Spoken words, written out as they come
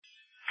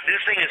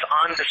This thing is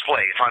on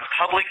display. It's on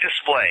public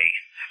display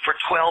for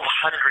 1,200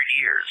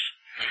 years.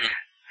 Mm-hmm.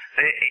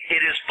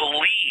 It is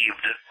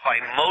believed by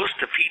most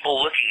of the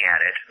people looking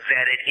at it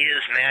that it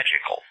is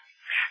magical,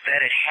 that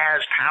it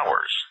has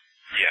powers.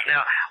 Yeah.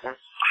 Now,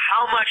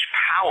 how much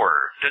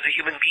power does a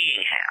human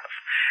being have?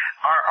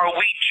 Are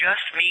we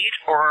just meat,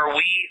 or are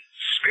we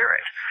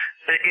spirit?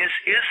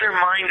 Is there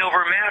mind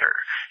over matter?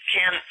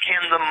 Can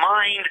the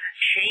mind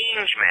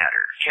change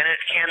matter?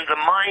 Can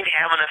the mind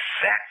have an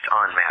effect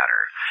on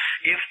matter?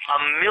 If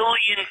 1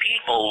 million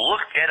people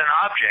looked at an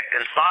object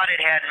and thought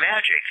it had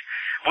magic,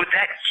 would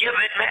that give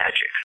it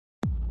magic?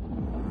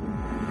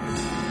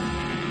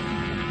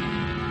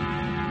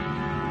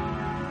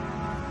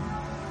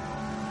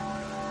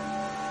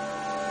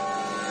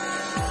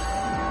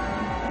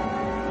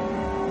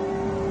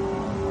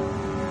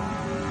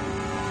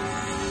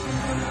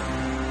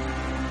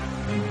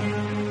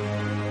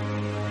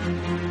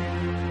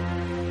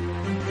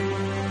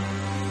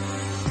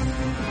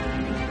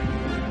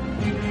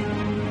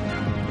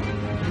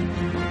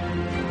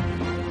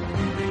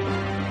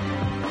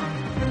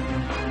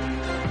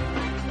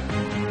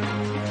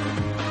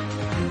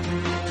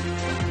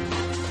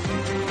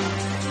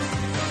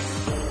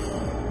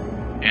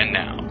 And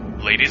now,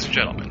 ladies and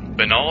gentlemen,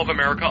 Banal of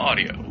America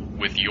Audio,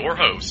 with your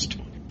host,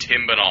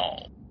 Tim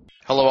Banal.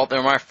 Hello out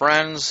there, my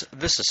friends.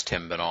 This is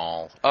Tim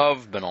Banal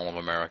of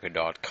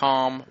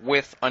BanalofAmerica.com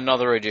with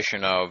another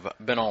edition of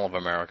Banal of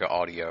America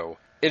Audio.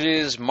 It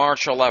is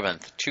March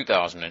 11th,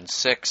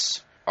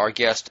 2006. Our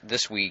guest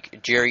this week,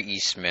 Jerry E.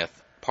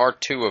 Smith, part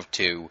 2 of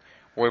 2.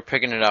 We're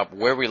picking it up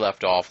where we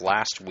left off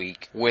last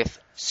week with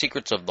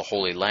Secrets of the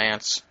Holy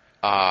Lance.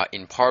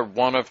 In part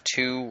 1 of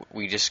 2,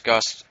 we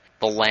discussed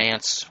the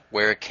lance,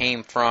 where it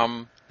came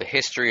from, the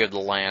history of the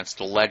lance,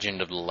 the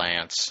legend of the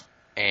lance,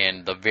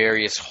 and the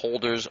various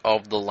holders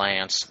of the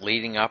lance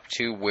leading up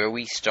to where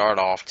we start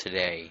off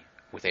today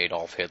with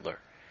Adolf Hitler.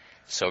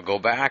 So go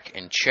back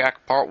and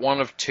check part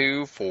 1 of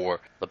 2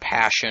 for the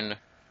Passion,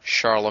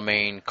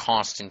 Charlemagne,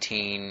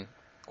 Constantine,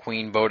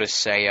 Queen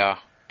Boadicea,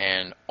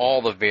 and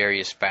all the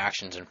various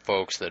factions and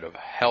folks that have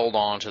held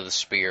on to the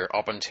spear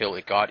up until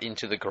it got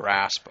into the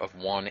grasp of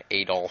one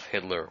Adolf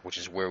Hitler, which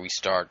is where we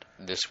start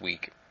this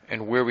week.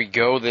 And where we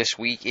go this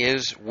week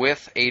is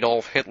with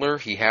Adolf Hitler.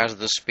 He has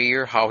the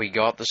spear, how he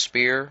got the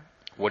spear,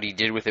 what he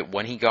did with it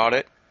when he got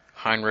it,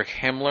 Heinrich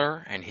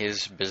Himmler and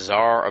his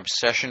bizarre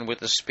obsession with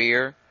the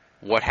spear,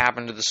 what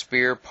happened to the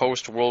spear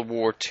post-World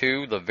War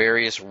II, the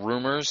various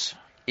rumors.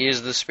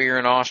 Is the spear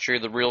in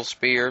Austria the real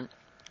spear?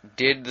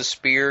 Did the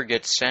spear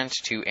get sent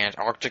to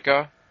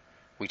Antarctica?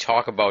 We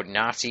talk about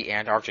Nazi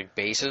Antarctic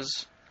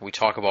bases. We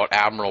talk about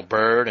Admiral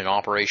Byrd and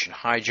Operation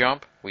High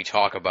Jump. We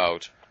talk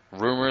about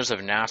rumors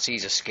of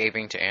Nazis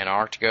escaping to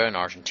Antarctica and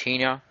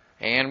Argentina,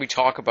 and we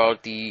talk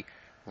about the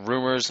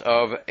rumors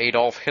of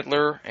Adolf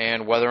Hitler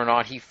and whether or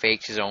not he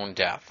faked his own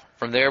death.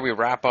 From there, we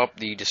wrap up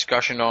the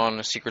discussion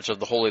on Secrets of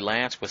the Holy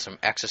Lance with some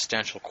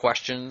existential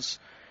questions.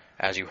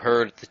 As you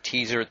heard the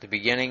teaser at the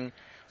beginning,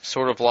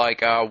 sort of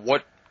like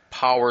what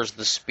powers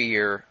the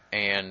spear,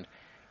 and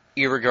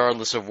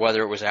irregardless of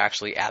whether it was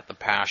actually at the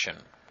Passion.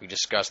 We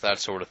discussed that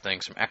sort of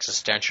thing, some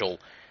existential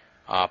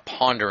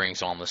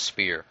ponderings on the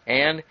spear.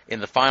 And in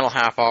the final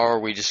half hour,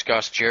 we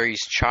discussed Jerry's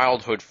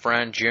childhood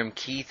friend, Jim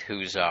Keith,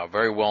 who's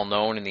very well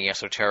known in the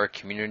esoteric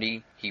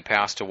community. He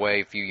passed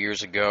away a few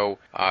years ago.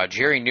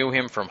 Jerry knew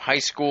him from high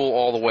school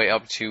all the way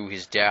up to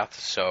his death,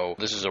 so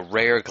this is a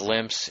rare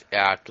glimpse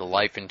at the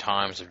life and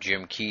times of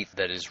Jim Keith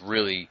that is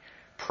really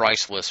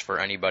priceless for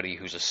anybody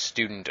who's a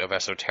student of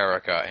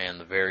esoterica and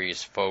the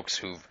various folks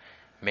who've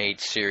made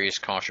serious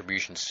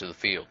contributions to the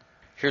field.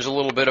 Here's a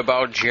little bit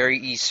about Jerry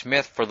E.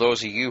 Smith. For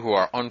those of you who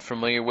are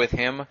unfamiliar with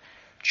him,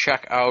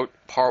 check out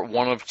part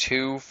 1 of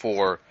 2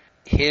 for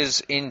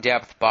his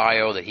in-depth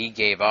bio that he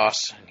gave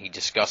us, and he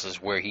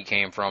discusses where he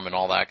came from and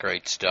all that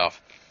great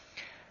stuff.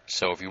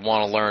 So if you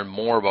want to learn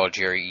more about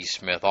Jerry E.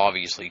 Smith,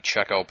 obviously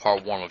check out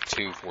part 1 of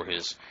 2 for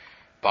his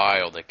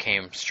bio that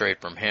came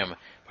straight from him.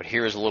 But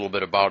here's a little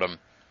bit about him.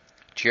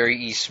 Jerry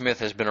E.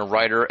 Smith has been a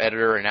writer,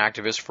 editor, and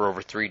activist for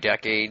over 3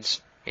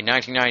 decades. In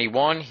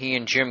 1991, he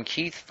and Jim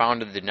Keith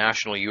founded the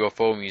National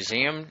UFO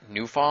Museum,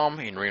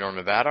 NUFOM, in Reno,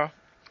 Nevada.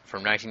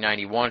 From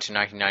 1991 to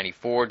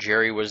 1994,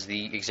 Jerry was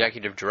the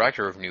executive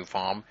director of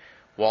NUFOM,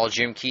 while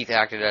Jim Keith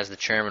acted as the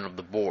chairman of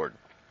the board.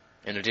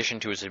 In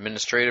addition to his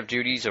administrative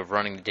duties of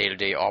running the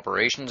day-to-day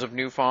operations of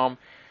NUFOM,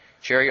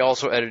 Jerry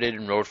also edited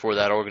and wrote for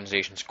that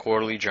organization's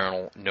quarterly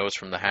journal, Notes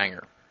from the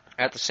Hangar.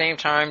 At the same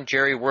time,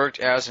 Jerry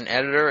worked as an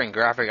editor and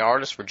graphic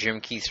artist for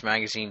Jim Keith's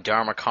magazine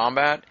Dharma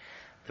Combat,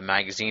 the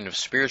magazine of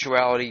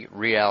spirituality,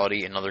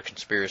 reality, and other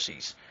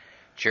conspiracies.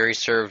 Jerry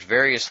served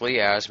variously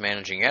as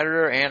managing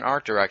editor and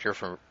art director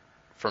from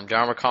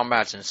Dharma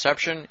Combat's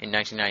inception in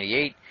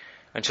 1998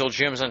 until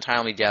Jim's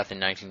untimely death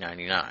in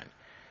 1999.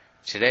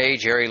 Today,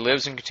 Jerry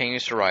lives and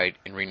continues to write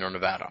in Reno,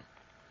 Nevada.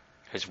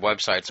 His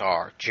websites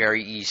are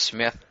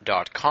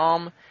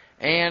jerryesmith.com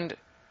and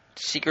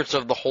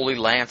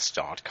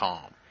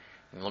secretsoftheholylance.com.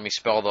 And let me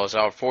spell those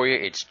out for you.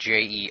 It's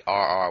Jerrye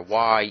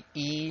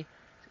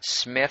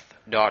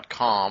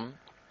Smith.com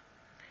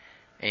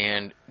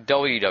and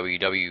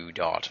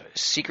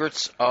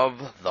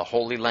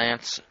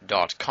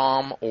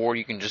www.secretsoftheholylance.com, or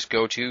you can just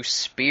go to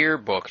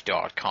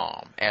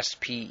spearbook.com,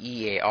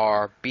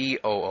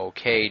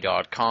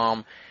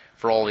 SPEARBOOK.com,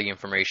 for all the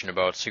information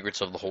about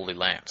Secrets of the Holy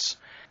Lance.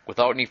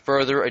 Without any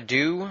further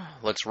ado,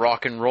 let's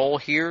rock and roll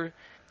here.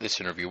 This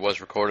interview was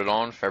recorded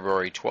on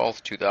February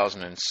 12th,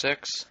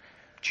 2006.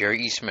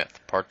 Jerry E. Smith,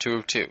 Part 2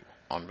 of 2,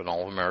 on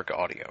Banal of America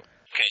Audio.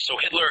 Okay, so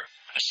Hitler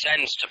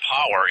ascends to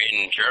power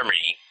in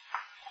Germany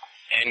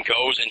and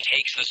goes and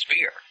takes the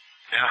spear.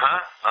 So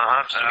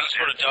he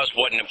sort of does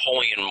what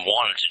Napoleon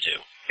wanted to do.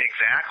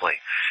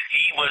 Exactly.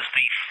 He was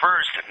the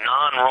first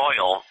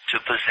non-royal to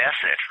possess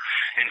it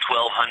in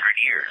 1,200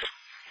 years.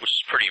 Which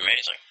is pretty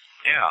amazing.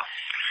 Yeah.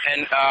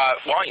 And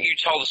why don't you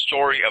tell the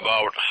story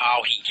about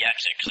how he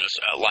gets it, because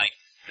like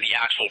the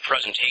actual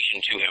presentation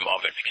to him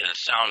of it, because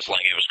it sounds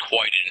like it was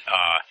quite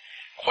a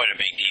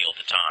big deal at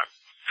the time.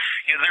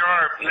 Yeah,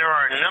 there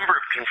are a number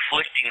of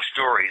conflicting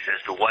stories as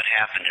to what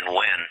happened and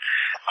when.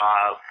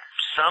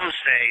 Some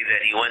say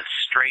that he went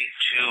straight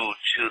to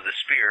the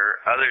spear.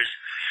 Others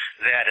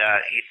that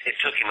it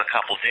took him a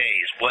couple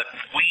days. What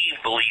we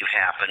believe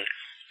happened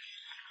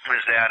was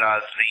that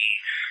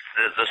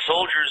the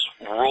soldiers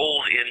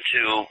rolled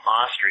into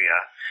Austria,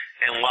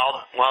 and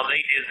while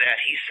they did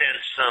that, he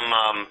sent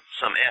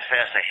some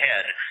SS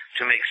ahead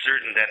to make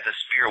certain that the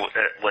spear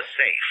was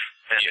safe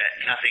and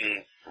that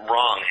nothing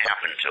wrong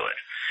happened to it.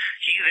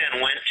 He then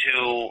went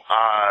to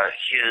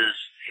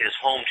his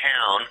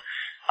hometown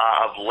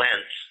of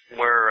Lentz,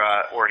 where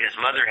his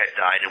mother had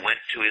died, and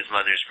went to his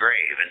mother's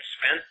grave and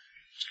spent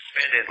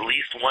at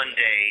least one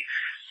day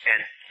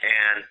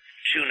and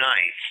 2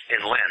 nights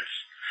in Lentz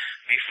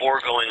before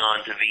going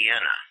on to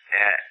Vienna.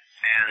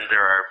 And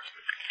there are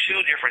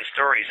 2 different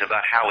stories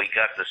about how he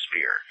got the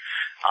spear.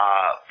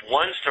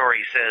 One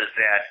story says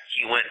that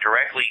he went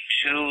directly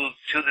to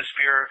the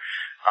spear,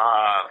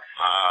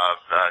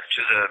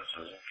 to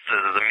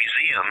the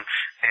museum,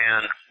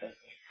 and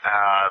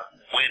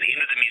went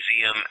into the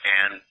museum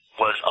and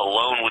was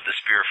alone with the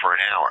spear for an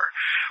hour.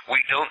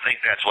 We don't think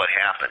that's what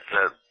happened.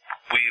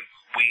 We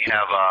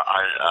have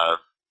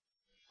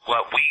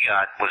what we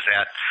got was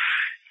that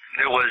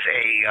there was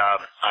a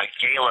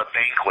gala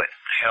banquet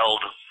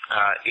held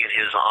in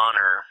his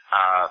honor,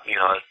 a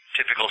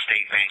typical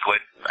state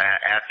banquet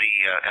at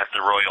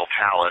the royal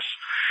palace,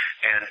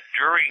 and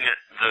during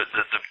the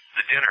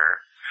dinner,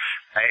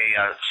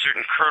 a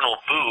certain Colonel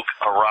Book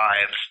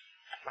arrives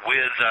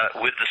with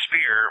the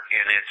spear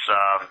in its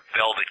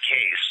velvet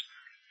case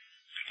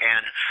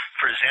and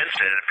presents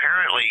it.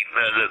 Apparently,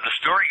 the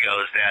story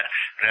goes that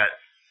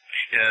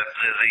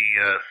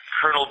the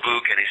Colonel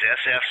Book and his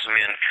SS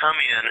men come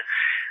in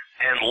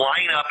and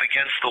line up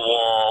against the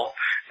wall,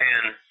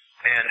 and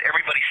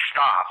everybody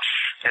stops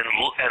and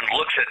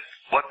looks at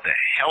what the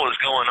hell is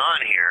going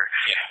on here.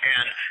 Yeah.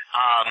 And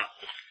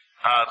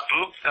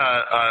Book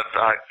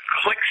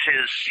clicks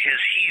his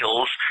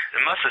heels.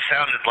 It must have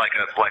sounded like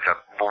a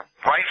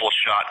rifle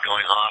shot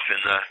going off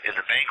in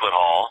the banquet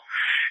hall,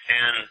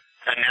 and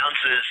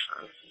announces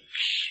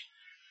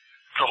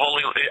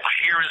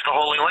here is the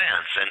Holy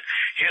Lance. And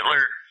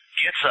Hitler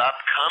gets up,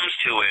 comes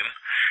to him,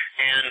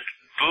 and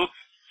Book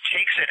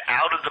takes it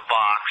out of the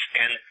box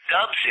and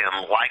dubs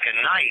him like a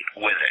knight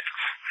with it.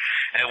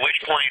 At which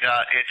point,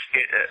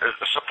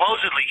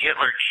 supposedly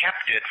Hitler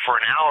kept it for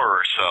an hour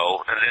or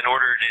so, and then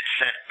ordered it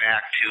sent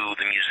back to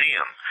the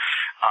museum.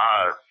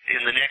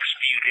 In the next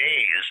few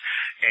days,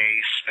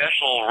 a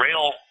special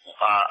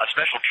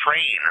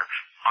train,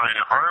 an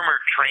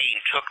armored train,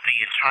 took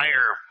the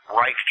entire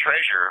Reich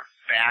treasure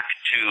back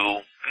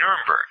to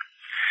Nuremberg.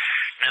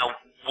 Now,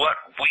 what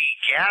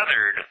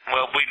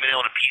we've been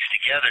able to piece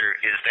together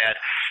is that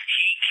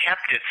he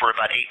kept it for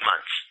about 8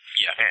 months.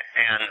 Yeah.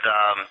 And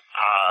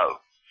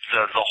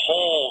the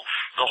whole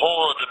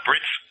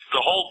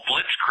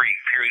Blitzkrieg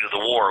period of the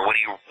war, when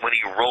he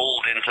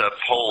rolled into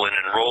Poland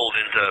and rolled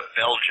into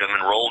Belgium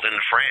and rolled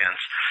into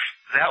France,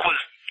 that was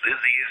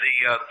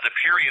the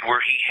period where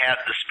he had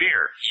the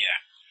spear.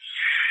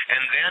 Yeah.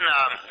 And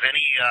then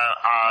he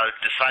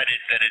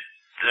decided that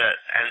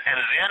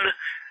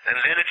and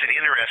then it's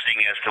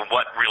interesting as to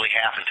what really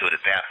happened to it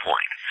at that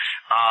point.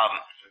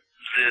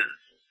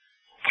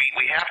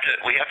 We have to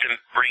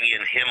bring in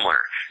Himmler.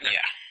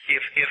 Yeah.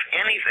 If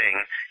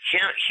anything,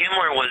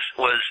 Himmler was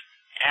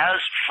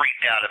as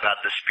freaked out about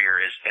the spear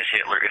as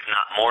Hitler, if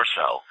not more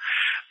so.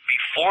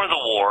 Before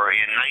the war,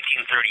 in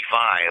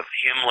 1935,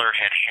 Himmler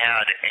had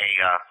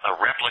a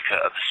replica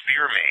of the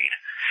spear made.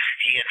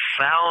 He had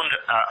found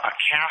a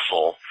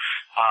castle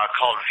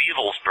called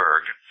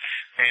Wewelsburg,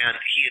 and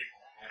he had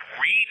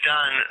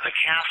redone the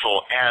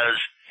castle as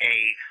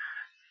a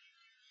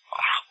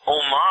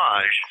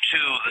homage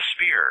to the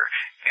spear.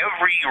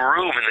 Every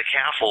room in the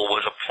castle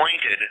was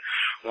appointed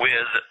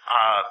with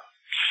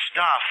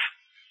stuff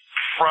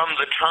from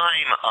the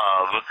time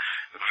of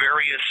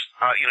various,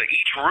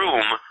 each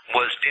room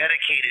was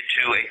dedicated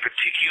to a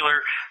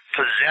particular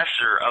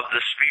possessor of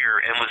the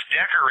spear and was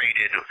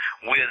decorated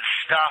with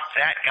stuff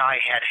that guy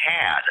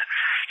had.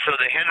 So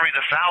the Henry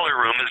the Fowler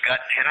room has got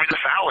Henry the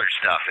Fowler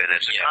stuff in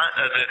it.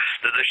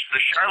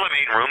 The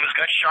Charlemagne room has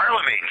got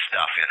Charlemagne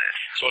stuff in it.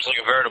 So it's like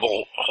a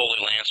veritable Holy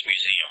Lance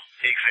museum.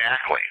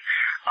 Exactly.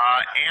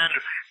 And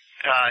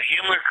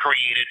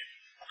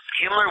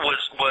Himmler was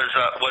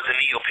a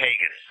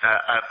neo-pagan,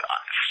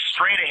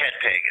 straight ahead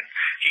pagan.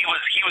 He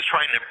was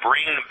trying to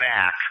bring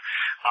back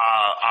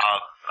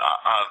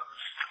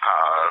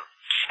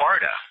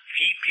Sparta.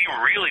 He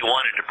really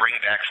wanted to bring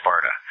back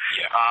Sparta.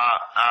 Yeah.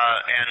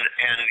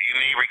 And you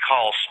may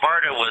recall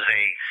Sparta was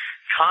a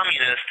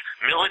communist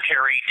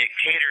military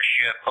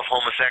dictatorship of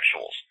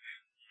homosexuals.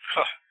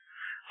 Huh.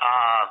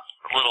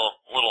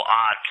 Little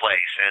odd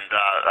place, and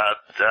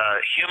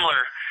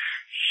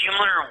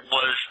Himmler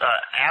was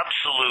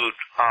absolute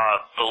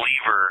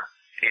believer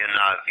in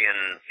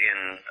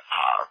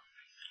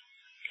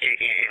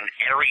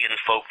Aryan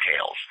folk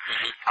tales.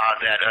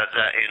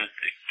 In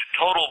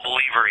total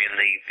believer in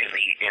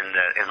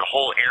the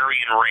whole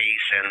Aryan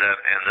race and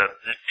the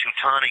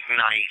Teutonic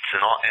Knights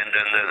and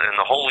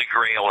the Holy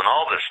Grail and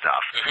all this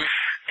stuff. Mm-hmm.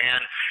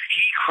 And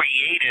he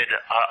created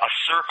a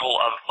circle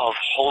of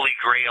Holy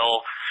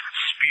Grail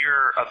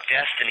Spear of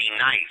Destiny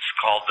Knights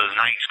called the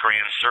Knights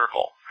Grand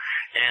Circle,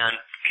 and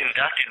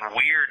conducted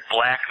weird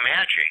black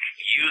magic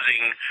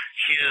using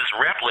his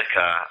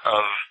replica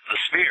of the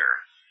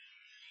spear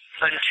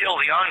until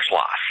the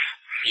Anschluss.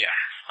 Yeah.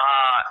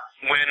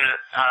 When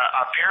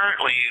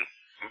apparently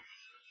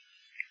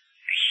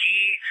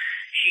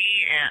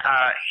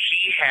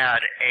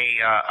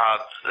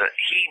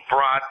he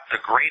brought the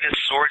greatest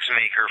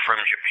swordsmaker from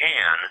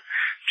Japan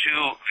to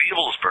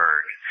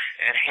Wieselsburg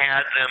and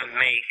had them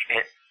make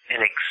an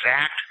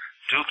exact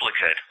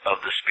duplicate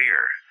of the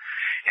spear.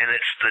 And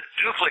it's the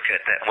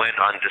duplicate that went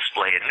on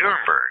display in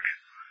Nuremberg.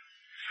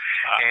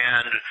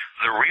 And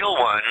the real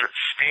one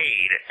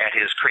stayed at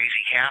his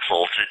crazy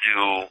castle to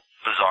do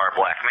bizarre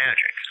black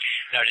magic.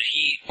 Now,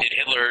 did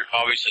Hitler,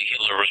 obviously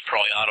Hitler was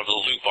probably out of the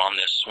loop on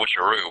this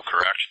switcheroo,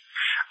 correct?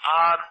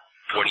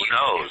 Who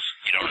knows?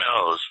 You don't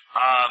know.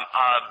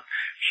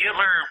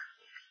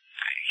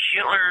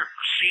 Hitler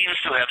seems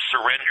to have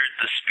surrendered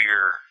the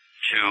spear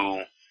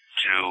to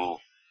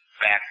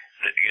back.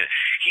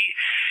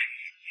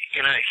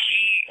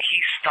 He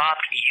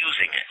stopped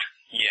using it.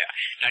 Yeah.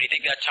 Now, do you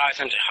think that ties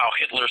into how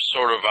Hitler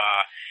sort of,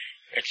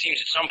 it seems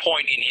at some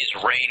point in his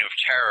reign of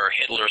terror,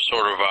 Hitler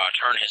sort of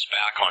turned his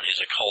back on his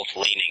occult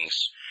leanings.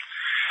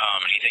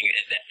 Do you think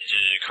did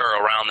it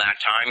occur around that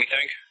time, you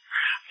think?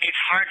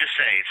 It's hard to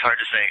say.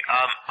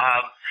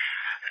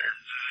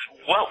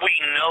 What we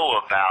know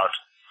about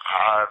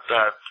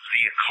the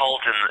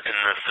occult in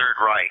the Third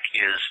Reich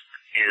is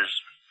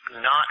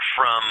not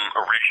from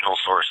original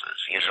sources.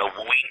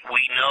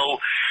 We know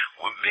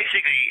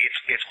basically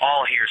it's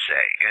all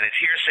hearsay, and it's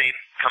hearsay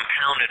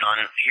compounded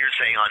on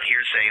hearsay on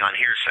hearsay on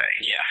hearsay.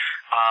 Yeah.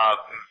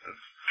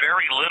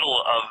 Very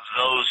little of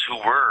those who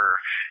were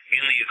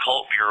in the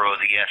occult bureau of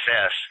the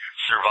SS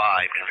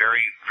survived, and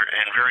very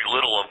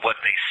little of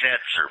what they said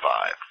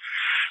survived.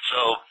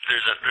 So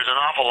there's an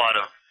awful lot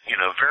of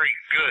very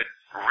good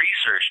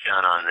research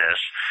done on this.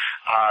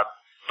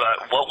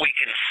 But what we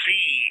can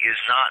see is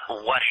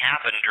not what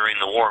happened during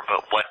the war,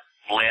 but what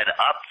led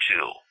up to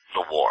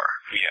the war.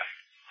 Yeah.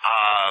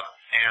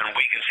 And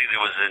we can see there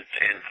was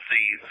in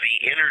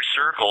the inner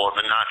circle of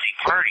the Nazi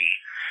Party,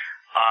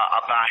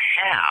 about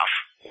half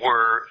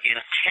were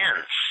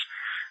intense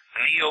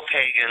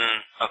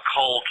neo-pagan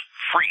occult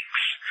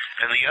freaks,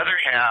 and the other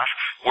half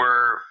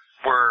were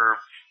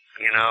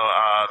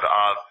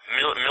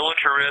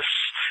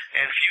militarists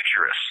and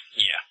futurists.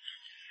 Yeah.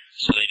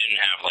 So they didn't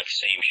have like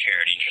same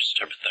shared interest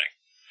type of thing.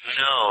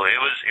 No, it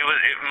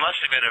must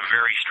have been a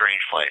very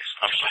strange place.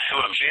 To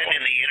have been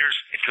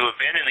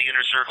in the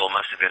inner circle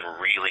must have been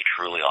really,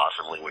 truly,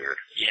 awesomely weird.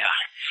 Yeah,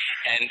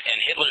 and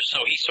Hitler,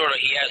 so he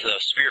has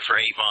a spear for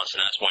 8 months,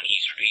 and that's when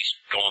he's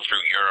going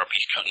through Europe.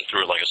 He's cutting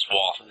through like a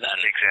swath, and then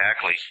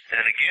exactly.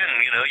 And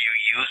again, you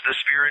use the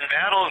spear in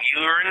battle,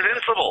 you're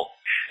invincible.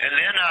 And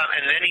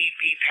then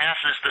he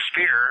passes the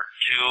spear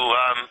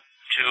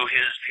to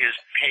his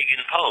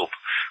pagan pope,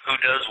 who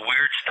does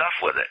weird stuff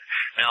with it.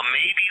 Now,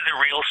 maybe the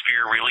real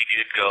spear really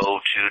did go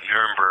to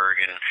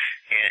Nuremberg and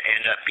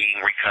end up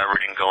being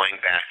recovered and going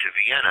back to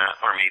Vienna,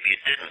 or maybe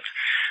it didn't.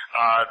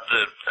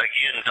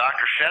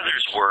 Dr.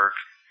 Feather's work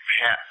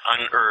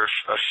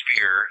unearthed a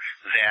spear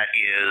that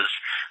is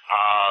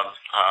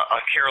a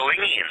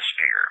Carolingian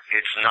spear.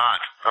 It's not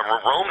a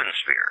Roman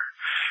spear.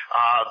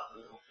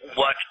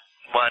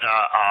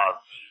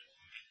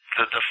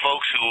 The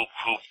folks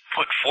who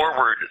put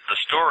forward the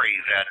story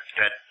that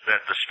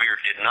the spear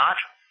did not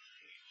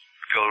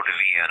go to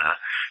Vienna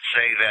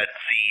say that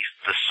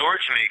the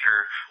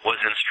swordsmaker was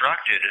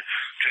instructed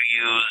to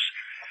use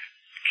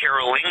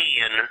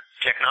Carolingian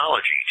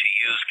technology, to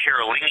use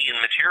Carolingian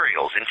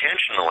materials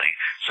intentionally,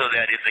 so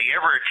that if they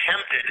ever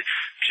attempted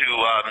to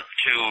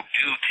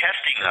do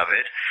testing of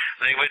it,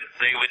 they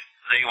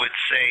would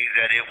say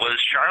that it was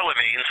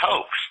Charlemagne's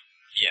hoax.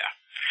 Yeah.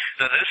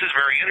 Now, this is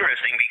very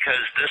interesting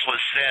because this was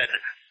said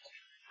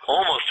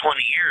almost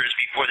 20 years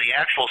before the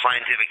actual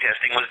scientific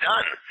testing was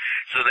done.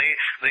 So it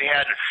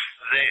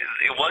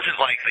wasn't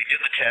like they did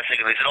the testing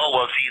and they said, oh,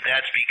 well, see,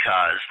 that's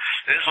because.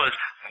 This was,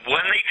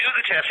 when they do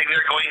the testing,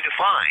 they're going to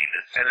find,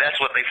 and that's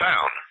what they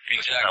found.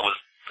 Exactly.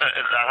 I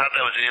thought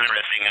that was an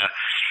interesting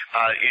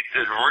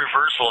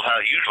reversal of how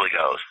it usually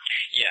goes.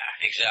 Yeah,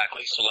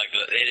 exactly. So, like,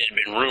 it had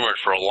been rumored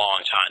for a long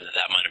time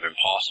that might have been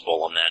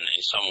possible, and then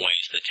in some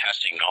ways the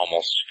testing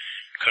almost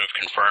could have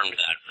confirmed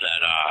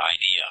that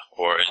idea,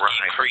 or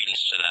Right.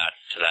 credence to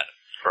that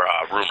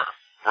rumor.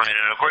 Right,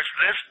 and of course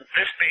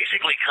this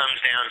basically comes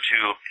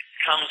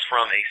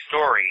from a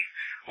story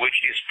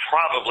which is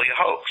probably a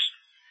hoax.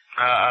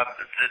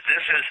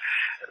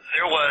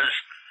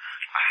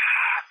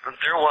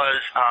 There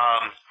was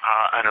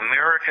an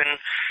American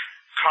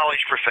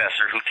college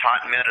professor who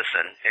taught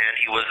medicine, and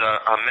he was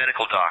a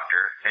medical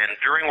doctor. And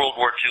during World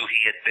War II,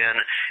 he had been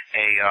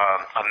a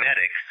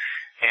medic,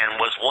 and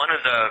was one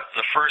of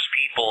the first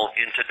people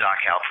into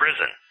Dachau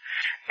prison.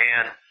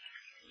 And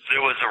there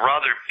was a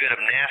rather bit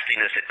of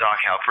nastiness at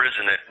Dachau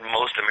prison that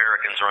most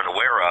Americans are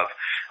unaware of,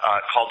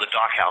 called the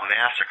Dachau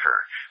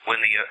Massacre.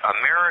 When the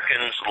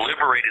Americans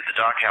liberated the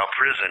Dachau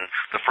prison,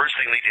 the first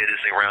thing they did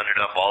is they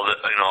rounded up all the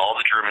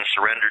Germans,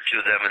 surrendered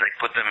to them, and they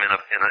put them in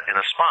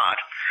a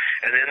spot.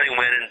 And then they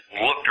went and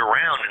looked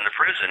around in the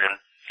prison and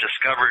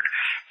discovered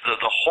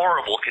the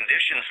horrible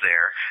conditions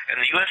there,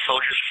 and the U.S.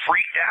 soldiers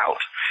freaked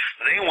out.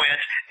 They went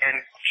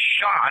and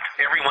shot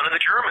every one of the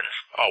Germans.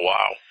 Oh,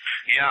 wow.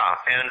 Yeah,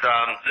 and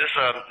this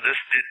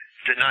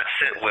did not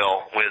sit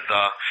well with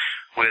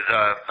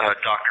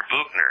Dr.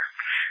 Buchner,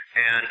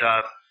 and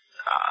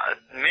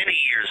many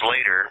years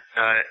later,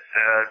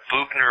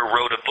 Buchner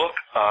wrote a book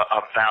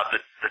about the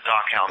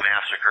Dachau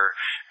massacre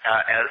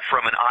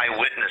from an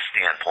eyewitness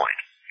standpoint.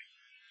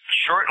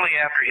 Shortly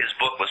after his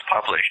book was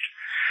published,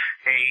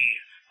 a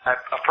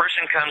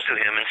person comes to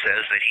him and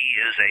says that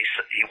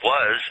he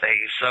was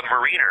a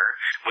submariner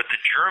with the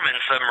German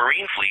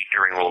submarine fleet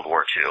during World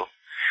War II,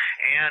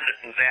 and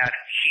that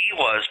he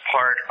was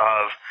part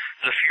of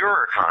the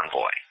Führer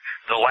convoy,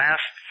 the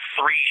last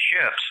three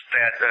ships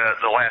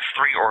the last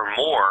three or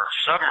more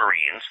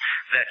submarines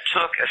that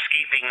took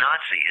escaping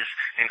Nazis,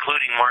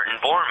 including Martin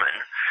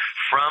Bormann,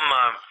 from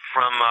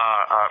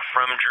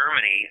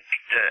Germany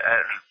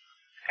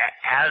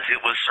as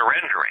it was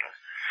surrendering.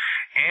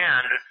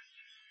 And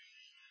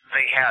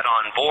they had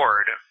on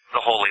board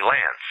the Holy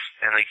Lance,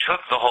 and they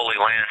took the Holy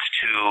Lance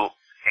to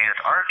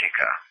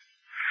Antarctica.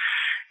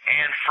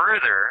 And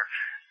further,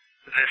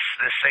 this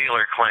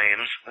sailor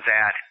claims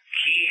that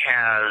he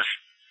has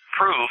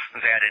proof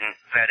that in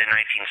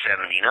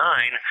 1979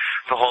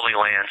 the Holy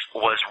Lance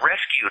was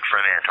rescued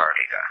from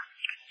Antarctica.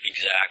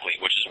 Exactly,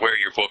 which is where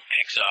your book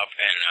picks up,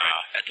 and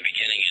at the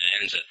beginning and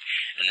ends it.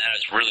 And that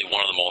is really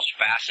one of the most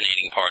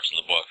fascinating parts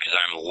of the book, because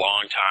I have a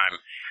long time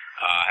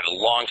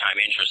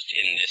interest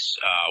in this,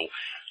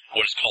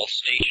 what is called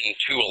Station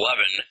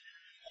 211,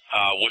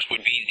 which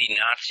would be the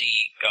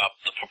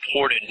the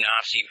purported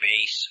Nazi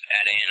base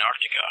at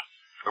Antarctica.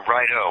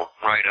 Righto.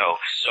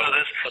 So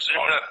this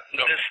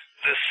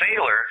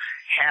sailor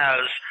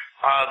has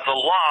the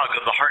log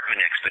of the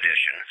Hartmann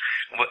expedition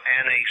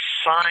and a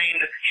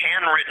signed,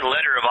 handwritten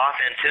letter of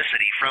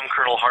authenticity from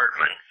Colonel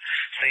Hartmann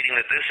stating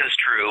that this is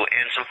true,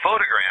 and some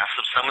photographs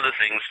of some of the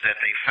things that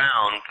they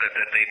found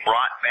that they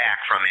brought back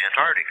from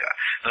Antarctica.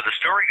 Now, the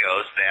story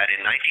goes that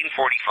in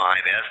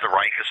 1945, as the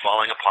Reich is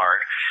falling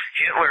apart,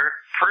 Hitler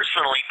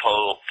personally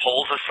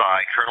pulls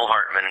aside Colonel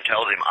Hartmann and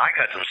tells him, I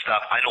got some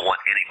stuff I don't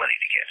want anybody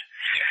to get.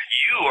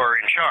 You are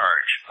in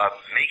charge of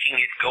making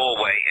it go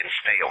away and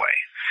stay away.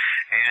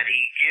 And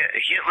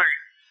Hitler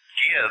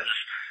gives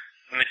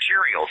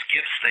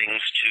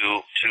things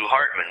to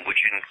Hartmann,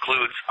 which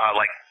includes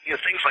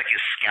things like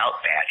his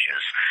scout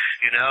badges,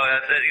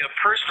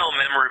 personal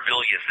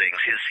memorabilia things,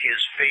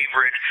 his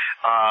favorite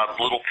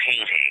little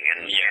painting,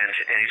 and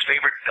his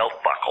favorite belt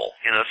buckle,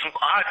 some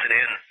odds and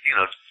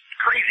ends,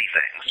 crazy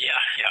things. Yeah.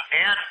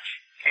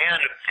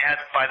 And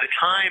by the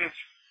time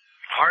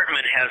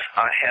Hartmann has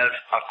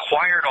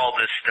acquired all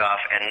this stuff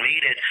and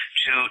made it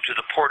to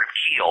the port of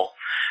Kiel,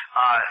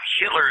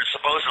 Hitler is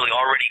supposedly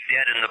already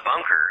dead in the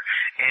bunker,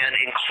 and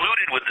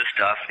included with the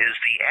stuff is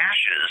the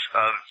ashes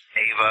of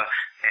Eva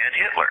and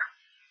Hitler.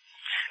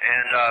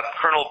 And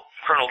Colonel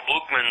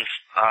Buchmann's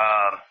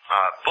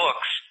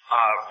books,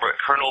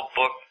 Colonel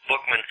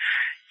Buchmann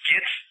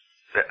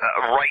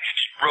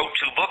wrote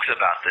two books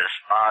about this: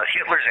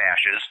 Hitler's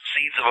Ashes,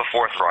 Seeds of a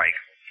Fourth Reich,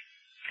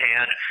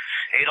 and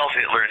Adolf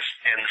Hitler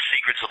and the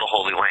Secrets of the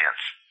Holy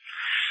Lance.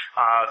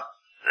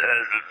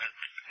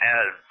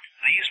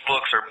 These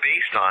books are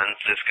based on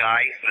this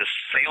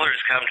sailor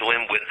has come to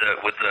him with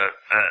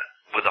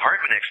the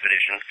Hartmann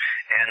expedition,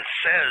 and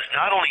says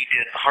not only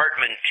did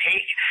Hartmann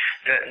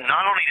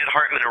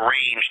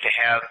arrange to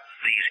have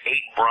these 8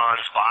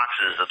 bronze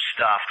boxes of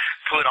stuff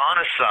put on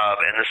a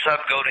sub, and the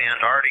sub go to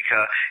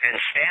Antarctica and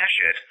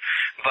stash it,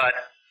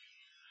 but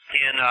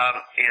in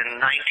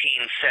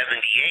 1978,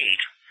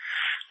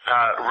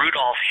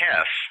 Rudolf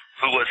Hess,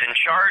 who was in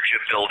charge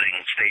of building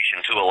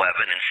Station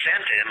 211, and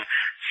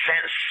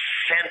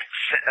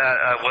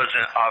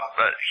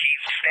he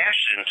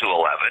stashed it into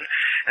 11.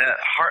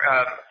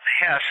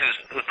 Hess, who's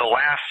the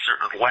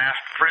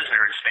last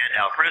prisoner in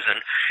Spandau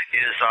prison,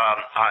 is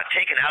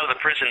taken out of the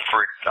prison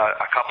for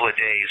a couple of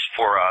days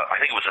for I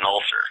think it was an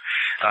ulcer.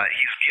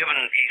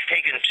 He's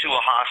taken to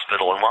a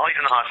hospital, and while he's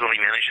in the hospital, he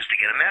manages to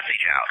get a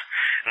message out,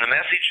 and the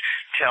message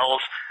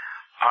tells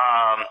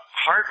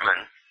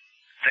Hartman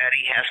that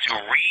he has to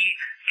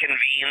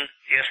reconvene.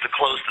 He has to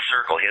close the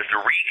circle. He has to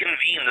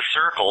reconvene the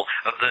circle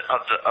of the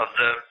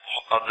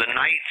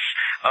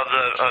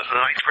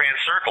Knights Grand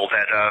Circle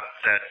that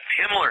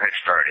Himmler had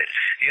started.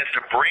 He has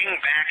to bring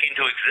back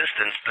into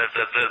existence the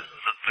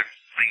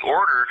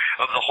order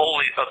of the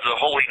Holy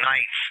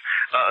Knights,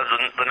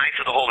 the Knights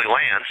of the Holy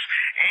Lance,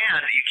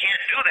 and you can't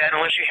do that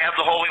unless you have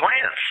the Holy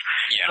Lance.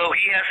 Yeah. So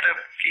he has to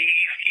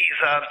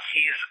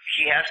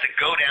he has to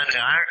go down to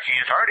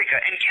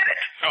Antarctica and get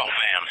it. Oh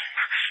man!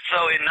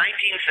 So in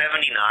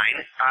 1979,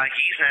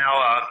 he's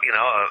now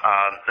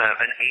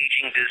an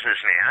aging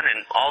businessman,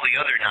 and all the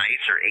other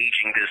knights are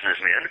aging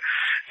businessmen,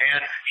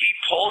 and he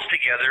pulls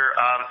together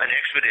an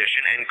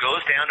expedition and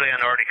goes down to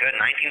Antarctica in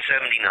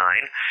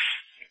 1979.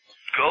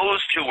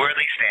 Goes to where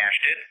they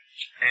stashed it,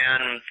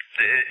 and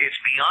it's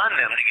beyond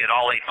them to get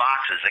all 8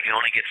 boxes. They can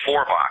only get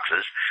 4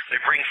 boxes. They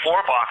bring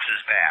 4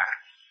 boxes back.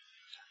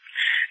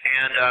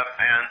 And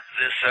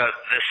this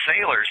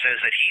sailor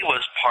says that he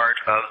was part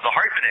of the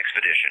Hartman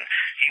expedition.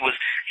 He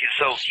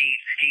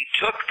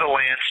took the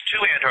Lance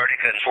to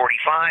Antarctica in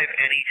 45,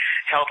 and he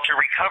helped to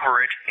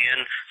recover it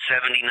in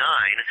 79.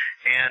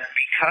 And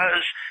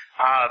because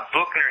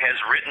Buchner has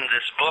written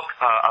this book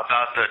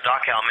about the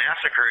Dachau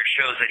massacre, it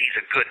shows that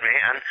he's a good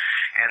man,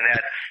 and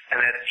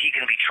that he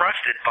can be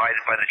trusted by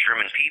the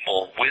German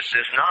people with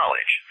this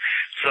knowledge.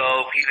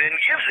 So he then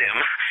gives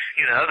him,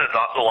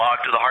 the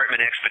log to the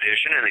Hartman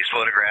expedition and these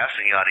photographs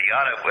and yada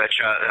yada, which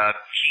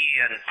he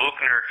and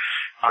Buchner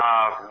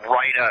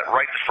write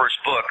the first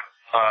book,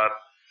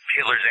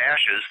 Hitler's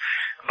Ashes,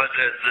 but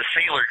the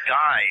sailor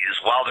dies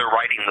while they're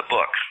writing the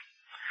book.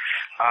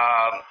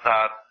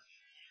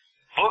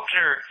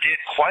 Buchner did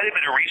quite a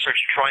bit of research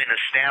to try and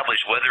establish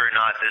whether or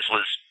not this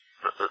was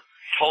a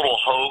total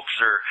hoax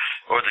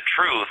or the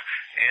truth,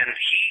 and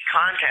he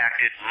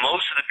contacted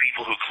most of the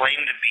people who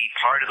claimed to be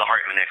part of the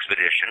Hartman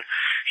expedition.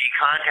 He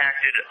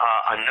contacted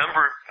a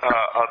number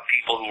of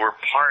people who were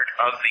part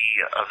of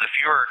the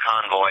Fuhrer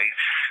convoy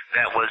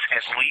that was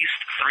at least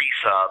 3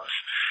 subs,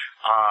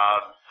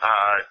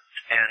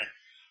 and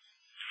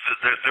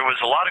there was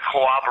a lot of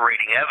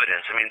corroborating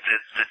evidence. I mean,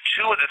 the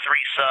 2 of the 3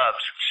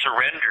 subs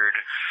surrendered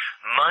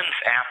months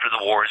after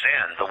the war's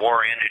end. The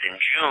war ended in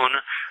June.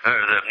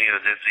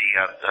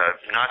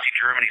 Nazi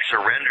Germany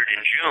surrendered in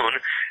June,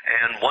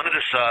 and one of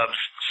the subs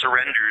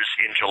surrenders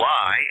in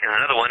July, and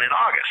another one in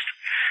August.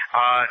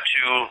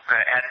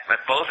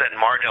 Both at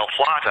Mar del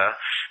Plata,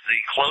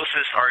 the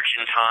closest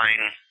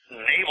Argentine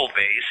naval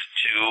base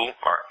to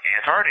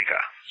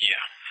Antarctica. Yeah.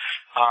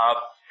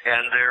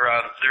 And their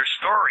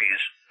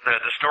stories.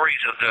 The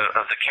stories of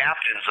the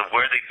captains of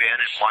where they've been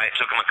and why it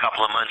took them a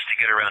couple of months to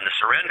get around to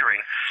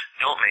surrendering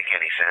don't make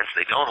any sense.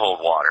 They don't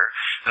hold water.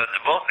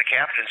 Both the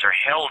captains are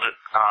held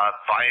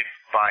by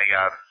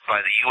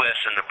the U.S.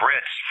 and the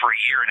Brits for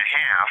a year and a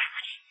half,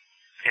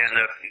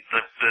 and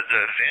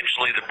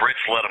eventually the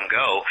Brits let them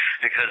go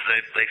because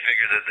they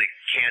figure that they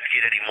can't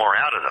get any more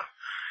out of them.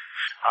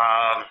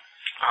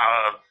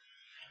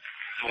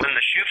 When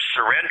the ships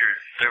surrendered,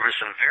 there were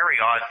some very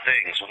odd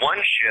things. One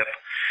ship,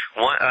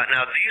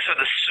 now these are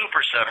the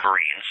super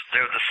submarines.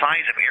 They're the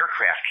size of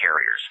aircraft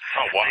carriers.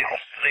 Oh, wow.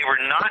 They were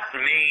not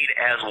made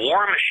as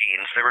war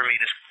machines.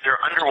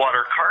 They're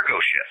underwater cargo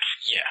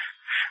ships. Yeah.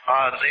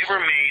 They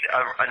were made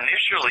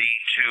initially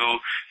to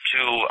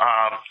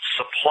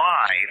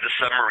supply the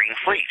submarine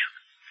fleet.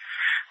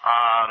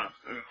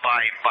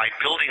 By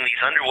building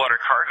these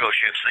underwater cargo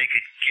ships, they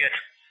could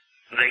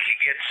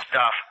get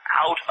stuff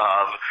out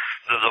of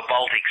the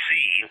Baltic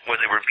Sea where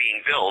they were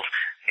being built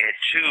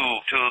to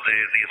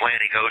the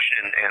Atlantic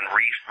Ocean and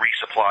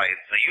resupply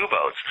the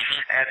U-boats.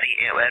 At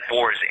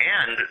war's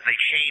end, they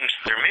changed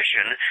their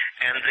mission,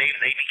 and they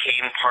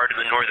became part of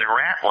the Northern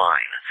Rat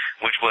Line,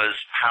 which was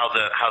how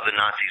the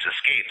Nazis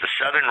escaped. The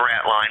Southern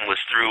Rat Line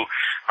was through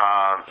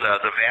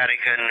the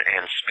Vatican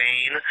and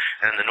Spain,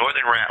 and the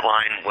Northern Rat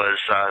Line was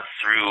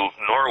through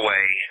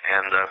Norway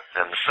and the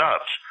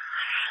subs.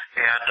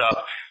 And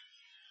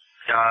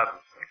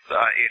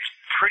it's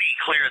pretty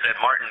clear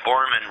that Martin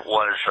Bormann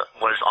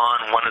was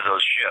on one of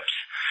those ships.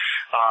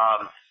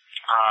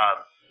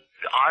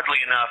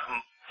 Oddly enough,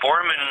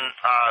 Bormann,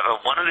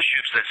 one of the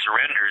ships that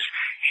surrenders,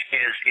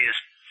 is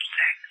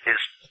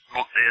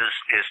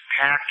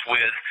packed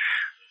with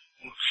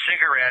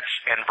cigarettes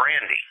and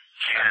brandy.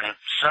 And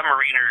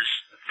submariners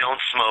don't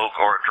smoke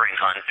or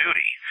drink on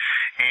duty.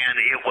 And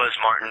it was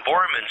Martin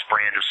Bormann's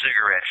brand of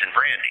cigarettes and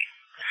brandy.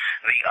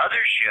 The other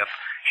ship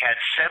had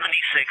 76,000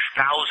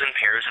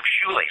 pairs of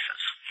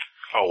shoelaces.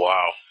 Oh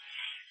wow,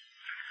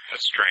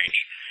 that's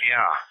strange.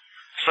 Yeah.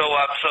 So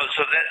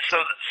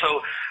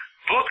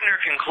Buchner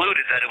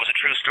concluded that it was a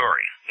true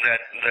story, that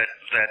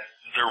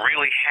there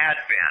really had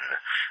been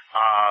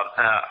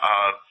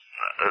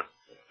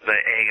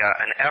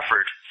an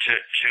effort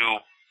to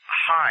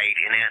hide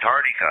in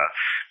Antarctica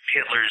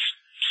Hitler's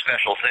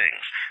special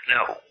things.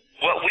 Now,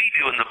 what we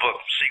do in the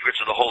book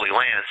Secrets of the Holy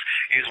Lands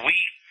is we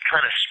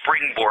kind of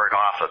springboard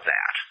off of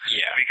that.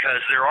 Yeah.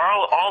 Because there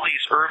are all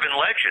these urban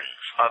legends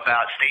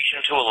about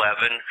Station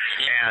 211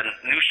 and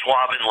New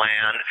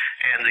Schwabenland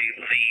and the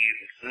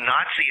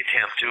Nazi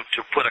attempt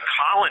to put a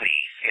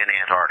colony in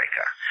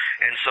Antarctica.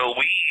 And so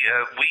we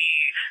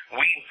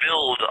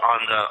build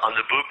on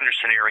the Buchner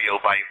scenario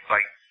by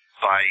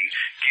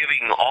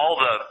giving all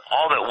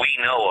that we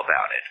know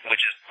about it,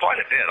 which is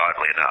quite a bit,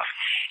 oddly enough.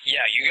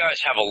 Yeah, you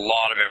guys have a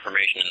lot of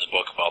information in the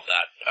book about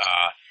that,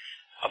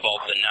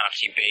 about the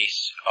Nazi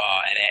base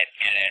at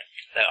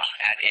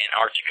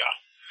Antarctica.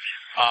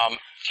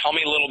 Tell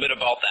me a little bit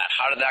about that.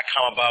 How did that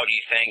come about, do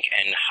you think,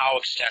 and how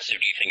extensive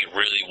do you think it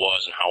really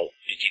was, and how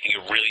do you think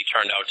it really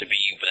turned out to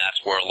be?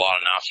 That's where a lot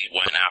of Nazis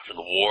went after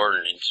the war,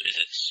 and is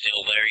it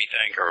still there, you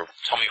think, or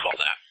tell me about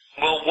that?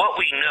 Well, what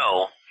we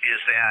know is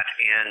that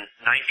in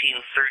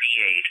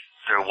 1938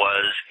 there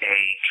was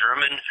a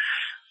German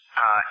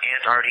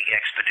Antarctic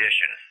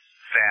expedition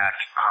that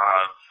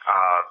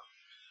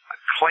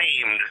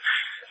claimed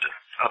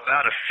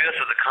about a fifth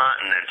of the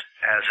continent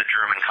as a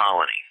German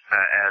colony,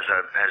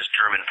 as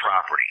German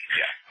property.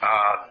 Yeah.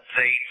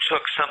 They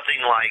took something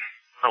like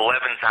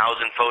 11,000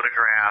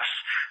 photographs.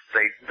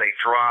 They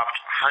dropped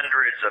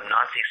hundreds of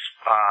Nazi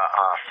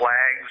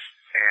flags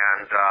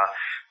and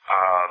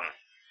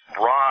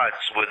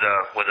rods with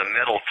a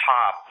metal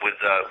top with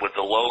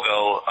the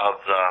logo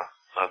of the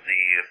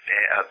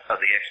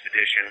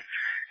expedition,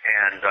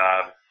 and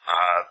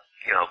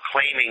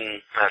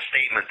claiming a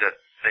statement that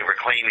they were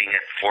claiming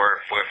it for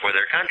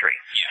their country.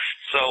 Yeah.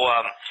 So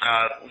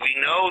we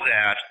know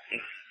that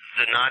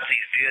the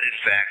Nazis did in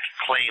fact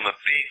claim a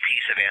big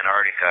piece of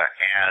Antarctica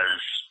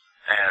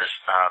as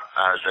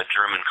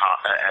German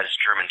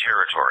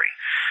territory.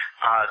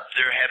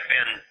 There have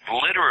been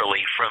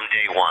literally from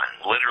day one,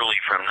 literally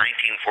from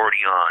 1940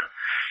 on,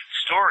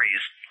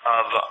 stories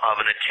of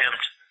an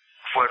attempt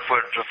for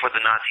the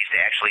Nazis to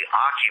actually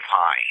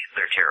occupy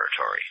their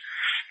territory,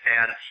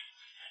 and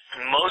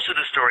most of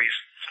the stories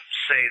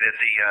say that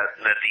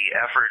the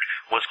effort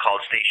was called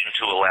Station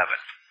 211,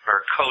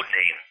 or code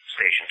name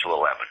Station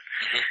 211,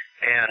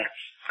 and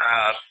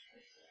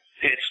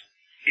it's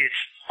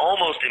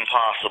almost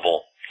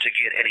impossible to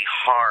get any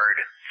hard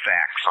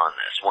facts on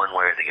this, one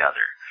way or the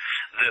other.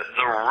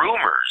 The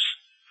rumors,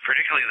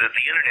 particularly the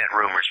internet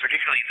rumors,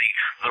 particularly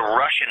the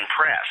Russian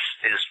press,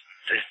 is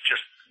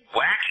just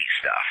wacky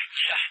stuff.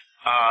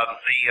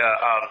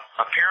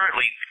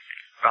 Apparently,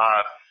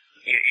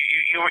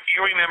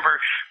 you remember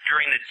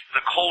during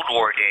the Cold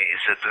War days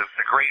that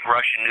the great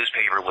Russian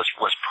newspaper was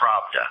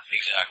Pravda.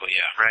 Exactly,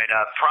 yeah. Right.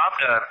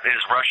 Pravda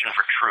is Russian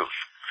for truth.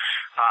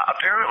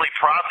 Apparently,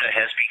 Pravda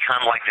has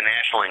become like the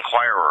National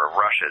Enquirer of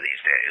Russia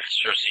these days.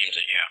 Sure seems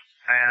it, yeah.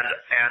 And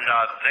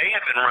they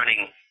have been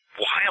running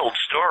wild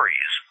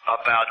stories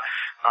about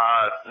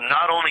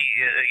not only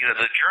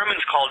the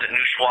Germans called it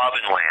New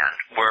Schwabenland,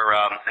 where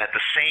at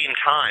the same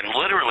time,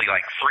 literally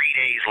like 3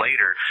 days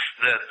later,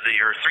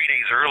 or 3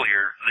 days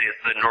earlier,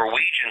 the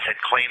Norwegians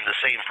had claimed the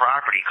same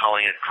property,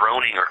 calling it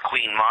Groningen or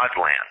Queen Maud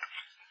Land.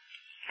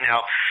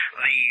 Now,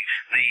 the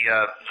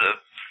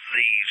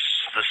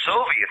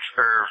Soviets,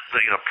 or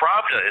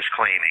Pravda is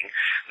claiming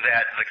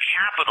that the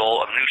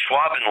capital of New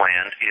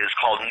Schwabenland is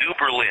called New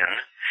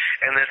Berlin,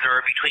 and that there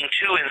are between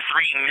 2 and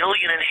 3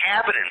 million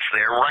inhabitants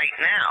there right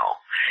now.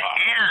 Wow.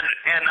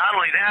 And not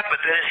only that, but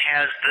then it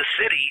has the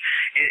city.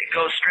 It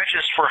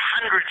stretches for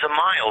hundreds of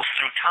miles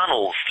through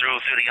tunnels, through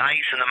the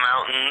ice in the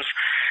mountains,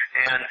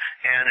 and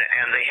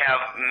they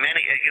have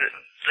many.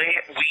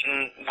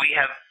 We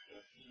have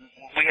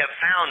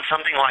found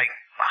something like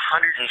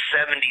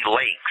 170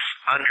 lakes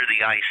under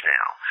the ice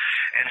now.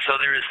 And so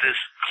there is this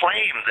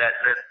claim that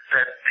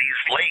these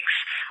lakes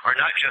are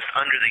not just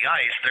under the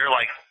ice, they're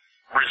like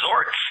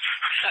resorts.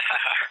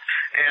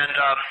 and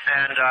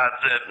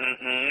the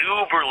New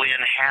Berlin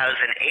has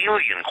an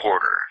alien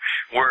quarter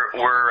where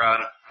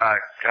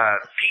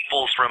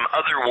peoples from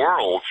other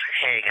worlds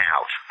hang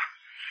out.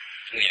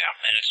 Yeah,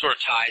 and it sort of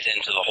ties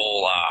into the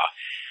whole,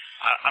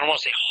 I don't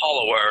want to say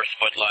hollow earth,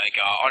 but like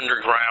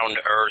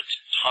underground earth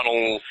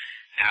tunnel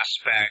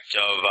aspect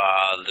of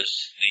the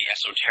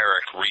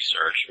esoteric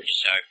research, would you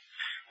say?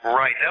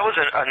 Right. That was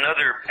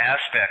another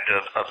aspect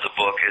of the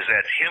book, is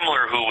that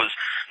Himmler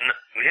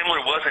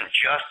wasn't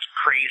just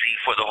crazy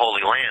for the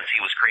Holy Lands. He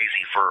was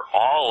crazy for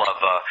all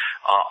of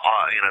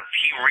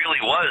he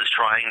really was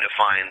trying to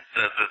find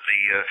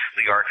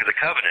the Ark of the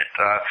Covenant.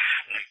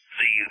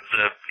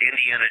 The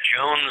Indiana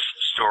Jones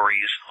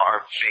stories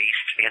are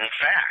based in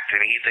fact. I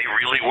mean, they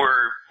really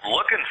were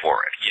looking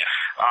for it. Yeah.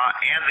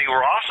 And they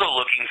were also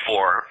looking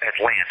for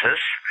Atlantis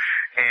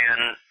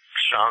and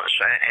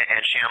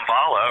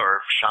Shambhala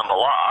or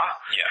Shambhala.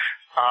 Yeah.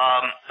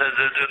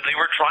 They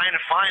were trying to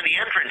find the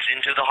entrance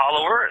into the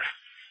Hollow Earth.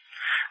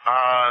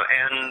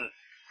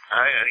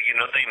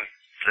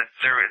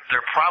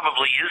 there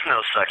probably is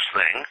no such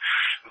thing,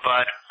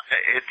 but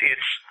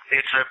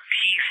it's a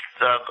piece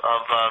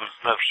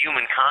of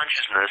human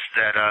consciousness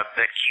that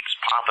keeps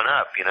popping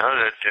up.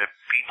 That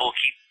people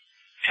keep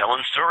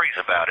telling stories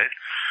about it.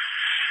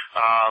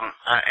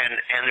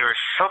 And there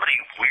are so many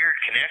weird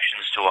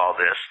connections to all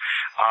this.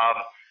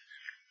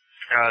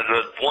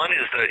 The one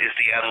is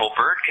the Admiral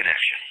Byrd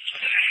connection.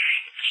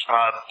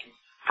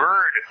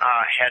 Byrd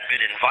had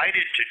been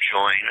invited to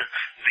join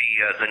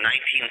the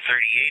 1938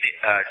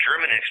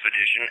 German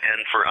expedition,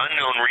 and for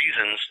unknown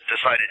reasons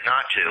decided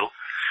not to.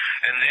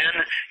 And then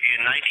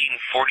in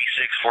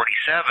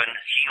 1946-47,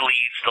 he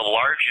leads the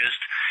largest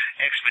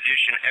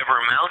expedition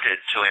ever mounted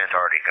to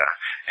Antarctica.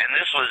 And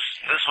this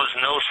was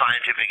no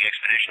scientific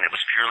expedition. It was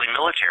purely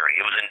military.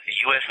 It was a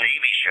U.S.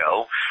 Navy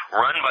show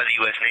run by the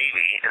U.S.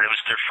 Navy, and it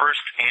was their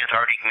first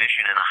Antarctic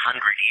mission in 100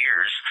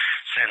 years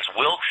since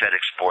Wilkes had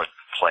explored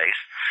the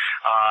place.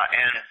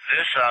 And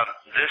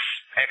this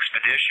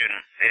expedition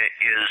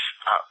is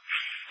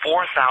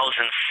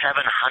 4,700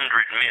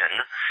 men,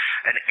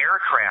 an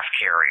aircraft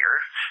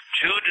carrier,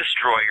 2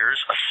 destroyers,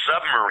 a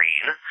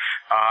submarine,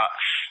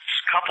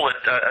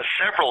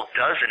 several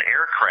dozen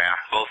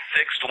aircraft, both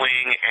fixed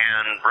wing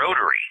and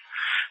rotary.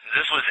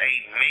 This was a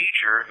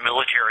major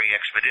military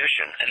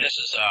expedition. And this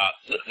is,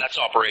 that's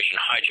Operation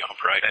High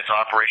Jump, right? That's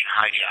Operation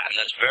High Jump. Yeah, and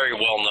that's very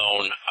well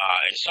known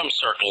in some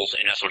circles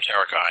in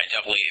esoterica. I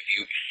definitely, if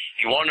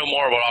you want to know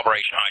more about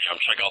Operation High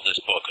Jump, check out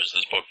this book, because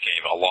this book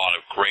gave a lot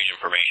of great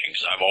information,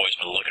 because I've always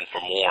been looking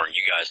for more, and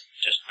you guys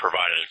just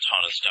provided a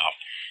ton of stuff.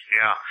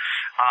 Yeah,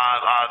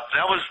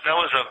 that was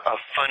a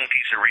fun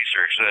piece of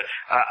research.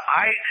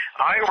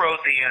 I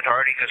wrote the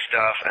Antarctica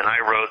stuff, and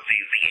I wrote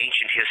the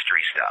ancient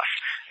history stuff,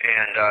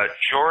 and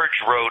George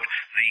wrote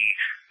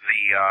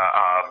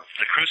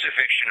the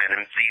crucifixion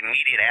and the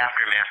immediate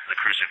aftermath of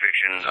the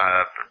crucifixion,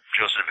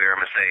 Joseph of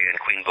Arimathea and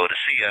Queen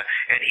Boadicea,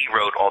 and he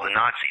wrote all the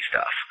Nazi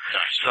stuff.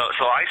 Nice.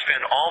 So I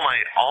spent all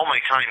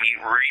my time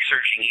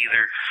researching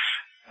either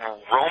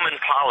Roman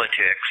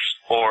politics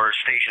or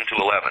Station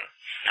 211.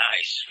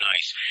 Nice.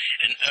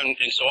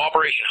 And so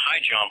Operation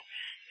High Jump,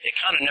 it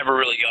kind of never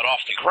really got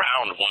off the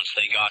ground once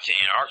they got to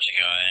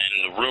Antarctica,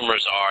 and the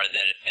rumors are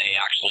that they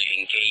actually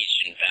engaged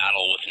in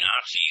battle with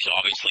Nazis.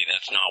 Obviously,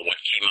 that's not what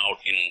came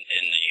out in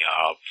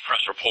the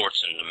press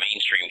reports and the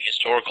mainstream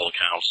historical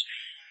accounts,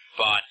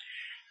 but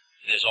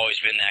there's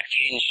always been that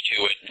tinge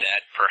to it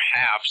that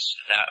perhaps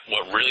that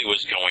what really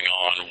was going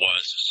on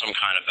was some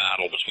kind of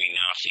battle between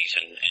Nazis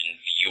and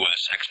the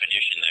U.S.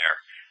 expedition there,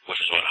 which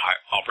is what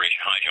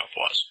Operation High Jump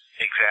was.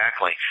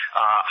 Exactly.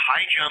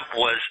 High Jump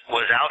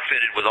was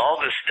outfitted with all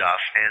this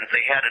stuff, and they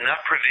had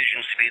enough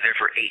provisions to be there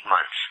for 8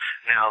 months.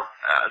 Now,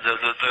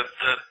 the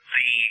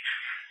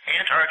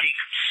Antarctic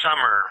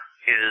summer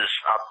is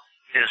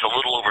a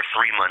little over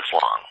 3 months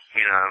long.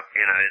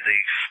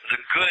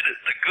 The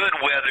good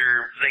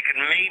weather, they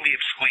could maybe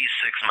have squeezed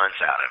 6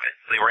 months out of it.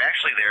 They were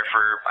actually there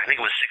for, I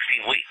think it was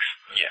 16 weeks.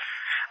 Yeah.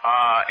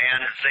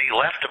 And they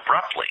left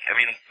abruptly. I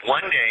mean,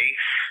 one day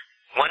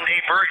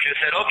Byrd just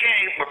said, "Okay,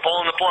 we're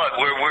pulling the plug.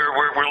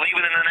 We're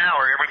leaving in an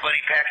hour.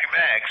 Everybody pack your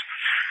bags."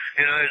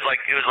 It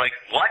was like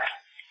what?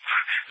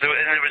 There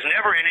was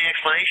never any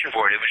explanation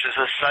for it. It was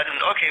just a sudden,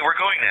 "Okay, we're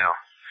going now."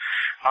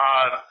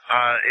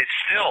 It's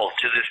still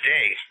to this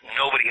day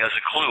nobody has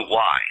a clue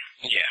why.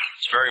 Yeah,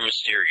 it's very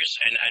mysterious.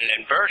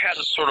 And Byrd has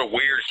a sort of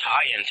weird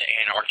tie-in to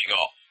Antarctica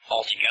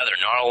altogether.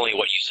 Not only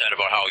what you said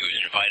about how he was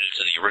invited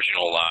to the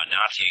original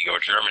Nazi or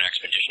German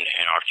expedition to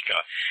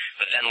Antarctica,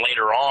 but then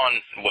later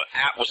on,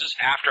 was this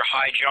after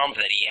High Jump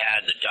that he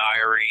had the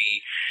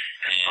diary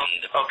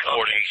and the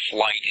purported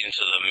flight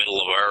into the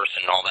middle of Earth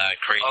and all that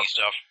crazy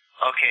stuff?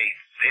 Okay,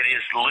 it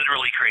is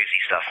literally crazy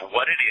stuff.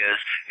 What it is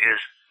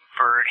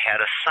Byrd had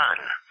a son,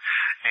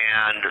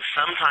 and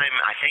sometime,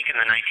 I think in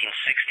the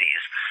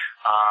 1960s,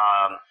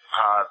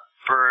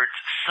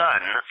 Byrd's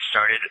son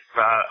started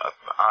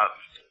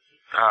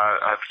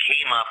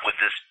came up with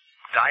this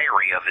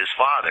diary of his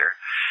father,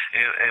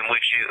 in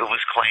which it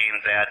was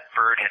claimed that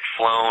Byrd had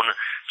flown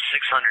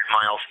 600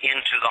 miles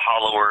into the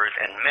Hollow Earth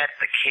and met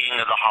the king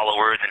of the Hollow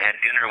Earth and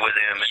had dinner with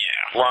him,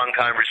 and long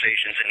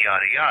conversations and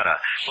yada yada.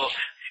 Well,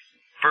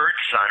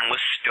 Byrd's son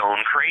was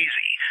stone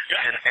crazy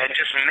and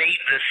just made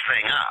this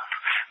thing up.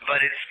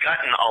 But it's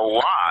gotten a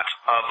lot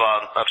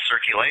of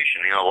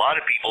circulation. A lot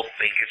of people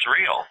think it's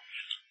real.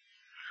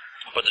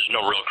 But there's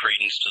no real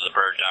credence to the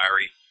Byrd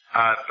diary.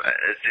 Have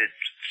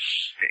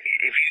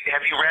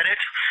you read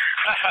it?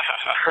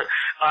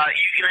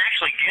 You can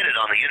actually get it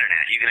on the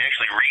internet. You can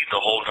actually read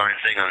the whole darn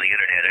thing on the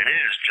internet, and it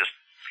is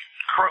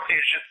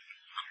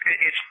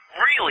it's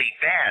really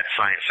bad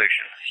science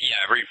fiction.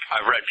 Yeah,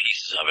 I've read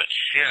pieces of it.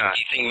 Yeah. Do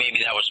you think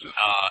maybe that was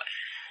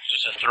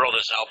just to throw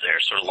this out there,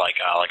 sort of like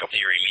a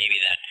theory, maybe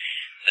that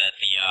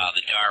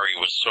the diary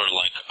was sort of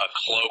like a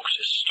cloaked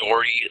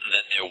story,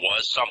 that there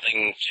was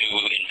something to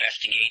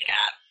investigate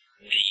at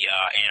the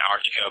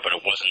Antarctica, but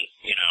it wasn't,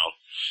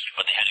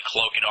 but they had to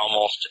cloak it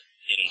almost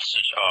in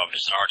such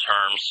bizarre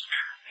terms.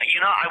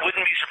 I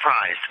wouldn't be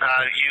surprised.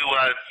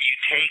 You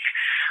take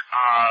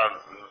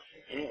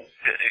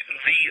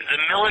the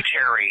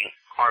military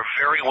are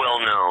very well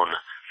known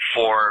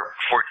for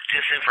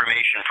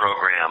disinformation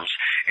programs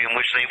in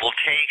which they will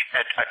take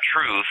a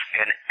truth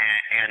and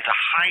to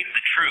hide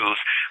the truth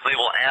they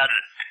will add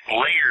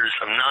layers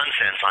of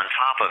nonsense on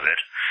top of it,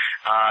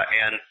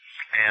 and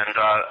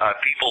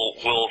people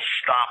will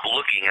stop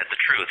looking at the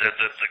truth.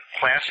 The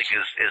classic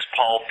is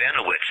Paul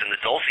Benowitz in the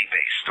Dulcie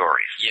Base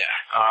stories. Yeah.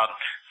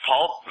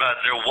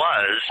 There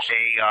was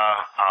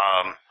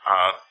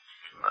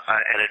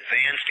an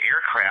advanced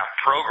aircraft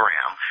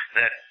program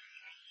that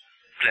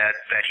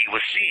he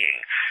was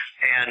seeing,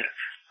 and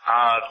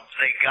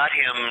they got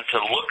him to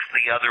look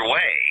the other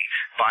way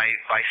by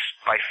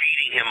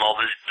feeding him all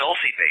this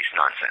Dulcie Base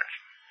nonsense.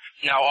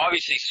 Now,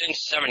 obviously, since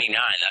 '79,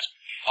 that's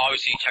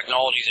obviously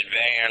technology's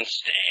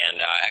advanced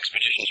and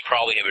expeditions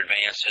probably have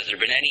advanced. Has there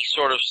been any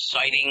sort of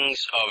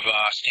sightings of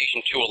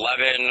Station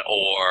 211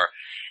 or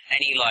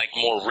any like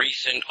more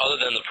recent, other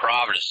than the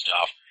Providence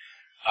stuff?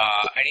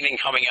 Anything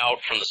coming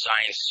out from the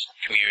science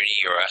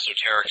community or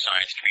esoteric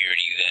science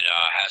community that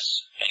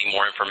has any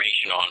more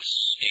information on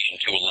Station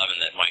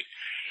 211 that might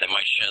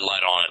shed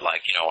light on it,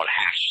 like, on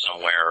Hash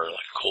somewhere, or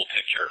like a cool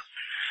picture?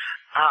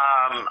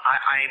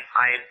 I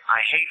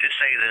hate to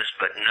say this,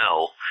 but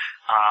no.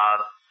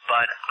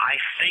 But I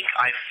think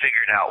I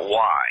figured out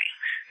why,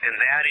 and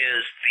that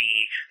is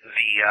the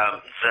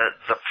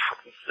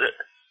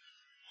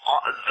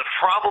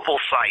probable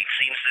site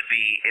seems to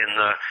be in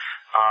the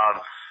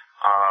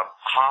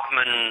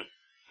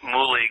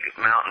Hoffman-Mulig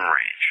mountain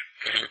range,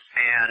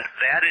 and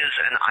that is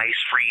an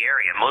ice-free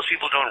area. Most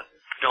people don't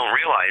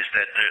realize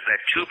that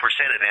 2%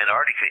 of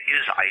Antarctica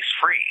is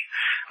ice-free.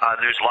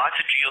 There's lots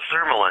of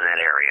geothermal in that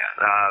area.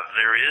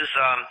 There is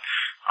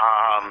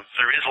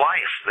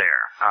life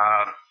there,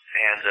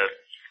 and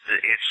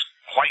it's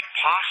quite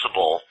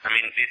possible. I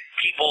mean,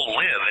 people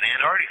live in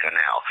Antarctica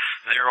now.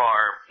 There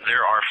are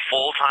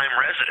full-time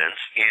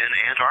residents in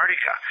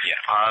Antarctica,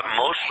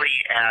 mostly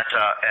at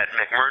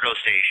McMurdo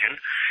Station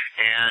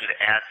and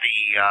at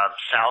the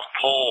South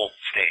Pole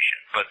Station.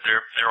 But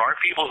there are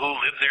people who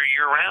live there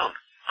year-round.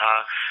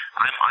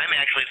 I'm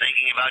actually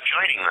thinking about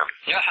joining them.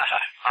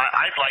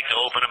 I'd like to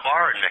open a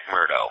bar in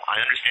McMurdo. I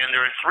understand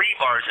there are 3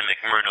 bars in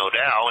McMurdo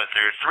now. If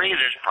there are 3,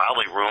 there's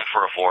probably room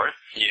for a 4th.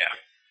 Yeah.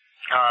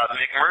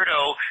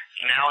 McMurdo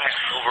now has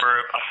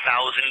over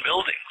 1,000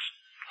 buildings.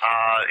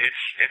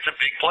 It's a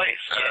big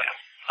place.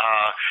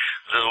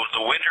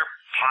 The winter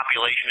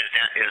population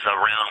is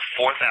around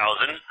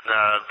 4,000.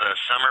 The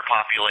summer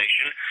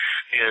population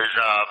is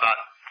about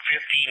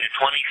 15 to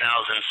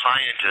 20,000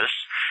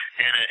 scientists,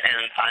 and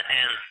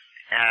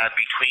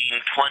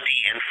between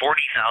 20 and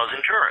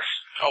 40,000 tourists.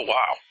 Oh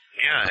wow!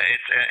 Yeah,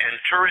 and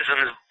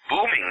tourism is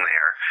booming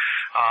there.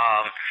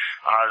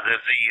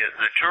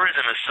 The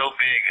tourism is so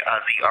big.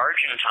 The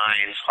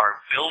Argentines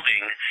are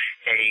building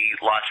a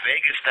Las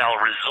Vegas style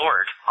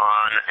resort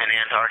on an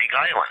Antarctic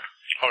island.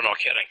 Oh, no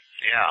kidding.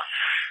 Yeah.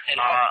 And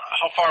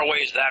how far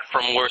away is that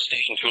from where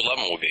Station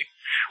 211 will be?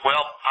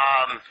 Well,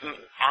 on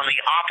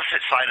the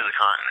opposite side of the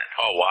continent.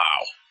 Oh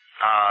wow.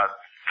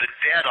 The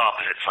dead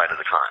opposite side of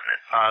the continent.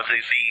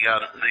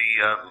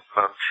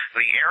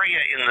 The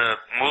area in the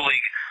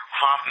Mulig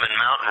Hoffman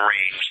mountain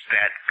range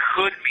that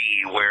could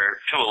be where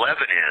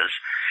 211 is.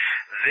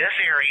 This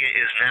area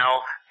is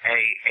now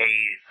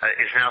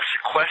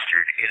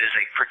sequestered. It is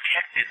a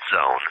protected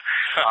zone.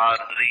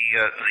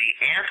 The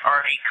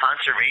Antarctic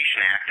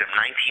Conservation Act of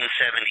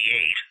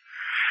 1978,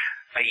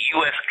 a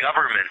U.S.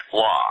 government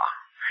law,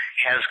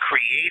 has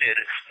created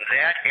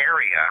that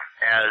area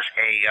as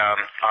a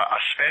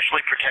specially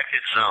protected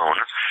zone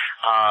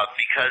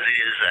because it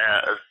is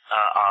a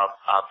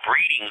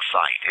breeding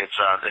site.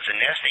 It's a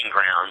nesting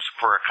grounds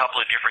for a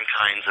couple of different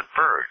kinds of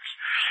birds,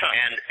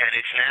 and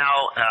it's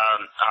now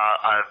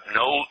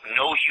no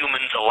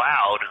humans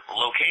allowed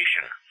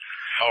location.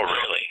 Oh,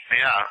 really?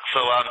 Yeah.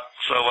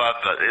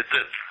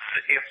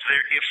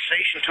 If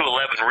Station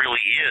 211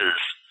 really is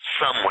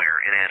somewhere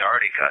in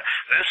Antarctica,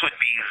 this would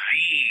be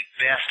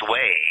the best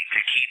way to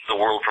keep the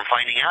world from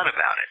finding out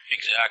about it.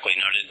 Exactly.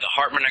 Now, did the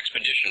Hartmann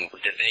expedition,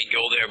 did they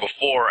go there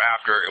before or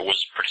after it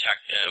was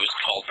protected? It was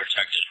called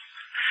protected.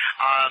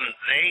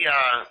 They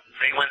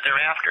went there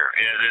after.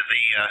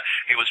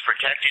 It was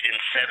protected in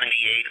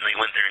 '78, and they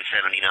went there in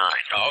 '79.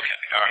 Oh, okay.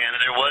 All right. And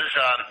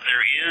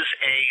there is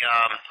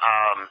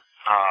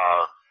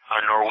a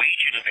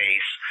Norwegian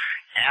base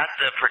at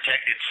the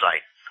protected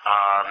site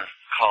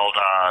called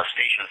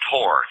Station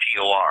Tor,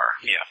 T-O-R.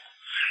 Yeah.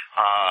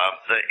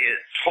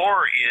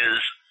 Tor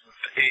is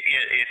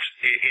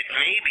it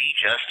may be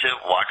just to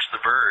watch the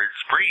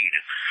birds breed,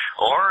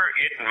 or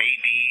it may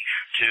be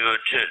to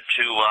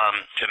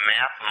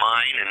map,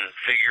 mine, and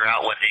figure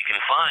out what they can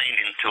find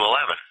in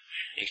 211.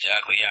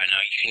 Exactly. Yeah.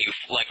 Now, can you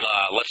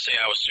let's say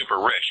I was super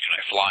rich, can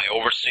I fly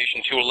over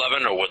Station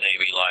 211, or would they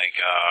be like,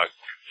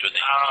 would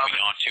they put me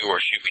onto or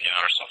shoot me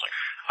down or something?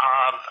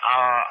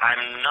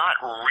 I'm not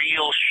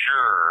real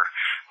sure.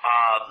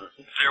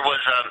 There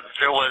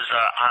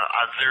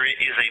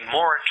is a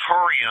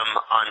moratorium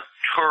on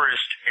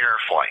tourist air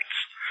flights.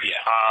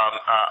 Yeah.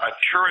 A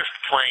tourist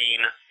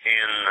plane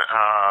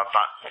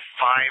about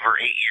 5 or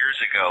 8 years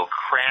ago,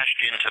 crashed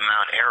into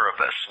Mount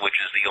Erebus, which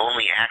is the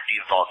only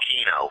active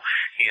volcano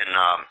in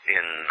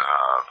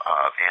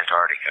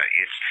Antarctica.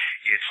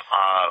 It's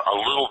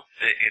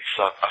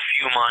a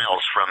few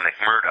miles from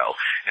McMurdo,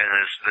 and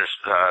this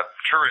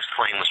tourist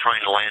plane was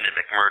trying to land at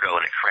McMurdo,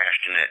 and it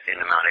crashed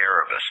into Mount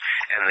Erebus,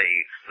 and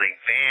they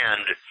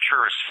banned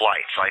tourist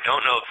flights. I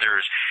don't know if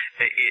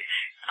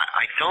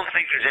I don't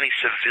think there's any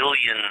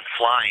civilian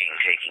flying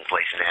taking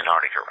place in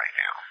Antarctica right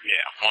now.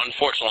 Yeah. Well,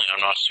 unfortunately, I'm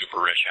not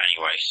super rich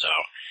anyway, so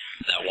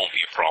that won't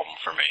be a problem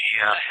for me.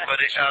 Yeah, but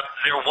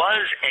there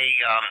was a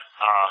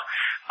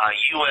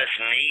U.S.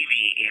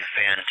 Navy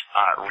event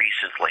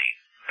recently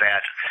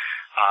that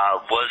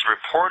was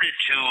reported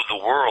to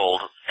the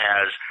world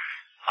as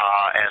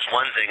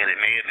one thing, and it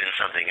may have been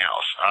something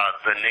else.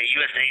 The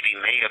U.S. Navy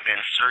may have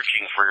been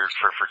searching for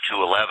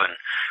 211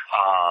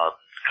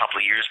 a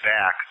couple of years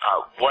back.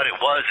 What it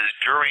was is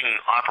during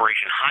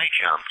Operation High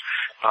Jump,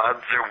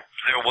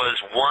 there was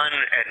one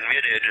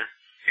admitted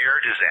air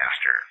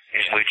disaster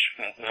in which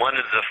one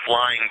of the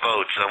flying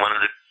boats, one of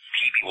the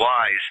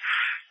TBYs,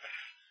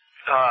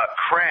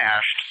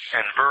 crashed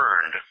and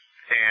burned,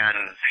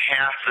 and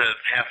half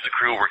the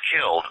crew were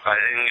killed. I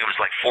think it was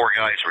like 4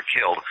 guys were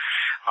killed,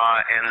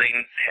 and they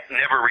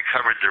never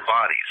recovered their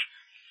bodies.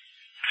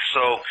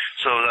 So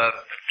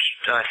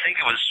I think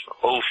it was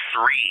 2003,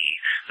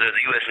 the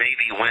U.S.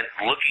 Navy went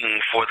looking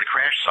for the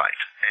crash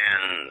site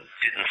and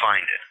didn't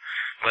find it.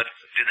 But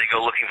did they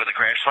go looking for the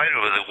crash site,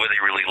 or were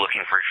they really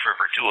looking for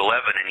 211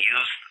 and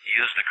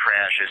use the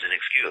crash as an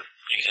excuse?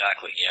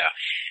 Exactly, yeah.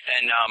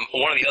 And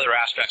one of the other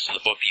aspects of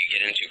the book that you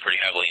get into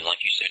pretty heavily, and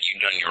like you said, you've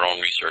done your own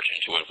research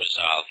into it, was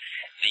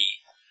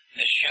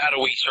the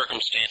shadowy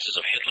circumstances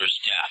of Hitler's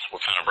death.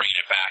 We're kind of bringing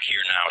it back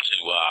here now to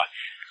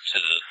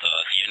the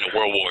end of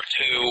World War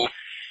II,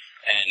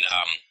 and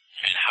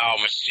how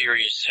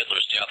mysterious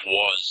Hitler's death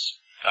was.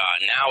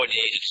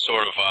 Nowadays, it's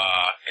sort of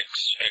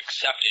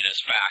accepted as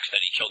fact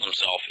that he killed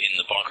himself in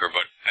the bunker,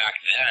 but back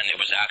then it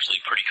was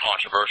actually pretty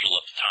controversial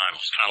at the time.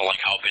 It was kind of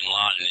like how Bin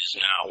Laden is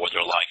now, where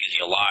they're like, is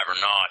he alive or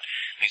not?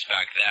 At least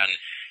back then,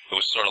 it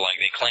was sort of like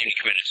they claimed he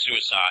committed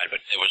suicide, but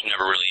there was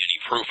never really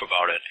any proof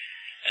about it,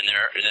 and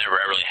there never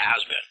really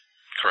has been.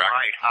 Correct.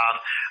 Right.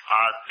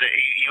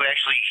 You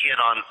actually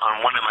hit on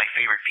one of my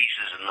favorite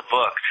pieces in the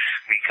book,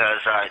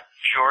 because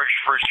George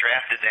first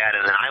drafted that,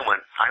 and then I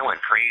went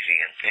crazy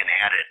and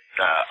added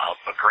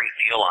a great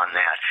deal on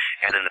that.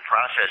 And in the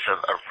process of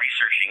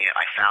researching it,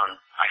 I found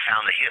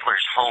the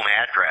Hitler's home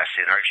address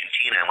in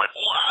Argentina, and went,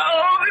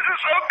 "Wow, this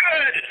is so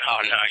good!"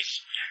 Oh,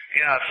 nice.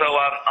 Yeah. So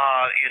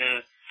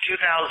in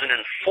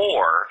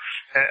 2004,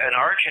 an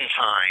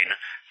Argentine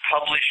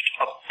published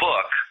a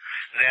book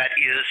that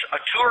is a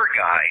tour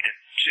guide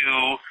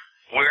to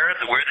where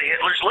the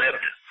Hitlers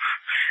lived.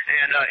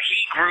 And he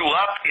grew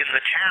up in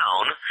the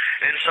town,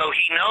 and so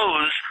he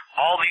knows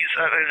all these.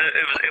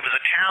 It was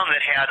a town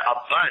that had a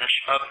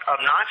bunch of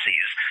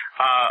Nazis,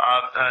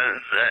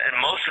 and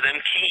most of them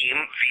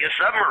came via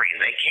submarine.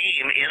 They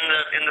came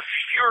in the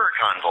Fuhrer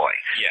convoy.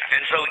 Yeah.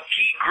 And so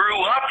he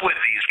grew up with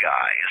these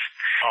guys.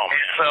 Oh, man.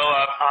 And so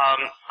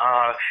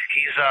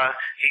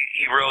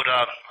he wrote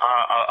a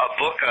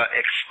book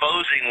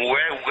exposing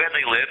where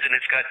they lived, and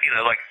it's got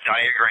like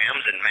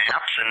diagrams and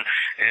maps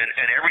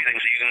and everything,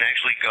 so you can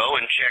actually go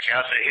and check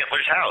out the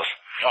Hitler's house.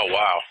 Oh,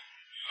 wow.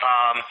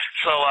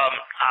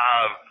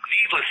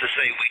 Needless to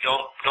say, we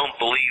don't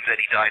believe that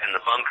he died in the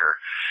bunker.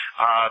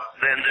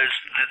 Then there's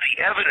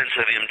the evidence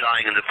of him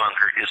dying in the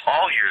bunker is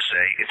all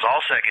hearsay. It's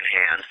all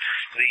secondhand.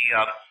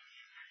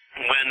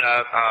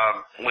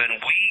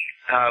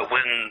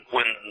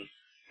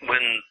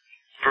 When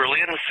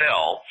Berlin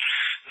fell,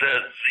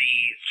 the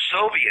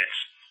Soviets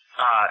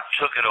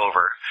took it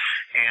over,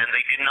 and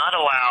they did not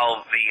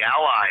allow the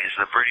Allies,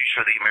 the British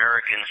or the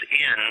Americans,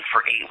 in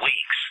for 8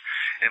 weeks.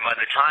 And by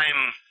the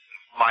time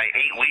my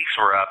 8 weeks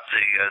were up,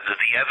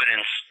 the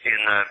evidence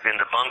in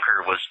the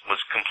bunker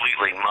was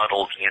completely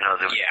muddled. There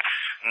was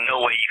no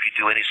way you could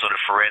do any sort of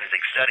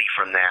forensic study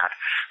from that.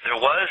 There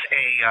was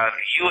a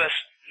U.S.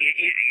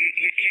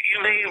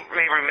 You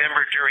may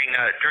remember during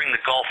the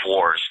Gulf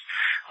Wars,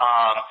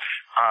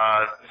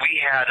 we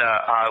had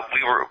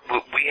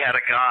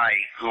a guy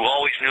who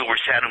always knew where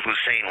Saddam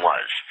Hussein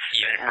was,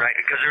 right?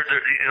 Because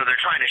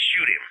they're trying to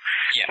shoot him,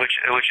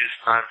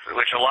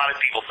 which a lot of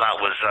people thought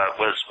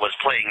was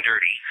playing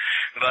dirty.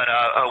 But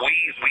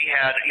we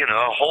had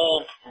a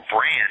whole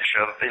branch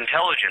of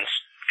intelligence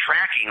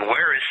tracking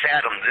where is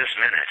Saddam this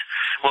minute.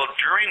 Well,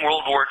 during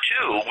World War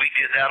II, we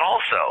did that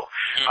also.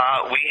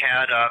 We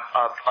had a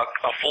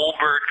full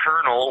bird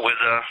colonel with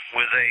a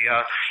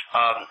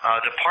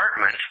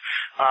department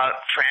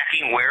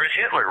tracking where is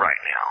Hitler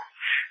right now,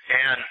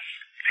 and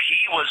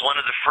he was one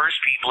of the first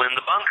people in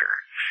the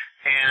bunker.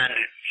 And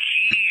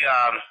he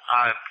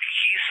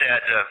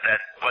said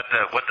that what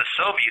the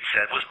Soviets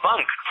said was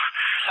bunk.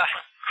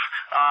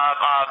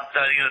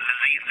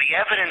 The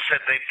evidence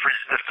that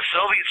the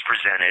Soviets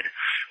presented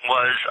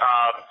was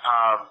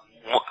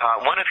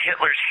one of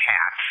Hitler's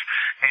hats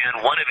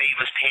and one of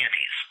Ava's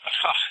panties.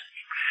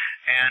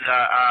 And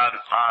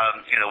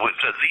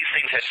these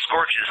things had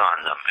scorches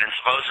on them, and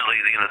supposedly,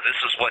 this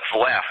is what's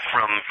left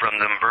from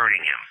them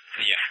burning him.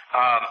 Yeah.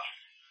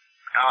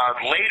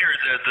 Later,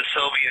 the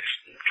Soviets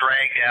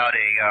dragged out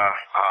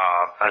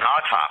an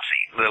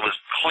autopsy that was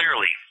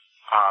clearly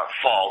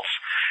false,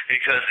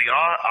 because the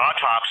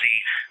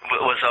autopsy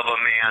was of a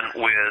man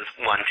with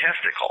one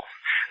testicle.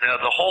 Now,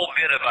 the whole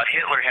bit about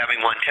Hitler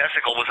having one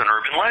testicle was an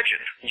urban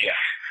legend. Yeah.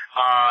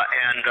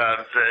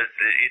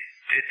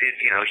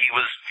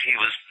 He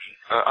was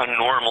a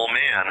normal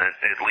man,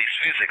 at least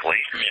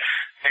physically. Yeah.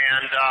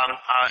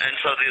 And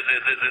so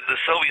the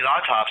Soviet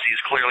autopsy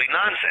is clearly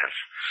nonsense.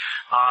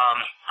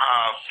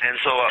 And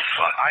so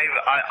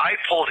I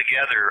pulled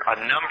together a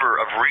number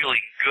of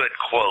really good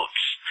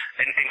quotes,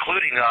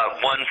 including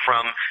one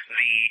from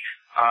the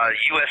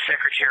U.S.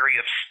 Secretary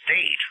of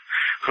State,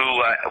 who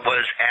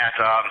was at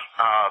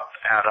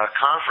a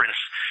conference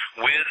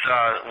with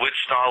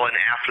Stalin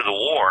after the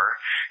war,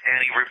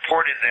 and he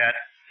reported that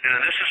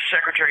this is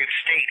Secretary of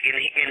State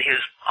in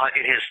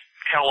his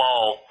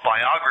tell-all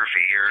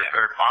biography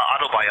or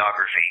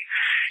autobiography.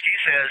 He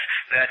says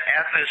that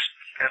at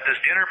this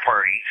dinner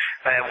party,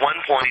 at one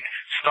point,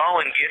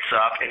 Stalin gets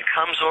up and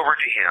comes over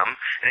to him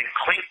and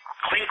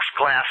clinks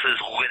glasses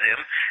with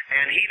him,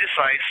 and he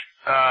decides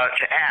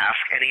to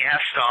ask, and he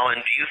asks Stalin,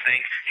 "Do you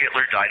think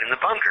Hitler died in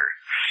the bunker?"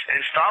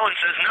 And Stalin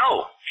says,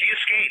 "No, he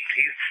escaped.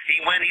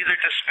 He went either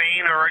to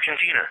Spain or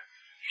Argentina."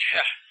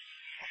 Yeah,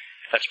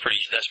 that's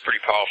pretty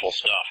powerful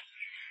stuff.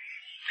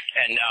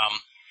 And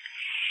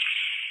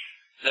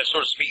that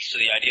sort of speaks to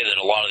the idea that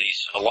a lot of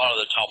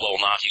the top-level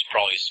Nazis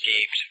probably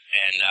escaped,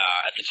 and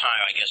at the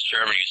time, I guess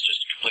Germany was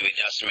just completely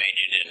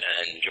decimated,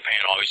 and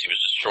Japan obviously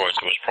was destroyed,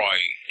 so it was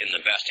probably in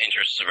the best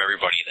interests of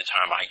everybody at the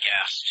time, I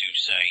guess, to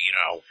say,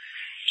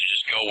 to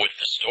just go with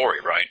the story,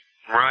 right?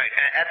 Right.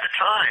 At the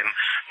time,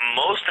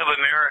 most of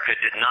America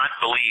did not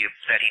believe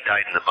that he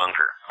died in the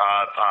bunker.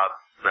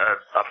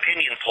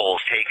 Opinion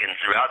polls taken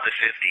throughout the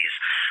 50s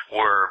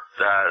were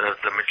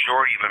the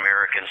majority of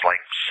Americans,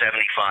 like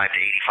 75 to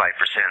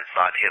 85%,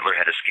 thought Hitler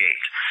had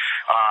escaped.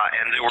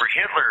 And there were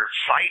Hitler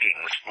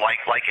sightings,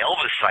 like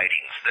Elvis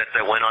sightings,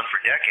 that went on for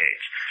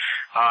decades.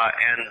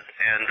 And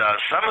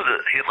some of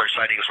the Hitler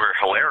sightings were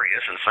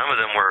hilarious, and some of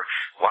them were,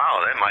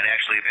 wow, that might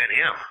actually have been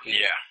him.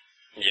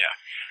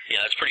 Yeah,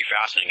 that's pretty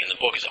fascinating, and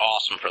the book is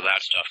awesome for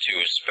that stuff too,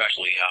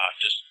 especially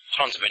just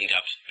tons of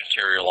in-depth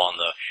material on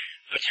the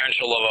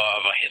potential of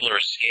a Hitler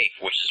escape,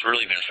 which has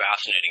really been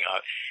fascinating.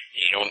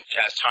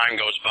 As time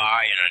goes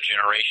by, and a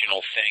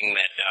generational thing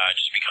that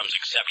just becomes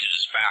accepted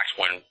as fact,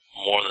 when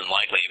more than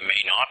likely it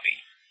may not be.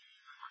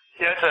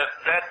 Yeah,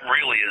 that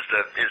really is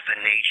the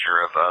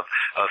nature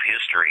of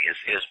history.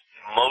 Is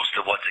most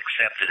of what's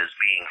accepted as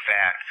being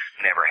fact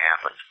never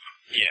happened.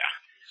 Yeah.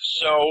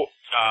 So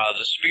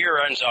the spear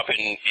ends up in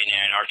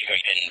Antarctica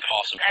and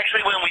possibly.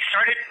 Actually, when I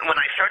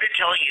started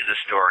telling you the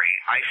story,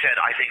 I said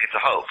I think it's a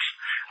hoax.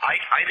 I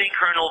think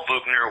Colonel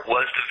Buchner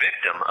was the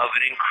victim of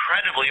an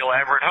incredibly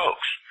elaborate hoax.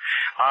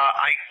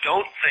 I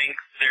don't think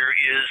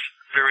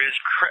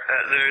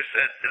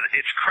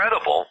it's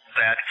credible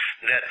that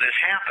this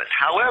happened.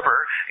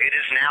 However, it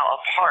is now a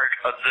part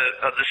of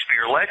the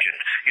Spear legend.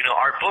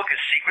 Our book is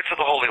Secrets of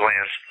the Holy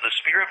Lands, the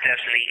Spear of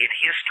Destiny in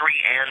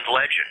History and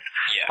Legend.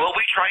 Yeah. What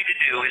we tried to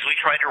do is we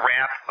tried to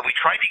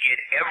get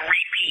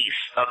every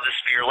piece of the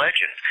Spear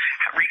legend,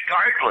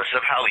 regardless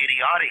of how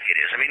idiotic it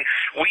is. I mean,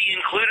 we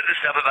included the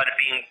stuff about it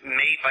being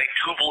made by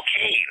Tubal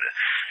Cain.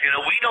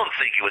 We don't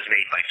think it was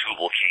made by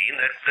Tubal Cain.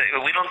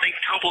 We don't think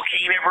Tubal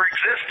Cain ever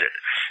existed.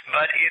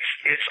 But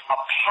it's a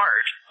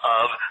part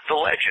of the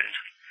legend.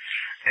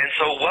 And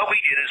so what we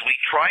did is we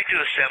tried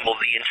to assemble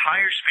the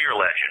entire Spear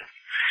legend,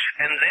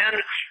 and then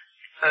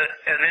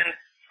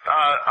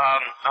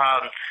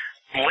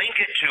link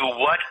it to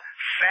what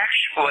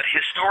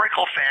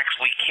historical facts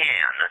we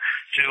can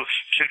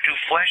to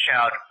flesh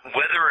out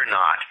whether or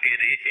not it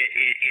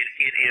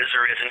is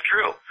or isn't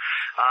true.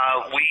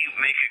 We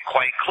make it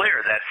quite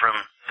clear that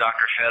from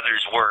Dr.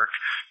 Feather's work,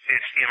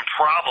 it's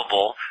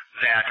improbable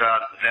that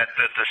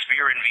the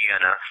spear in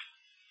Vienna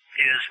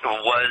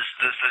was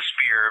the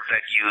spear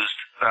that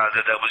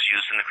was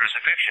used in the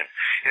crucifixion.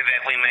 In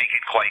fact, we make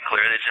it quite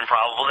clear that it's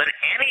improbable that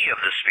any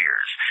of the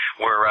spears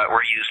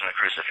were used in the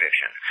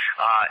crucifixion.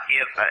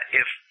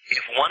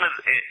 If one of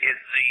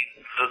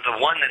the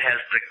one that has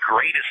the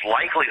greatest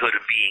likelihood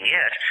of being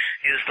it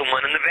is the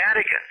one in the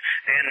Vatican,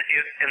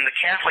 and the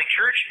Catholic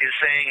Church is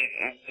saying,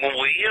 well,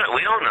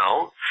 we don't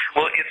know.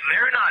 Well, if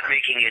they're not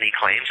making any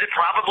claims, it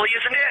probably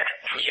isn't it.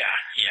 Yeah.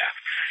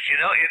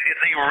 If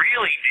they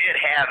really did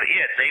have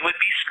it, they would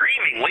be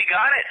screaming, "We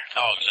got it!"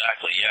 Oh,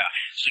 exactly. Yeah.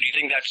 So do you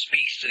think that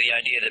speaks to the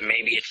idea that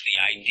maybe it's the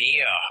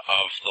idea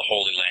of the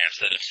Holy Lance,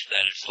 that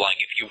it's like,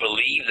 if you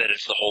believe that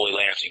it's the Holy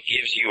Lance, it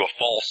gives you a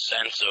false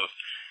sense of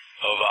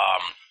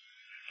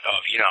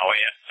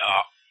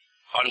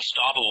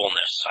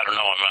unstoppableness. I don't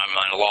know. I'm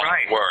at a loss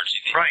of words.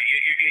 Right.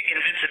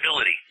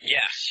 Invincibility.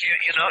 Yes.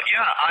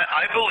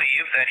 I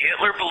believe that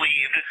Hitler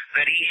believed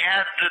that he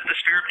had the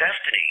spear of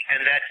destiny,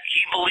 and that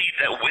he believed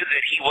that with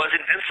it he was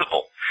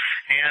invincible.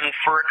 And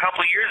for a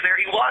couple of years there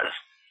he was.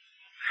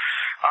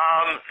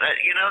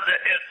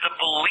 The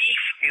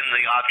belief in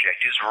the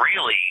object is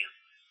really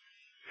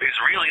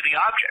the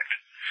object.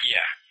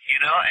 Yeah.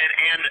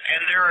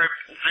 And there are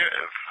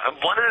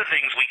one of the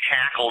things we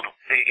tackled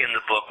in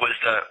the book was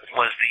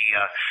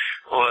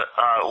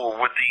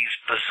these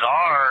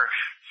bizarre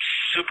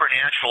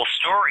supernatural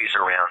stories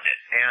around it.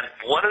 And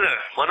one of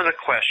the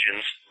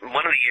questions,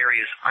 one of the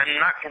areas, I'm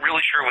not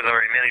really sure whether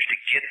I managed to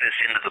get this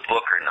into the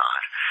book or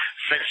not.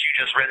 Since you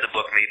just read the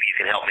book, maybe you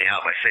can help me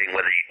out by saying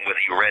whether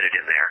you read it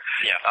in there.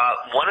 Yeah.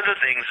 One of the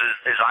things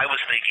is I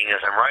was thinking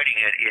as I'm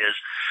writing it is,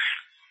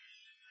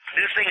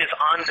 this thing is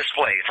on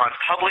display. It's on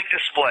public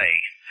display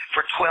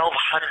for 1,200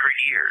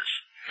 years.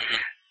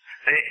 Mm-hmm.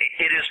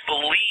 It is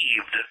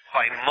believed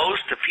by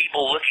most of the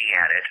people looking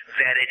at it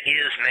that it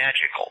is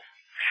magical,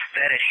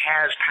 that it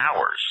has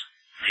powers.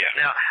 Yeah.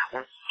 Now,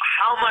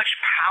 how much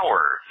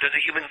power does a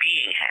human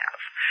being have?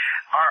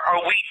 Are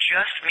we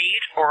just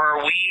meat, or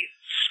are we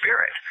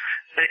spirit?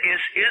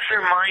 Is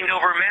there mind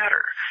over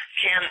matter?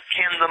 Can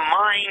the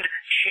mind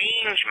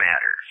change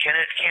matter? Can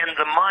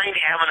the mind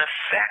have an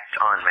effect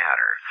on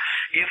matter?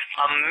 If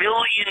 1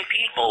 million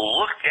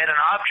people looked at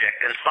an object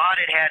and thought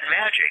it had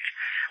magic,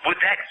 would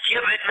that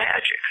give it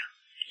magic?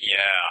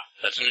 Yeah,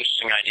 that's an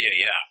interesting idea.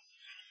 Yeah.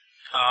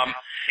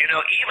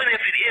 Even if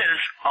it is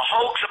a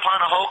hoax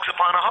upon a hoax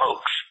upon a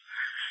hoax,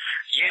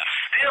 it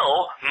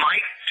still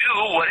might do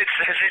what it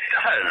says it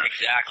does.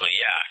 Exactly,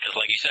 yeah. Because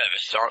like you said, if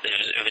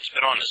it's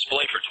been on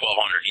display for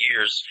 1,200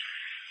 years,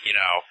 it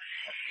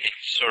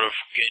sort of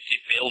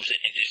builds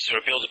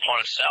upon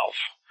itself.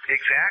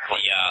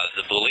 Exactly.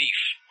 The belief,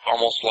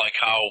 almost like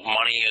how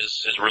money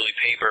is really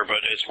paper,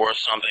 but it's worth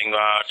something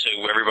to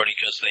everybody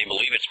because they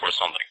believe it's worth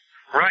something.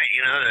 Right,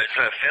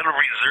 the Federal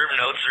Reserve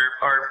notes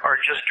are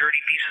just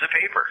dirty pieces of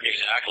paper.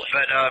 Exactly.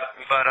 But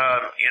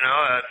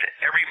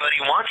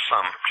everybody wants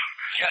some.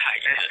 Yeah,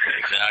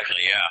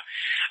 exactly, yeah.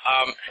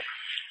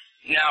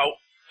 Now,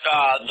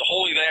 the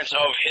Holy Lance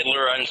of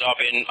Hitler ends up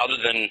in,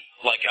 the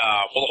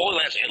Holy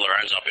Lance of Hitler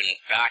ends up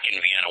back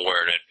in Vienna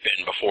where it had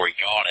been before he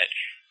got it.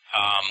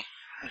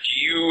 Do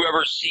you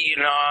ever see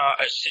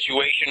a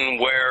situation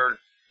where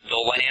the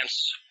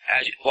lance,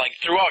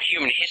 throughout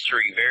human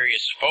history,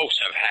 various folks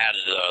have had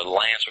the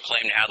lance or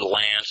claim to have the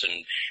lance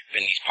and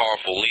been these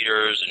powerful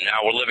leaders, and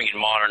now we're living in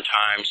modern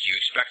times. Do you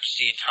expect to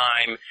see a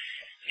time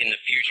in the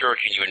future?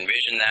 Can you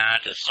envision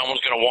that someone's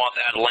going to want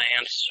that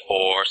lance,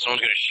 or someone's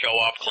going to show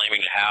up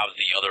claiming to have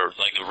the other,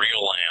 the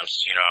real lance,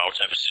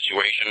 type of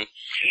situation?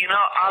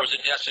 Or is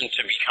it destined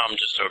to become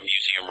just a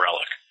museum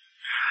relic?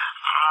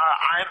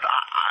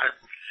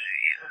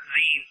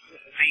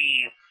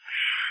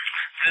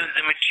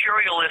 The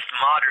materialist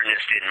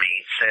modernist in me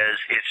says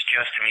it's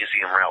just a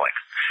museum relic.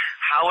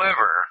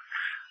 However,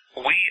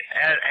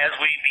 as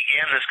we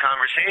began this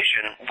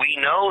conversation, we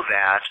know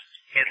that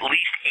at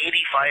least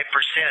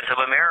 85%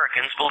 of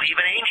Americans believe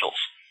in angels.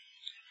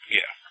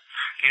 Yeah.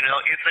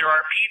 If there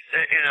are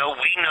people,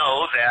 we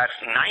know that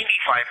 95%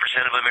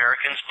 of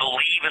Americans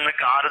believe in the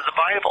God of the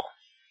Bible.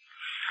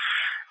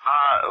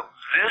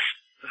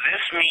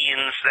 This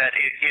means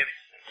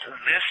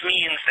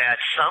that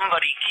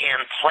somebody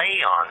can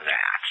play on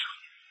that.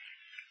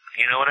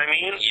 You know what I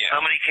mean? Yeah.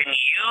 Somebody can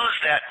use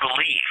that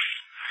belief,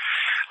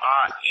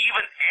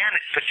 and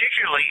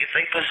particularly if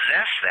they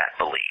possess that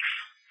belief.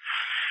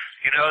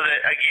 That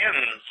again,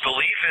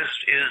 belief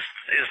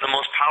is the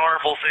most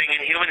powerful thing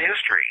in human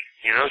history.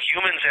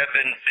 Humans have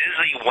been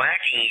busy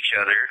whacking each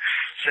other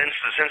since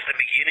the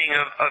beginning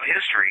of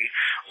history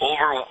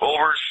over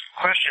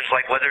questions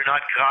like whether or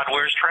not God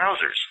wears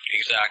trousers.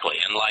 Exactly,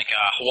 and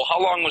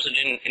how long was it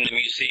in the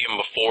museum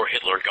before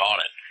Hitler got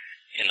it?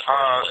 In the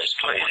first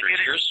place, 200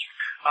 years.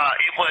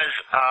 It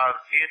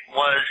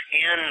was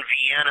in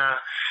Vienna.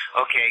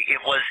 Okay,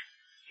 it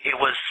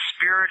was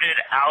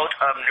spirited out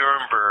of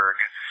Nuremberg.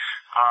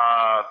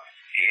 At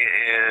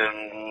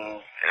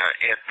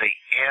the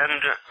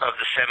end of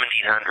the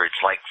 1700s,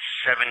 like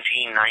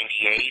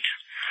 1798.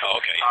 Oh,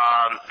 okay.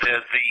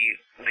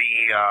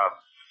 The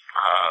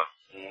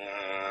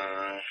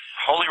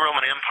Holy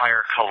Roman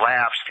Empire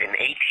collapsed in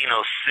 1806,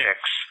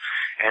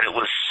 and it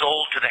was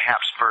sold to the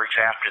Habsburgs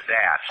after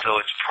that. So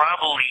it's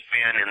probably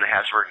been in the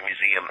Habsburg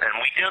Museum, and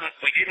we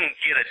didn't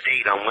get a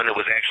date on when it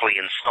was actually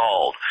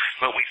installed,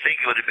 but we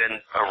think it would have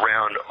been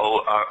around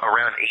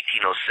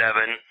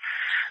 1807.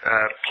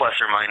 Plus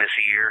or minus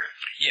a year.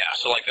 Yeah,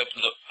 so that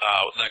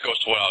goes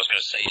to what I was going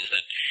to say is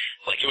that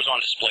it was on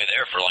display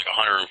there for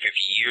 150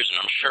 years, and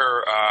I'm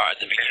sure at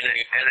the beginning,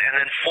 and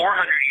then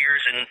 400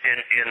 years in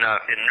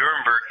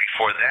Nuremberg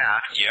before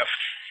that. Yep.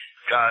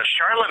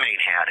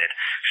 Charlemagne had it.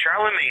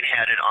 Charlemagne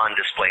had it on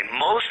display.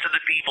 Most of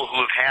the people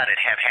who have had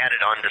it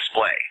on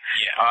display.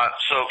 Yeah.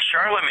 So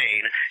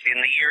Charlemagne,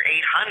 in the year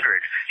 800,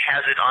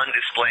 has it on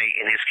display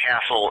in his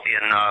castle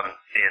in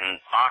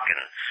Aachen.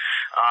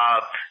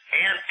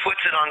 and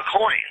puts it on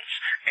coins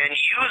and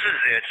uses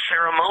it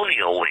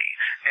ceremonially.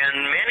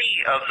 And many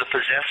of the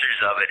possessors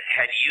of it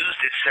had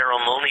used it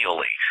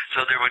ceremonially.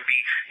 So there would be,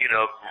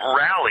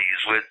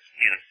 rallies with,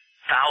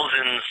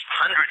 thousands,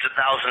 hundreds of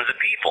thousands of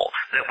people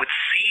that would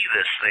see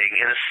this thing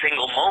in a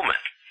single moment.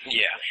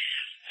 Yeah.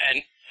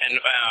 And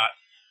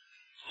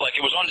like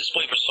it was on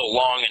display for so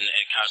long, and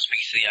it kind of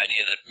speaks to the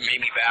idea that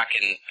maybe back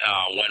in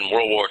when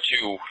World War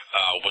II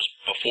was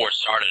before it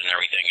started and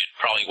everything, it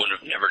probably would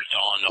have never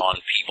dawned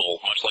on people,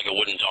 much like it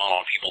wouldn't dawn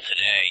on people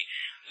today,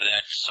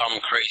 that some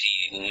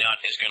crazy nut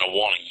is going to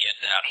want to get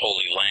that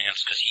Holy Lance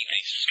because he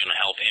thinks it's going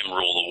to help him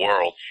rule the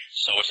world.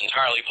 So it's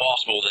entirely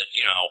possible that,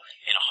 in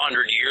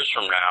 100 years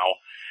from now,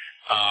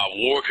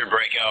 war could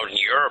break out in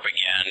Europe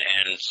again,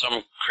 and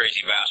some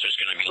crazy bastard's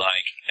going to be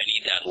like, I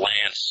need that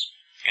lance.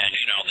 And,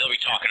 they'll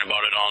be talking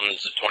about it on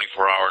the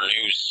 24-hour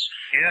news.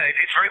 Yeah,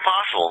 it's very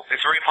possible.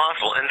 It's very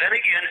possible. And then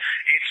again,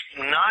 it's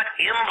not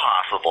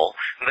impossible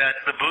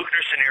that the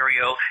Buchner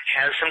scenario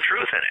has some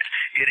truth in it.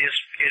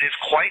 It is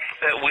quite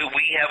that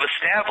we have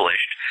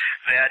established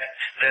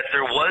that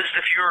there was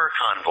the Fuhrer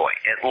convoy.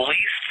 At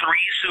least 3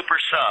 super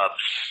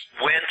subs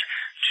went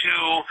to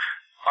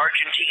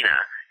Argentina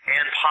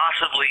and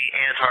possibly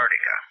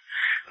Antarctica.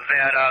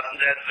 That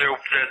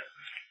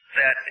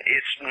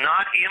it's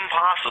not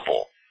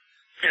impossible.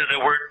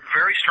 There were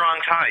very strong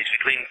ties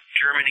between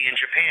Germany and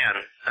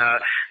Japan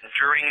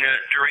during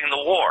the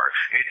war.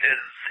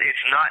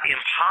 It's not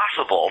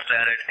impossible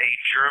that a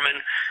German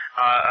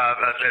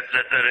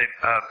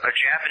a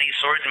Japanese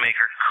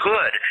swordsmaker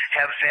could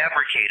have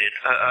fabricated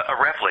a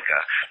replica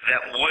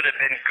that would have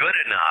been good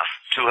enough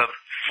to have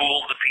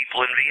fooled the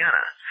people in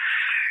Vienna.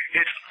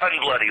 It's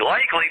unbloody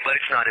likely, but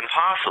it's not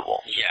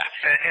impossible. Yeah.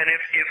 And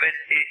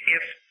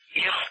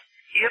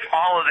if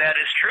all of that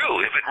is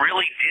true, if it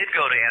really did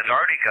go to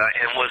Antarctica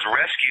and was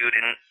rescued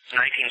in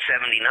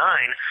 1979,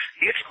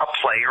 it's a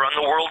player on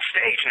the world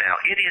stage now.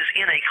 It is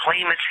in a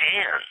claimant's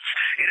hands.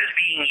 It is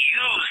being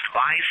used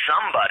by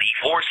somebody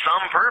for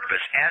some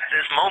purpose at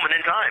this moment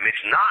in time.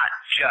 It's not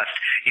just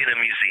in a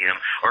museum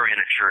or in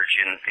a church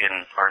in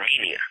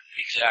Armenia.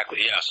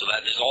 Exactly, yeah. So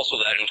that there's also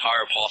that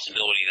entire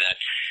possibility that,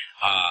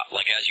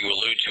 like as you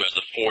allude to, as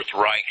the Fourth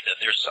Reich,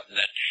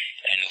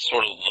 and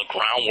sort of the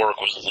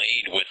groundwork was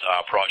laid with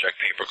Project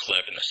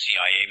Paperclip and the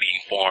CIA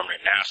being formed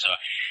at NASA,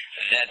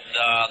 that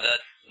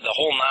the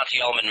whole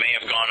Nazi element may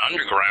have gone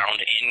underground,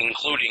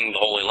 including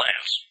the Holy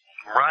Lance.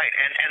 Right,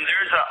 and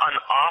there's an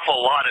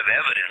awful lot of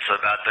evidence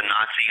about the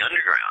Nazi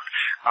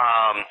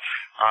underground.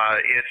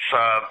 It's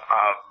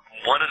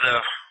one of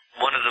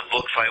the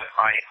books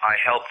I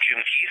helped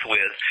Jim Keith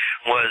with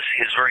was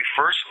his very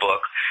first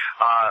book.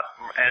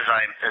 As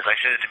I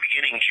said at the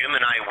beginning, Jim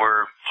and I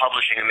were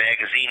publishing a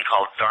magazine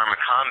called Dharma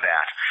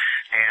Combat,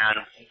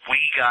 and we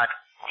got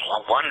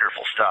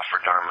wonderful stuff for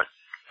Dharma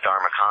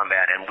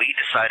Combat, and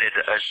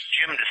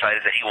Jim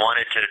decided that he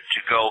wanted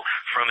to go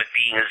from it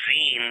being a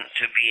zine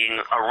to being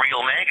a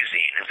real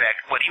magazine. In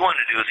fact, what he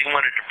wanted to do is he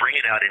wanted to bring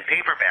it out in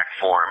paperback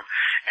form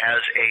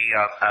as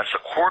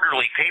a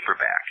quarterly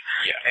paperback.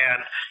 Yeah.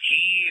 And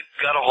he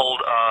got a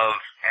hold of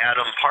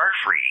Adam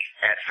Parfrey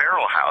at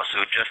Farrell House,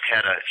 who just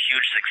had a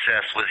huge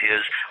success with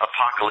his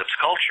Apocalypse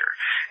Culture.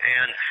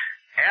 And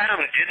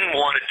Adam didn't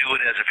want to do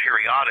it as a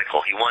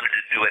periodical. He wanted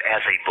to do it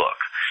as a book.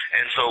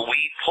 And so we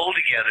pulled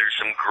together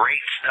some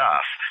great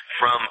stuff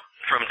from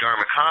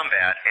Dharma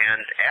Combat,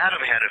 and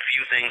Adam had a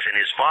few things in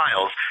his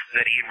files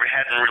that he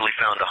hadn't really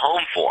found a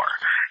home for.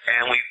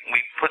 And we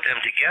put them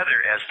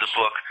together as the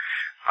book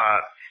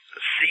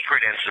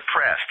Secret and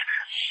Suppressed,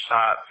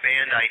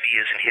 Banned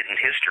Ideas in Hidden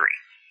History.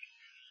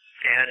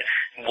 And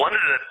one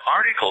of the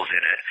articles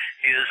in it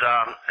is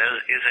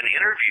an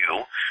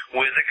interview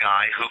with a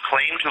guy who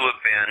claimed to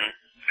have been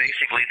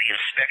basically the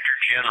Inspector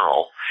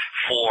General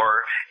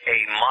for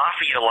a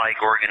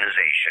mafia-like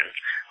organization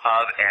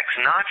of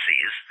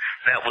ex-Nazis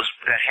that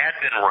had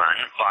been run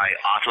by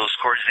Otto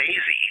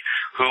Scorsese,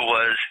 who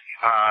was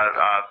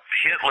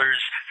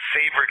Hitler's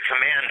favorite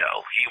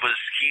commando. He was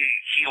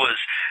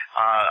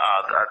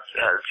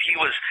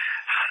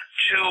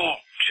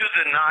to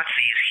the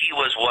Nazis, he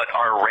was what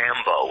our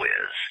Rambo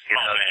is.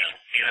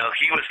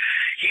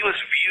 He was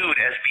viewed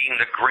as being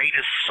the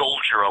greatest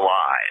soldier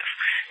alive,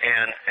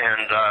 and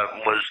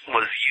was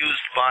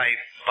used by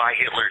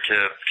Hitler to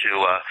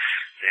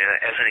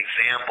as an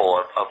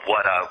example of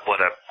what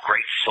a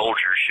great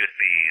soldier should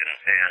be,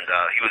 and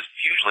he was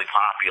hugely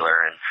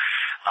popular, and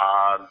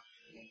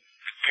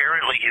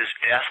apparently his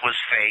death was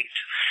faked,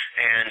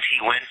 and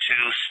he went to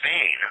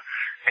Spain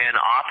and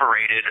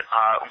operated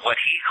what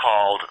he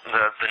called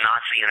the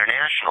Nazi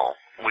International,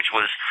 which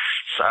was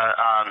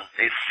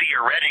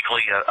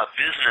theoretically a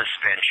business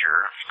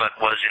venture, but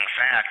was in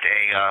fact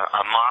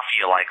a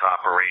mafia-like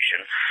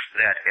operation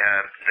that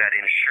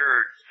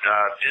ensured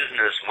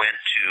business went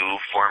to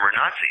former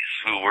Nazis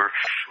who were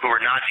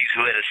Nazis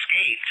who had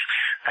escaped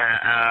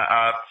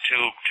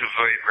to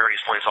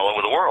various points all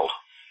over the world.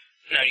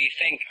 Now, do you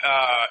think,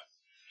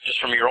 just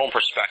from your own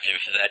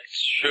perspective, that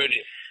should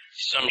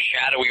some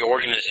shadowy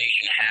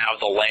organization have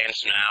the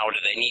lands now? Do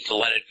they need to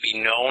let it be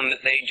known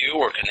that they do,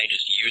 or can they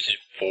just use it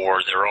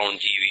for their own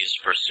devious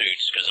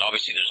pursuits? Because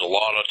obviously there's a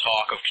lot of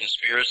talk of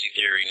conspiracy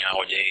theory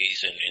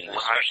nowadays, and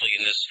especially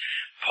in this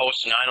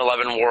post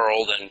 9/11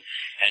 world and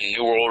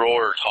New World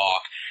Order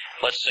talk.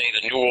 Let's say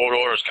the New World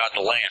Order's got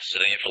the lands. Do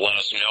they have to let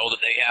us know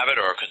that they have it,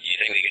 or do you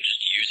think they could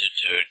just use it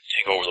to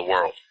take over the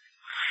world?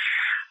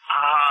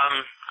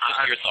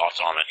 Just your thoughts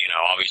on it.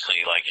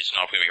 Obviously, like, it's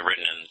not going to be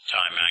written in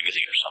Time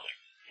magazine or something.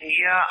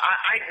 Yeah,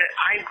 I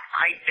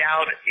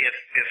doubt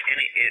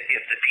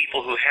if the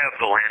people who have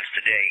the lands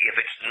today, if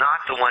it's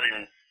not the one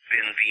in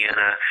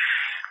Vienna,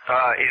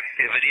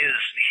 if it is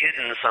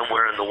hidden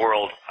somewhere in the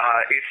world,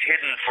 it's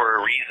hidden for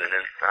a reason,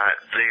 and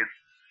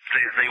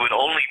they would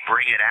only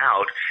bring it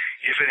out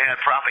if it had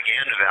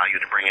propaganda value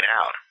to bring it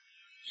out.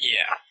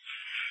 Yeah,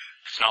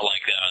 it's not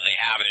like they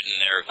have it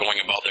and they're going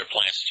about their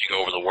plans to take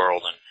over the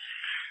world. And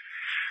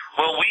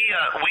well, we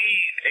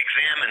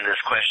examine this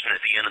question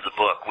at the end of the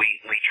book.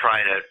 We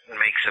try to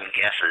make some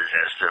guesses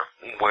as to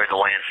where the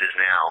lance is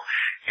now,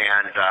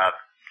 and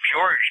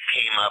George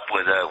came up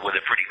with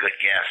a pretty good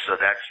guess. So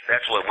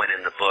that's what went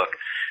in the book.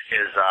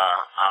 Is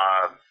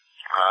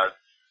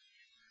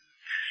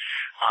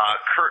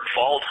Kurt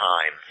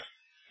Waldheim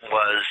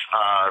was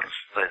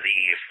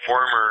the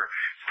former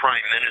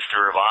Prime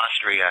Minister of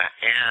Austria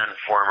and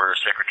former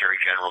Secretary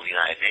General of the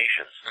United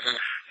Nations,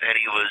 and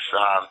he was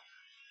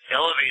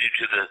elevated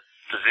to the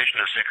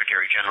position of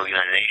Secretary General of the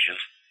United Nations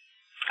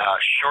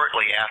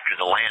shortly after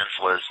the Lance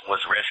was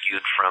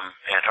rescued from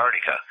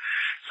Antarctica.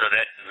 So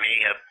that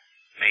may have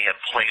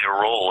played a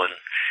role, and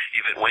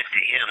if it went to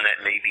him,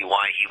 that may be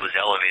why he was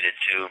elevated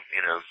to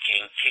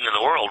king of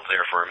the world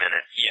there for a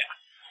minute. Yeah.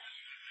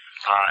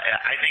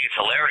 I think it's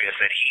hilarious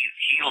that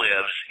he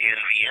lives in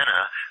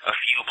Vienna, a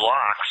few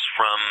blocks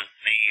from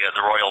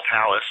the Royal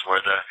Palace,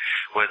 where the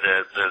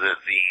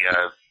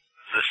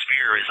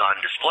spear is on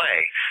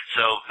display.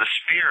 So the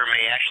spear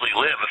may actually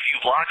live a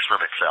few blocks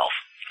from itself.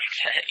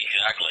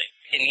 Exactly.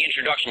 In the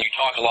introduction, you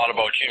talk a lot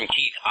about Jim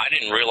Keith. I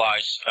didn't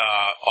realize,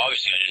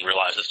 obviously I didn't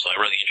realize this until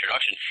I read the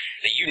introduction,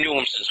 that you knew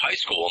him since high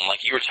school. And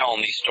like you were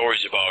telling these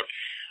stories about,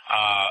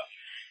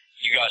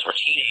 you guys were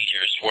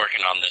teenagers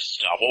working on this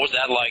stuff. What was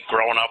that like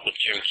growing up with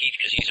Jim Keith?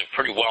 Because he's a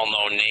pretty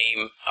well-known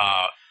name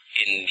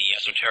in the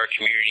esoteric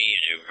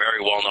community and a very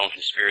well-known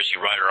conspiracy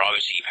writer.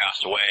 Obviously, he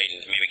passed away,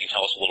 and maybe you can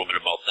tell us a little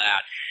bit about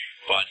that.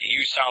 But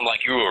you sound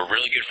like you were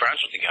really good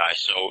friends with the guy,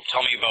 so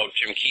tell me about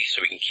Jim Keith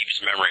so we can keep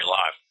his memory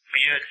alive.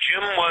 Yeah,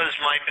 Jim was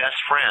my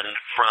best friend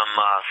from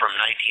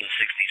 1966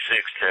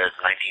 to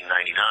 1999.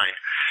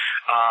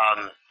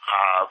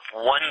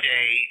 One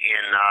day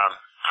in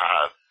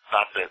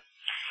about the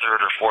third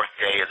or fourth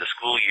day of the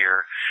school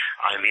year,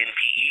 I'm in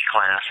PE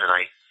class, and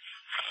I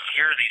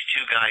hear these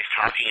two guys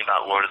talking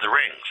about Lord of the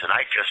Rings, and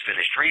I just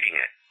finished reading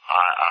it.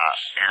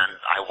 And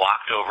I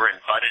walked over and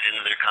butted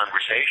into their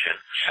conversation.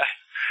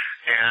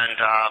 And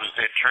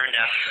it turned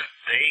out that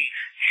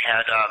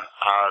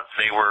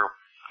they were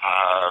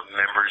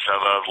members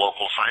of a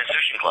local science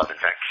fiction club. In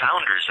fact,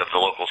 founders of the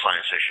local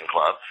science fiction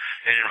club,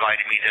 and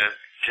invited me to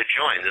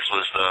join. This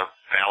was the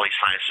Valley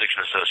Science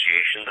Fiction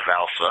Association, the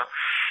VALSA,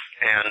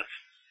 and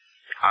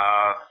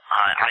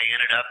I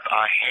ended up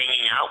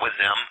hanging out with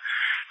them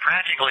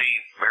practically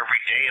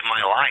every day of my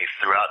life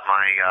throughout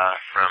my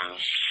from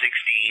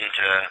 16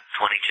 to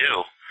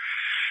 22.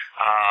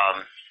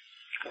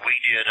 We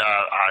did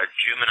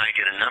Jim and I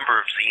did a number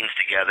of scenes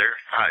together.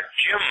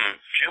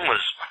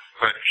 Jim's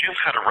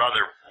had a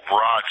rather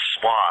broad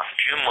swath.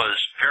 Jim was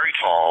very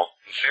tall,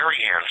 very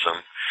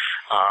handsome,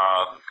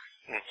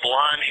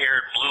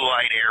 blonde-haired,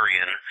 blue-eyed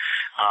Aryan.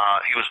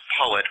 He was a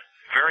poet,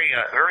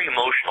 very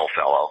emotional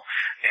fellow,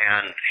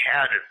 and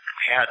had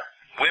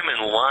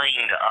women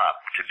lined up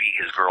to be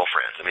his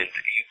girlfriends. I mean,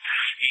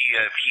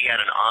 he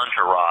had an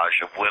entourage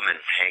of women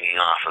hanging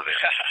off of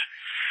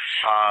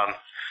him.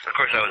 Of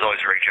course, I was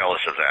always very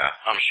jealous of that.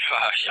 I'm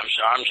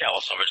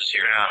jealous of it just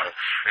hearing about it.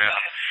 Yeah.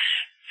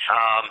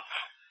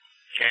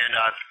 And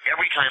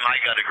every time I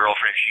got a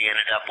girlfriend, she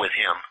ended up with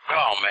him.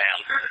 Oh man!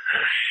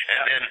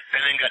 and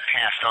then got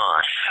passed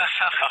on.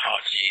 Oh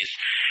jeez.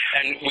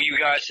 And were you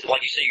guys,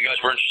 like you say, you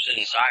guys were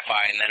interested in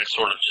sci-fi, and then it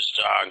sort of just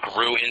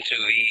grew into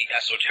the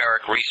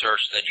esoteric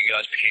research that you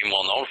guys became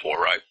well known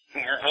for, right?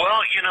 Well,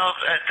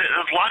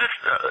 a lot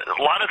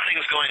of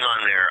things going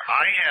on there.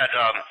 I had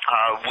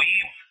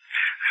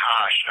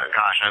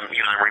Gosh, I'm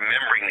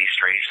remembering these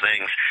strange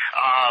things.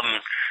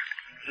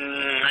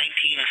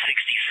 1966,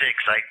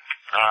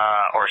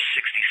 or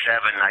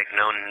 67, I'd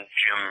known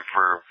Jim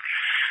for,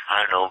 6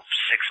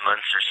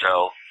 months or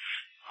so,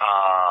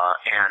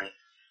 and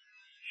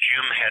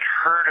Jim had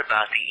heard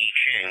about the I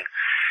Ching,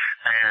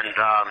 and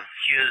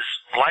his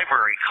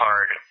library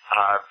card,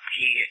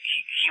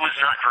 he was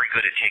not very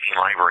good at taking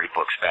library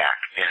books back,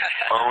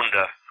 and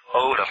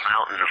owed a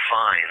mountain of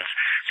fines.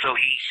 So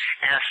he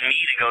asked me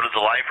to go to the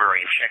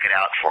library and check it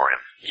out for him.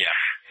 Yeah.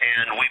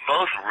 And we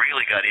both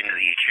really got into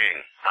the I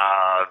Ching,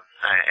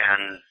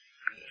 and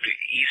the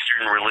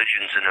Eastern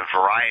religions in a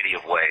variety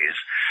of ways.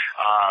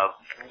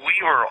 We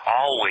were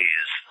always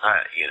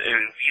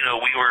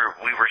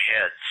we were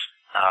heads.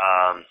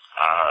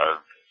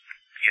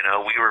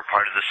 We were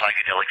part of the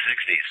psychedelic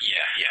 60s.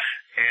 Yeah.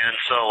 And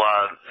so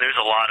there's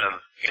a lot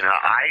of,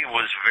 I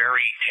was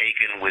very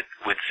taken with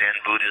Zen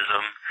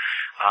Buddhism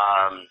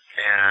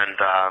and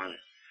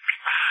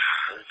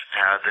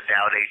the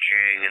Tao Te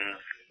Ching and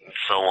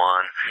so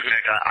on. In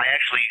fact, I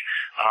actually,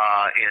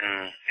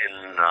 in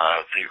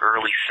the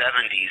early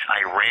 70s,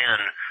 I ran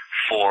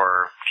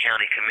for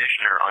county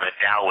commissioner on a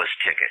Taoist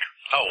ticket.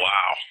 Oh,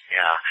 wow.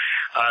 Yeah.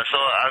 So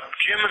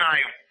Jim and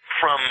I,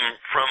 from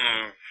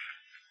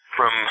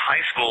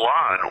high school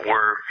on,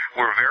 were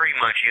very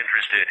much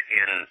interested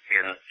in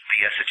the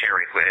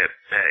esoteric,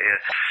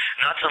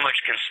 not so much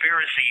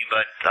conspiracy,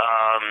 but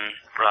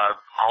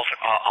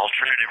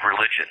alternative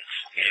religions.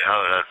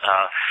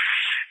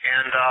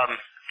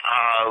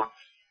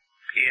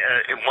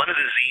 One of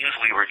the zines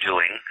we were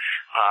doing,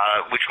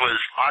 which was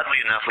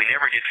oddly enough, we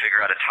never did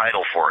figure out a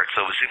title for it,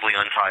 so it was simply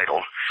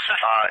untitled.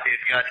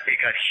 It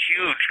got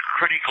huge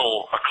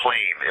critical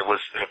acclaim. It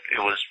was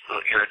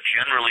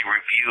generally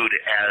reviewed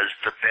as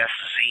the best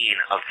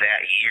zine of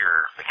that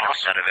year,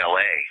 coming out of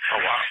L.A.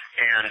 Oh wow!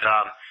 And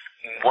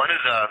one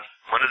of the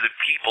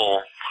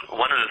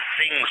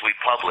things we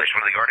published,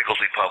 one of the articles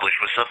we published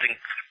was something.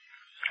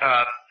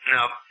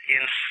 Now,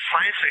 in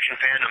science fiction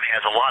fandom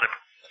has a lot of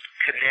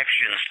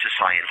connections to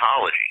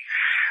Scientology.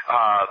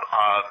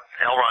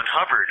 L. Ron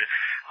Hubbard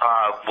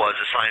was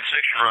a science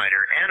fiction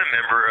writer and a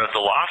member of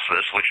the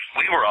LOSFIS, which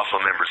we were also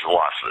members of the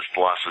LOSFIS.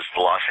 The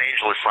Los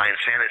Angeles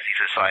Science Fantasy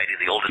Society,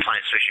 the oldest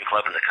science fiction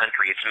club in the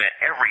country. It's met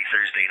every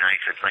Thursday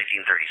night since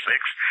 1936.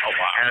 Oh,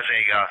 wow.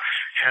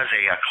 Has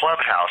a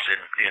clubhouse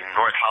in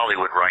North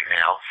Hollywood right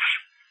now.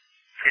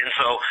 And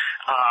so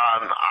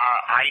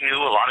I knew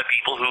a lot of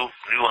people who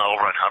knew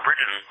L. Ron Hubbard,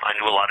 and I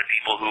knew a lot of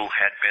people who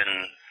had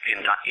been in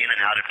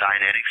and out of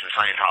Dianetics and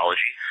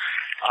Scientology.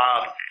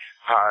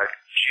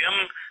 Jim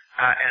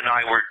and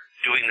I were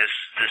doing this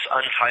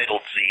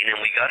untitled zine,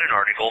 and we got an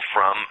article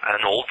from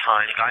an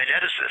old-time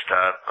Dianeticist,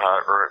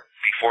 or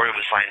before it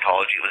was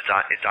Scientology, it was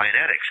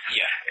Dianetics.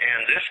 Yeah.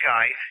 And this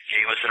guy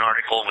gave us an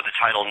article with the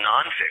title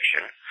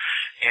Nonfiction,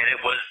 and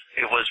it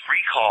was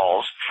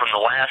recalls from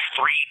the last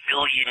 3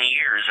 billion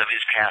years of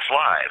his past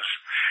lives,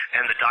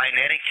 and the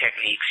Dianetic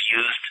techniques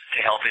used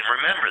to help him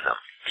remember them.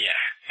 Yeah.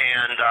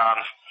 And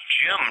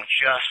Jim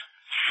just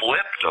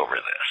flipped over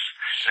this.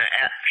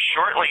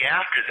 Shortly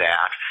after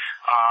that,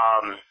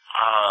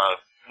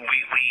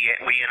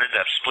 we ended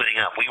up splitting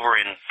up. We were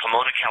in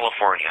Pomona,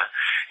 California,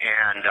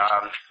 and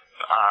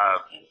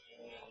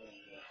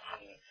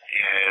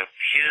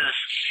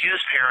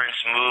his parents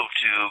moved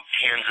to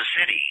Kansas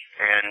City,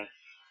 and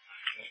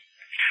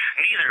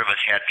neither of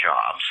us had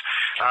jobs.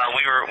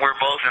 We're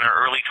both in our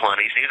early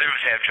 20s. Neither of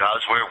us have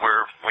jobs. We're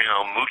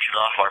mooching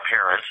off our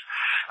parents.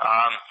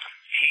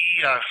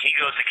 He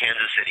goes to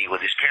Kansas City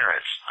with his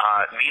parents.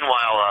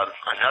 Meanwhile,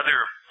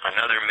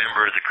 another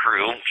member of the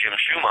crew, Jim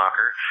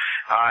Schumacher,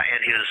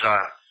 and his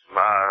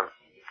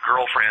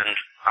girlfriend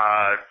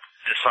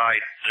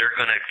decide they're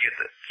going to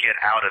get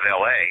out of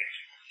L.A.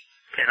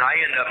 And I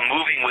end up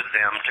moving with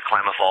them to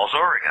Klamath Falls,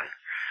 Oregon.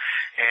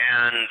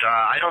 And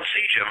I don't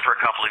see Jim for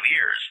a couple of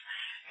years.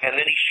 And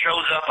then he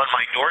shows up on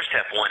my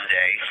doorstep one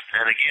day,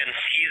 and again,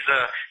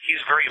 he's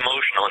very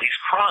emotional. He's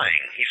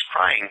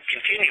crying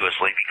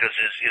continuously because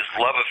his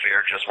love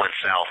affair just went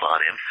south on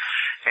him.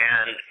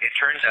 And it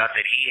turns out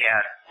that he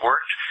had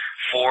worked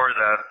for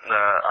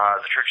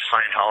the Church of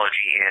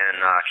Scientology in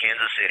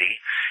Kansas City,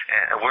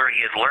 where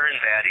he had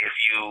learned that if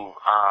you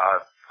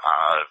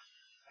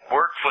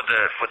work for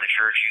the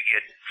church, you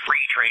get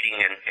free training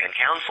and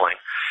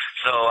counseling.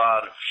 So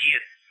he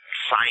had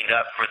signed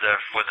up for the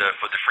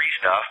free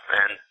stuff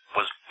and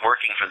was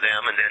working for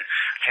them, and then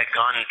had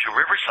gone to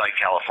Riverside,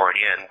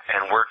 California,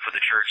 and worked for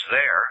the church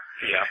there.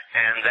 Yeah.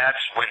 And that's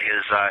when he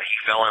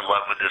fell in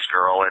love with this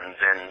girl, and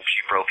then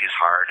she broke his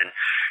heart, and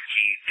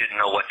he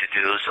didn't know what to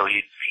do, so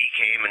he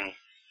came and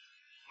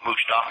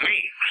mooched off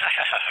me.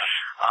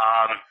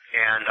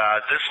 And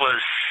this was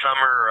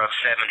summer of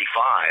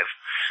 '75.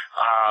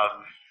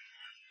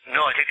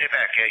 No, I take that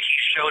back. He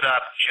showed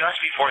up just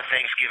before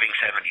Thanksgiving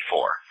 '74.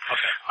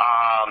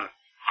 Okay.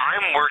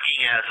 I'm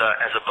working as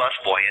a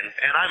busboy,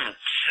 and I'm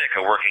sick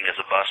of working as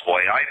a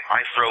busboy.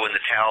 I throw in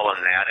the towel on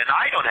that, and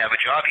I don't have a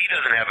job. He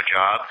doesn't have a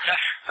job.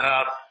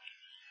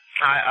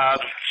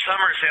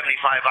 Summer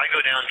 '75, I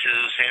go down to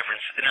San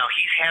Francisco. Now,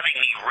 he's having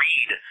me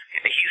read.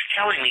 He's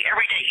telling me,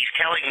 every day he's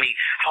telling me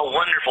how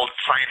wonderful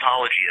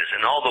Scientology is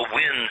and all the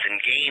wins and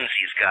gains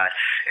he's got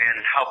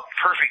and how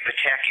perfect the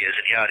tech is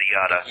and yada,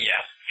 yada. Yeah.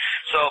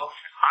 So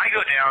I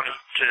go down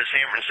to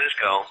San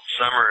Francisco,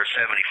 summer of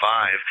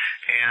 '75,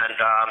 and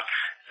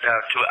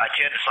to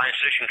attend a science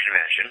fiction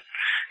convention,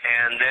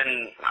 and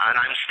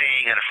I'm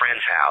staying at a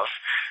friend's house,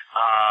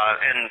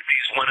 and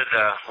he's one of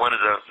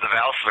the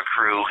Valsva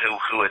crew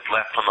who had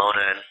left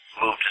Pomona and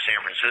moved to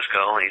San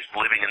Francisco. He's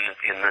living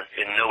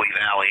in Noe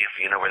Valley, if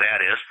you know where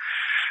that is,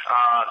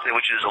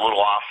 which is a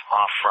little off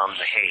from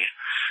the Haight,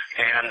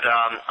 and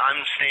I'm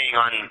staying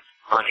on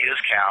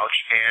his couch,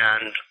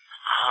 and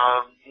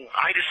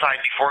I decide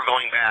before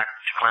going back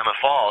to Klamath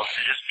Falls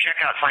to just check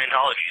out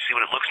Scientology, see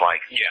what it looks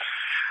like. Yeah.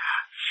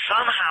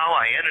 Somehow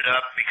I ended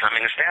up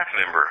becoming a staff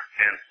member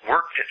and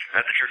worked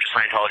at the Church of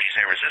Scientology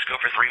San Francisco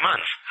for 3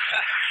 months,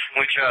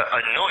 which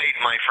annoyed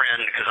my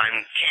friend because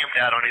I'm camped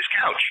out on his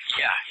couch.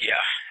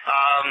 Yeah.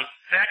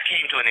 That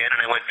came to an end,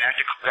 and I went back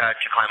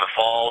to Klamath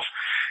Falls,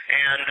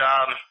 and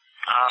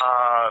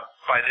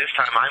by this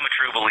time I'm a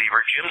true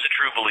believer. Jim's a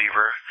true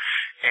believer,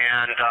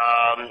 and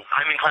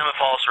I'm in Klamath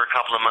Falls for a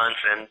couple of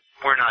months, and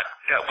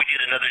we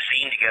did another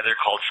zine together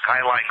called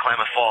Skyline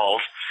Klamath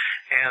Falls.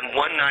 And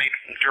one night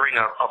during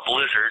a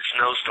blizzard,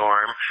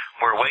 snowstorm,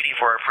 we're waiting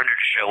for our printer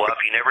to show up.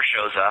 He never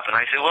shows up. And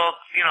I say, well,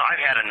 I've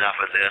had enough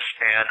of this.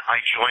 And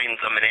I joined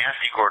the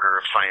monastic order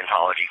of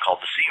Scientology called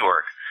the Sea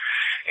Org.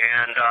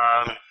 And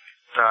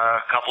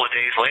a couple of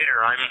days later,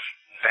 I'm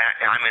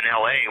in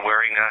L.A.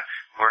 wearing a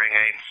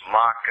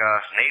mock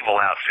naval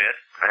outfit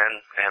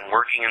and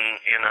working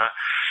in a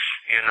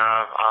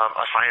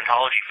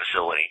Scientology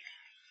facility.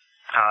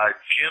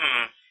 Jim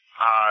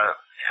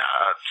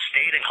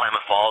stayed in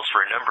Klamath Falls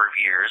for a number of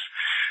years,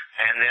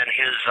 and then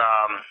he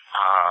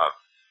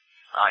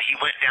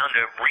went down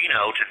to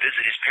Reno to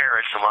visit his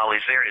parents, and while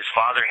he's there, his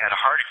father had a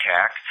heart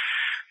attack,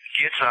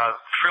 gets a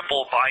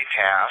triple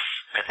bypass,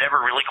 and never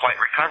really quite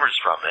recovers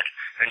from it.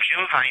 And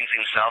Jim finds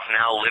himself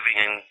now living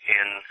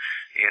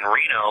in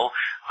Reno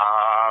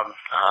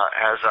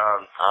as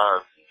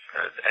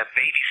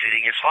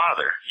babysitting his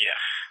father. Yeah.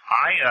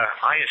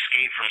 I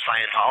escaped from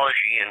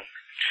Scientology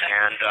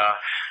and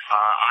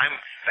I'm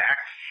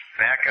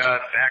back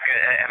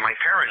at my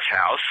parents'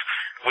 house,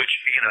 which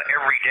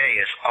every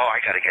day is I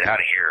got to get out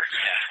of here.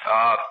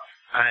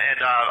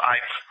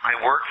 I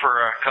worked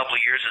for a couple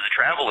of years as a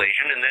travel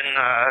agent, and then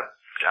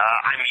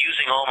I'm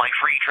using all my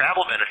free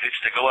travel benefits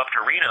to go up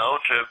to Reno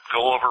to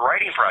go over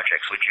writing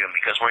projects with Jim,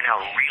 because we're now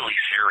really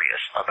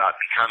serious about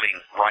becoming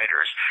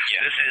writers.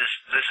 Yeah. This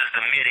is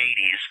the mid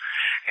 '80s,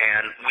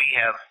 and we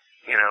have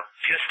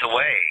pissed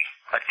away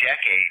a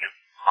decade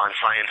on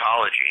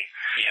Scientology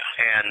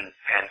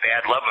and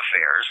bad love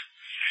affairs,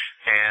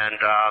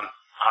 and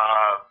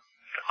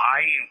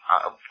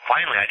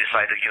finally I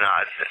decided,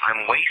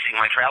 I'm wasting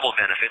my travel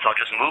benefits. I'll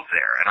just move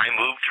there, and I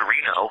moved to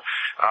Reno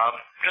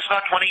just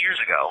about 20 years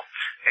ago.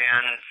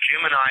 And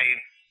Jim and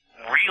I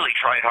really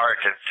tried hard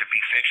to be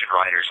fiction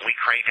writers. We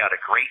cranked out a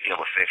great deal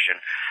of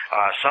fiction.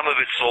 Some of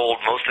it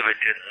sold, most of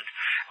it didn't.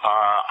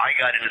 I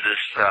got into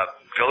this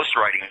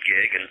ghostwriting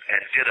gig and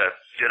did a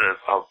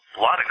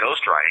lot of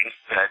ghostwriting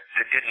that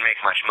didn't make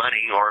much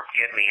money or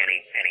get me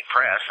any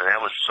press, and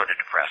that was sort of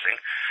depressing.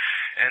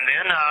 And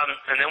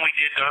then we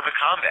did Dharma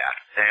Combat,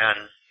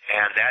 and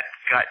that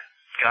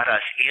got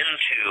us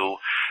into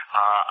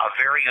a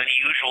very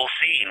unusual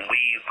scene.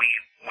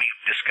 We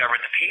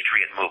discovered the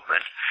Patriot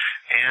movement,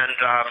 and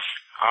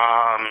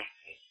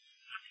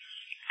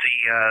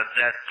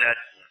that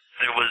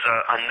there was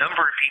a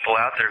number of people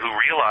out there who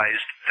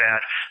realized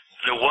that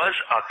there was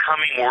a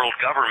coming world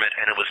government,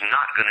 and it was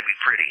not going to be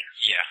pretty.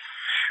 Yeah.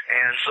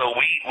 And so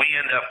we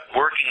end up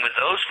working with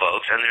those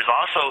folks, and there's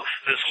also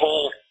this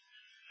whole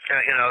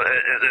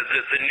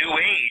the New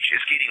Age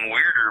is getting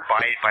weirder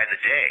by the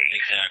day.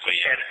 Exactly.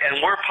 Yeah.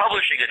 And we're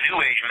publishing a New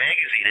Age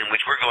magazine in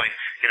which we're going,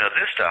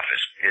 this stuff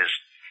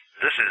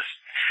this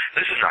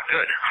is not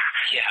good.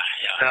 Yeah.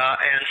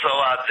 And so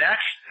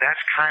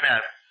that's kind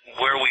of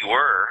where we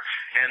were.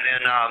 And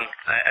then,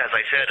 as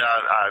I said,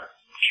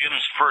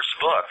 Jim's first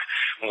book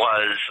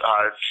was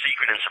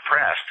Secret and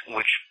Suppressed,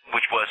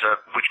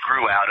 which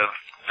grew out of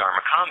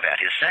Dharma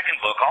Combat. His second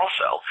book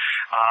also,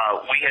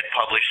 we had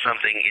published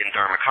something in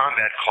Dharma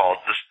Combat called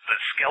the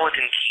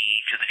Skeleton Key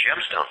to the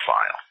Gemstone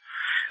File,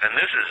 and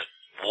this is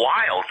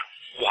wild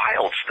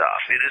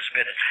stuff.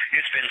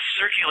 It's been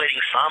circulating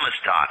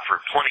Samizdat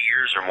for 20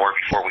 years or more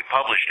before we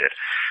published it.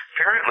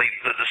 Apparently,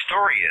 the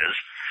story is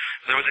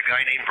there was a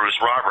guy named Bruce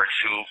Roberts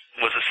who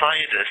was a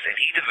scientist, and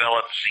he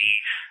developed the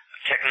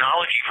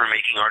technology for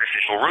making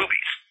artificial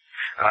rubies,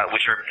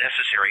 which are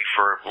necessary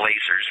for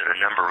lasers and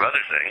a number of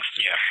other things.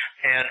 Yeah.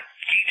 And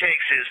he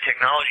takes his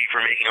technology for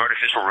making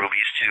artificial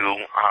rubies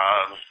to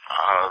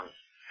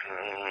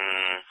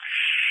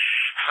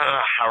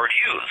Howard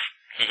Hughes,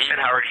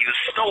 and Howard Hughes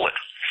stole it.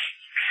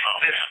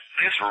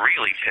 This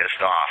really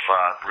pissed off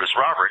Bruce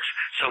Roberts,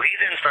 so he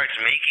then starts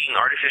making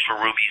artificial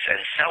rubies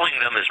and selling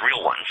them as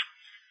real ones.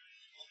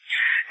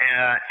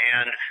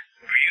 And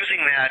using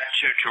that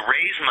to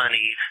raise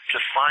money to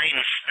find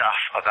stuff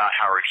about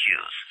Howard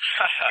Hughes.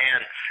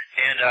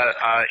 and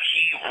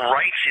he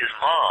writes his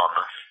mom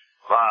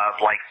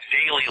like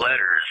daily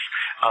letters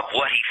of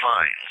what he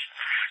finds.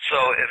 So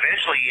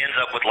eventually he ends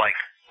up with like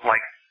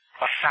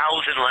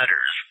 1,000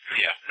 letters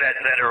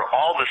that are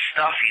all the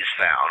stuff he's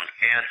found.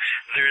 And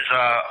there's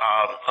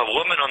a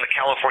woman on the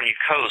California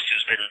coast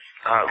who's been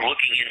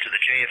looking into the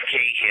JFK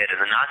hit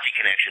and the Nazi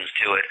connections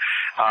to it,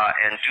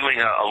 and doing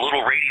a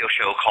little radio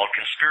show called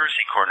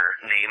Conspiracy Corner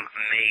named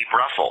Mae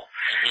Brussel.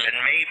 And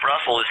Mae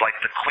Brussel is like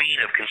the queen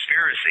of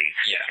conspiracy.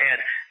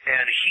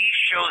 And he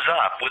shows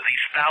up with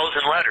these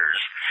 1,000 letters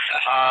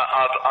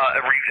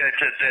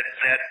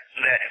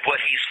that what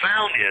he's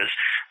found is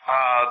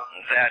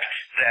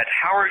that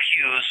Howard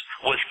Hughes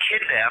was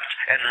kidnapped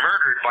and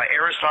murdered by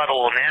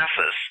Aristotle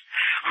Onassis,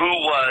 who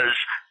was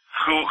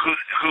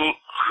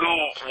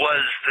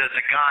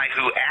the guy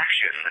who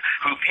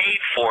paid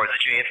for the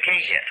JFK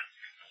hit.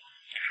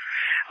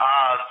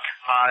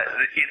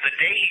 The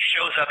day he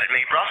shows up at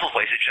Mae Brussel's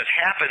place, it just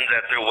happened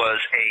that there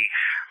was a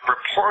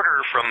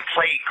reporter from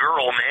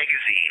Playgirl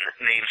magazine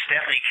named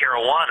Stephanie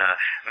Caruana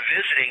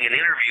visiting and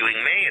interviewing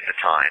Mae at the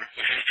time.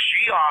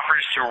 She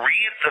offers to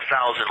read the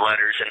 1,000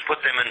 letters and put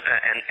them in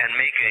and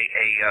make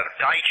a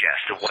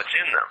digest of what's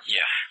in them.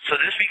 So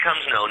this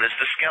becomes known as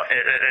the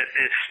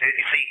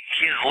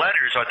his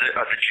letters are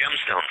the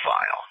gemstone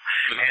file.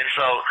 And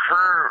so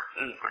her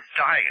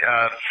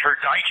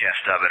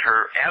digest of it,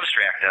 her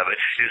abstract of it,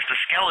 is the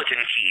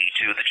skeleton key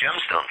to the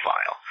gemstone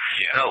file.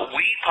 Now,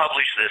 we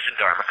published this in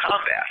Dharma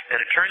Combat, and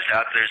it turns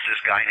out there's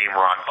this guy named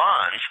Ron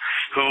Bonds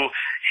who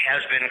has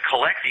been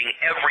collecting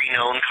every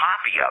known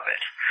copy of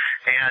it.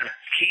 And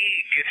he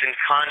gets in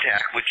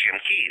contact with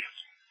Jim Keith.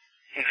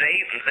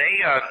 They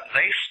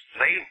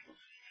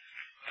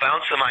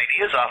bounce some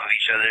ideas off of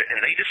each other,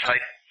 and they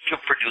decide to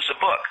produce a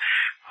book.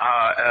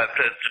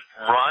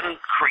 Ron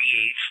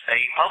creates a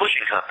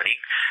publishing company,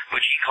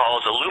 which he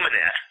calls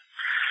Illuminet,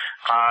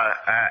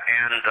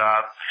 and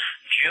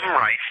Jim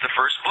writes the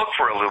first book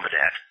for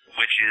Illuminet,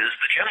 which is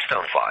the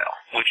Gemstone File,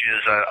 which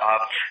is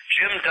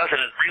Jim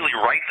doesn't really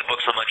write the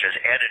book so much as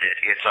edit it.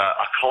 It's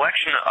a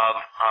collection of,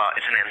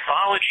 it's an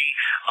anthology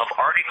of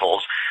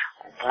articles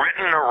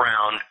written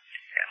around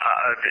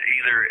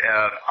either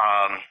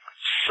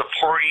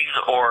supporting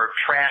or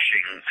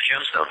trashing the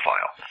Gemstone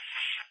File.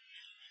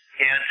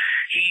 And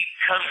he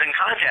comes in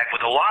contact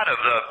with a lot of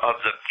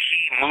the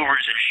key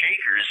movers and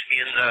shakers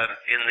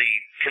in the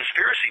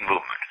conspiracy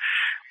movement.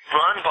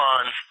 Ron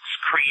Bonds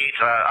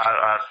creates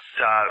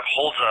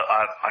holds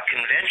a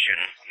convention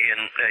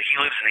he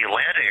lives in the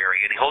Atlanta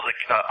area, and he holds a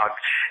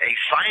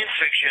science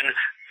fiction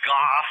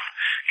goth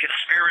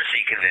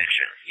conspiracy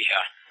convention.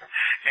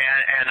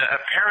 And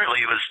apparently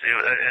it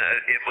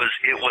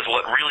was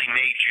what really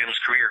made Jim's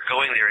career,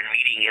 going there and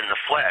meeting in the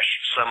flesh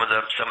some of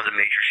the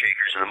major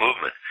shakers in the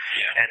movement.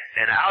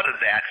 And out of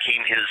that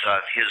came his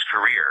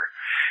career.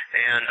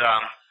 And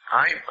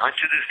I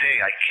to this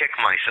day I kick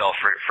myself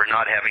for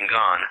not having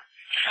gone.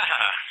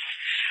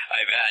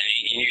 I bet.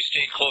 And you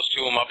stayed close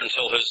to him up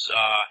until his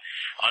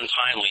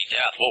untimely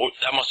death.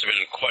 That must have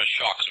been quite a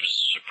shock. It was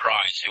a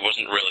surprise. It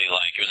wasn't really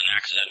like, it was an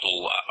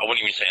accidental, I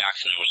wouldn't even say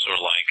accident, it was sort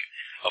of like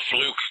a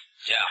fluke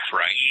death,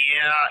 right?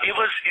 Yeah, it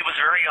was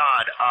very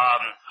odd.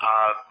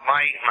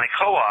 My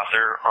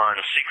co-author on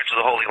Secrets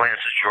of the Holy Lance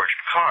is George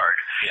Picard,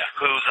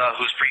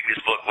 whose previous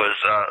book was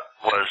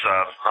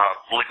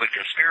Liquid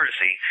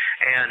Conspiracy,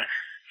 and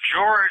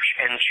George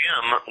and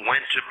Jim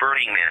went to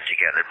Burning Man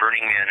together.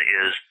 Burning Man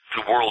is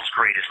the world's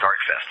greatest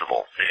art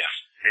festival.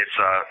 It's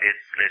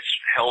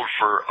held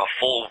for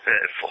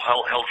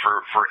held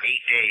for 8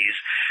 days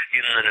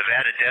in the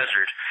Nevada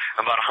desert,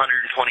 about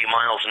 120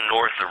 miles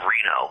north of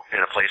Reno, in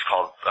a place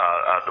called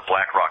the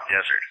Black Rock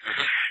Desert.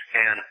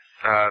 And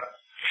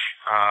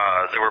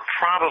there were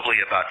probably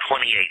about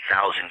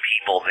 28,000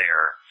 people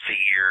there the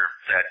year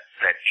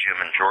that Jim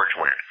and George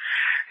went.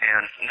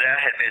 And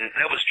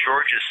that was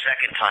George's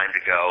second time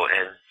to go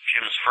and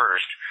Jim's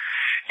first.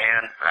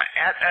 And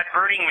at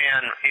Burning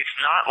Man, it's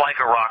not like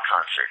a rock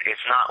concert.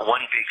 It's not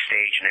one big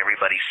stage and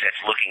everybody sits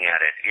looking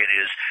at it. It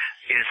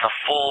is a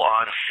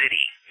full-on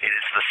city. It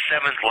is the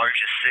 7th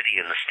largest city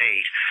in the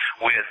state,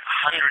 with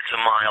hundreds of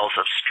miles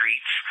of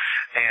streets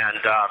and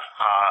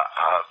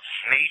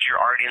major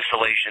art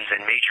installations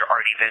and major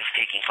art events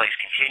taking place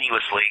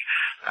continuously.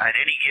 At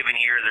any given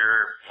year, there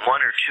are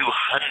 100 or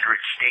 200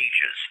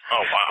 stages.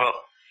 Oh, wow. Well,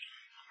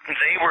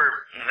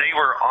 they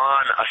were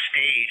on a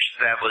stage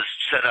that was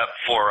set up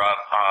for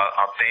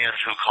a band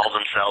who called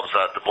themselves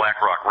the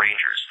Black Rock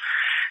Rangers.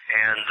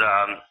 And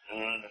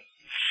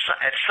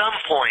at some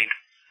point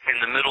in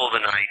the middle of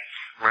the night,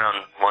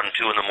 around 1,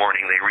 2 in the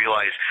morning, they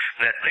realized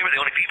that they were the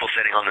only people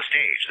sitting on the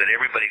stage, that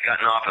everybody had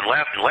gotten off and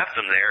left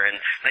them there,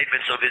 and they'd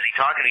been so busy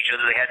talking to each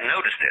other they hadn't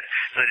noticed it.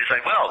 So they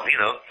decided, well,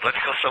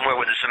 let's go somewhere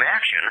where there's some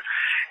action.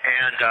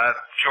 And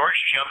George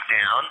jumped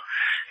down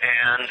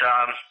and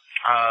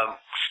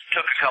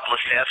took a couple of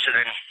steps and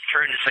then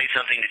turned to say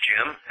something to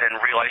Jim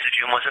and realized that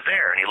Jim wasn't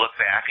there. And he looked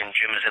back, and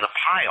Jim is in a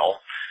pile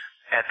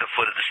at the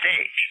foot of the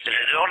stage. And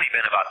it had only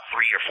been about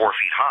 3 or 4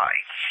 feet high.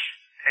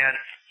 And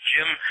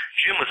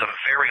Jim was a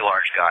very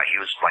large guy.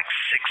 He was like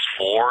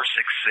 6'4",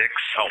 6'6".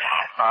 Oh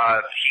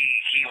wow.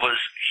 He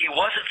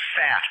wasn't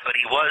fat, but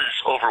he was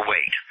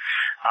overweight.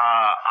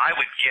 I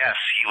would guess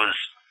he was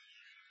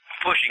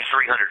pushing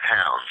 300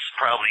 pounds,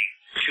 probably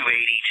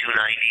 280,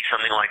 290,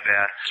 something like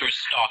that. So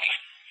he's stocky.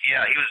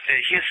 Yeah, he was.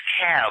 His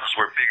calves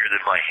were bigger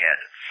than my head.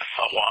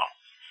 Oh, wow.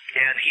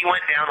 And he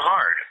went down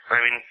hard.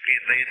 I mean,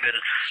 they'd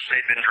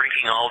been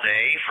drinking all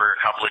day for a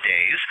couple of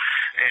days,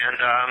 and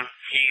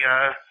he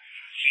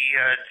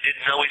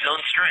didn't know his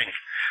own strength.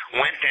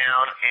 Went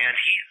down, and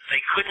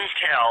they couldn't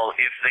tell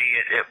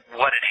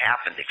what had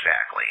happened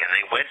exactly. And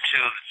they went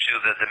to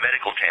the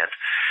medical tent,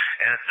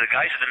 and the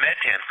guys at the med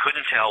tent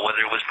couldn't tell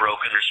whether it was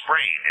broken or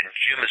sprained. And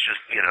Jim is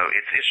just,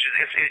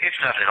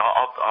 it's nothing.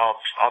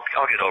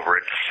 I'll get over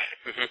it.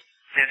 Mm-hmm.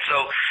 And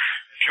so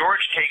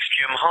George takes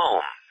Jim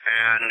home.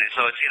 And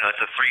so it's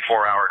a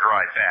 3-4 hour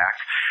drive back,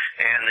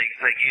 and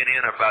they get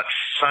in about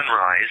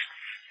sunrise,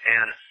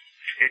 and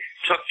it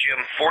took Jim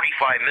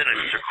 45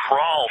 minutes to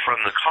crawl from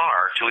the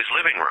car to his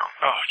living room.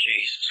 Oh,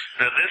 Jesus.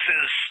 Now this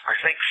is, I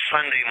think,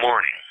 Sunday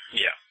morning.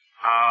 Yeah.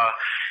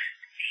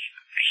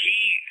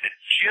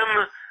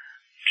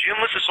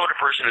 Jim was the sort of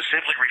person who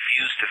simply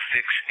refused to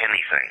fix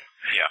anything.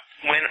 Yeah.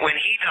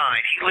 When he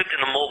died, he lived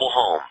in a mobile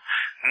home.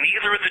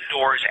 Neither of the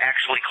doors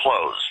actually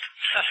closed.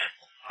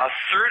 A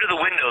third of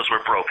the windows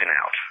were broken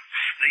out.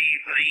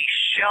 The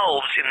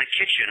shelves in the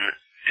kitchen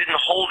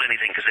didn't hold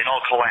anything because they'd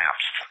all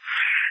collapsed.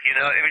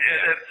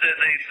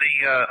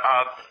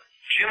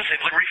 Jim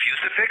simply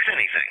refused to fix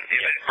anything. If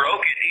it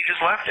broke, he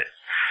just left it.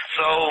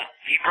 So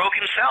he broke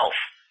himself,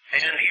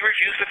 and he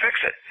refused to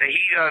fix it.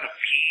 He had 2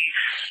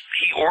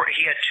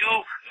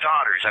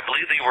 daughters. I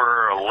believe they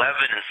were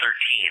 11 and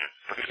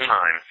 13 at the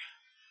time,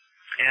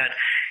 and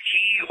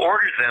he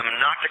ordered them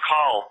not to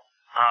call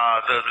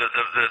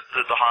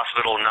the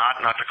hospital,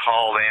 not to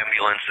call the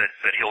ambulance,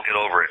 that he'll get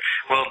over it.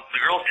 Well, the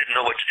girls didn't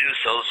know what to do,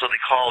 so they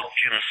called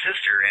Jim's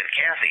sister, Aunt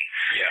Kathy.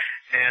 Yeah.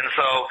 And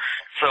so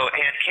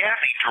Aunt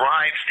Kathy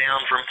drives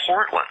down from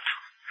Portland.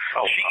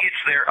 Oh, she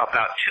gets there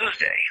about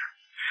Tuesday.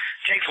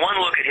 Takes one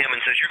look at him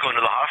and says, "You're going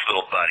to the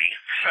hospital, buddy,"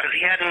 because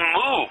he hadn't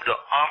moved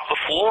off the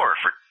floor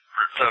for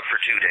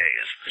 2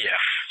 days. Yeah.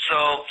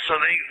 So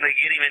they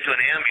get him into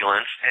an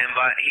ambulance, and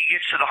he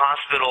gets to the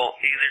hospital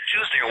either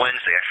Tuesday or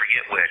Wednesday, I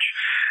forget which.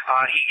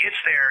 He gets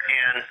there,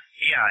 and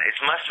it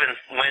must have been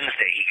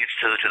Wednesday. He gets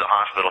to the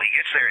hospital. He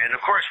gets there, and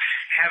of course,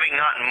 having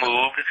not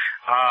moved,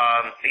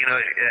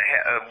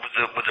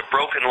 with a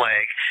broken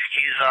leg,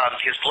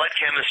 his blood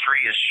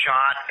chemistry is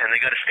shot, and they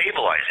got to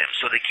stabilize him.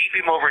 So they keep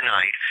him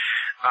overnight.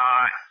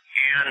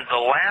 And the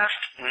last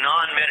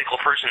non-medical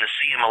person to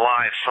see him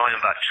alive saw him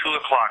about 2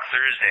 o'clock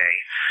Thursday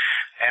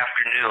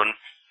afternoon.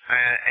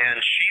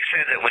 And she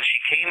said that when she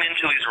came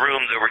into his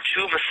room, there were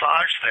 2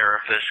 massage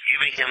therapists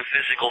giving him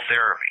physical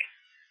therapy.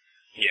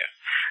 Yeah.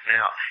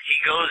 Now, he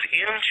goes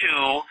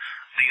into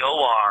the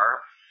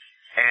OR,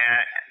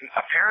 and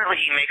apparently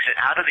he makes it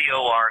out of the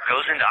OR,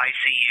 goes into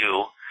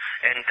ICU,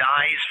 and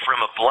dies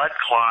from a blood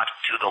clot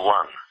to the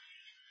lung.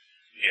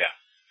 Yeah.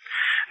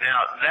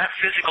 Now, that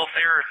physical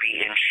therapy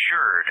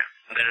ensured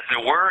that if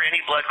there were any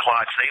blood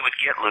clots, they would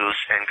get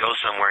loose and go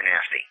somewhere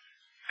nasty.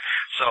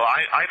 So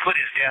I put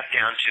his death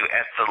down to,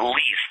 at the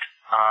least,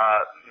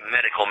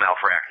 medical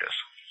malpractice.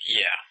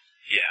 Yeah,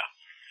 yeah.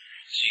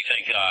 So you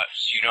think,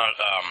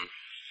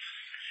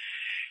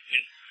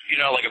 you're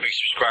not like a big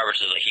subscriber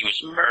to he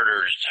was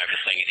murdered type of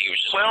thing. You think it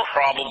was just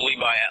probably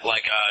by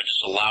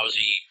just a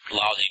lousy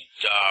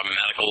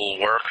medical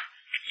work?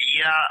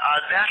 Yeah,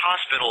 that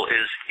hospital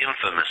is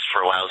infamous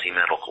for lousy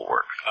medical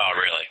work. Oh,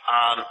 really?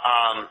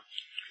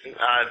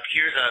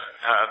 Here's a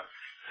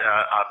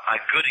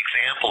good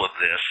example of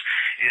this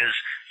is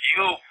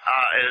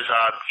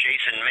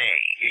Jason May.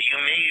 You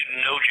may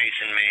know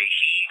Jason May.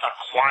 He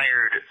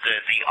acquired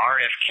the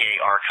RFK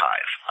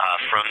archive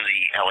from the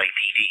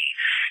LAPD.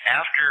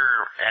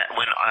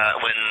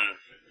 When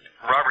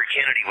Robert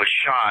Kennedy was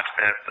shot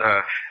at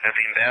the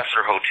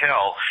Ambassador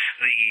Hotel,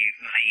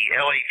 the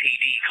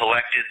LAPD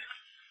collected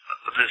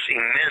this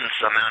immense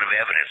amount of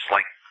evidence,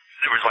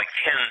 there was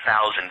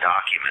 10,000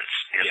 documents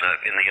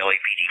in the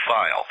LAPD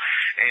file,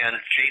 and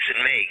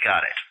Jason May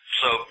got it.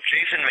 So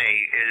Jason May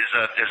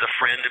is a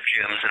friend of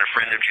Jim's and a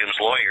friend of Jim's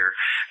lawyer.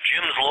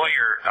 Jim's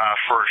lawyer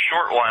for a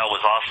short while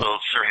was also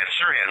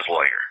Sirhan's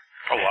lawyer.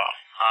 Oh, wow.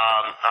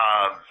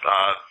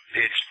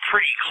 It's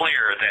pretty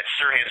clear that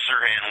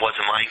Sirhan was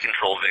a mind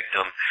control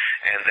victim,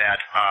 and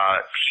that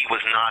he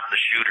was not the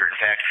shooter. In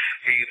fact,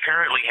 he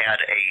apparently had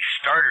a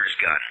starter's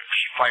gun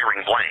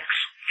firing blanks.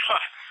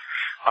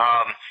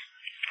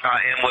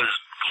 And was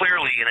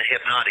clearly in a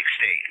hypnotic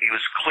state. He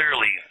was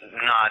clearly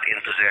not in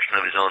possession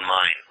of his own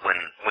mind when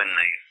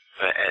they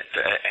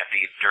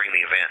during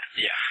the event.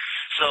 Yeah.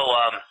 So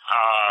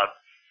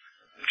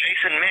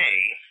Jason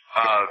May,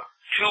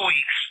 2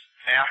 weeks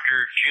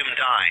after Jim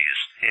dies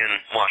in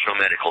Washoe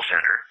Medical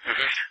Center,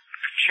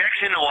 checks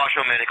into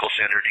Washoe Medical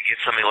Center to get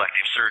some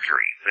elective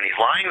surgery. And he's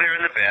lying there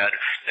in the bed,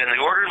 and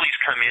the orderlies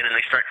come in and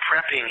they start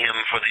prepping him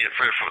for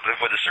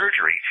the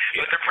surgery,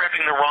 but they're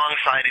prepping the wrong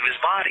side of his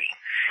body.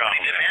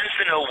 He demands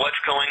to know what's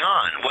going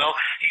on. Well,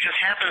 he just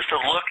happens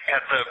to look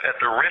at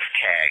the wrist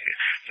tag.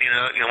 You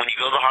know, when you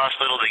go to the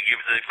hospital, they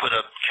put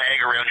a tag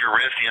around your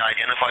wrist, you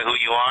identify who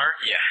you are.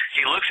 Yeah.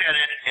 He looks at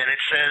it, and it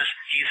says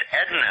he's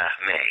Edna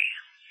May.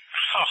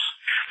 Huh.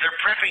 They're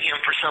prepping him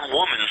for some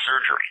woman's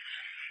surgery.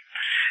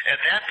 At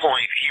that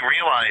point, he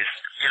realized,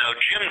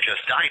 Jim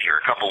just died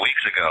here a couple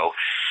weeks ago.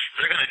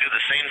 They're going to do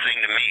the same thing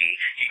to me.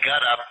 He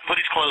got up, put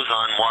his clothes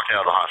on, and walked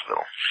out of the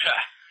hospital.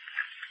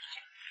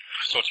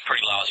 So it's a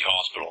pretty lousy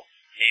hospital.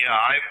 Yeah,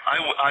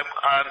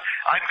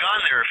 I've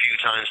gone there a few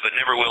times, but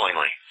never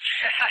willingly.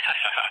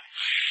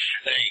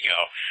 There you go.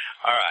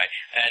 All right.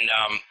 And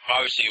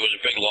obviously it was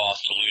a big loss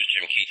to lose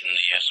Jim Keith in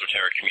the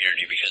esoteric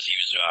community because he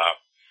was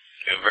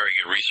a very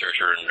good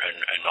researcher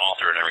and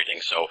author and everything.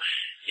 So,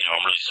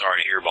 I'm really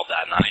sorry to hear about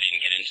that. And I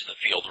didn't get into the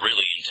field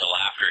really until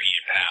after he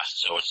had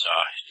passed. So it's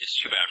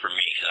too bad for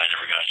me because I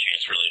never got a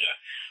chance really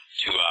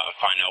to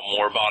find out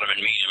more about him and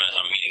meet him as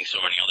I'm meeting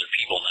so many other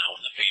people now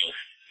in the field.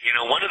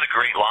 One of the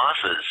great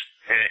losses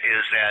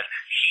is that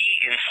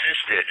he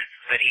insisted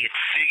that he had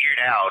figured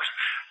out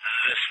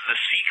the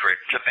secret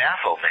to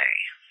Baphomet.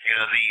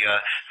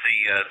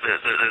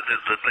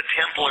 The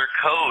Templar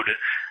code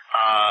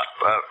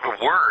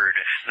word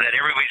that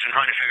everybody's been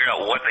trying to figure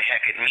out what the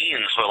heck it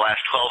means for the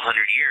last 1,200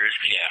 years.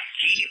 Yeah.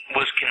 He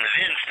was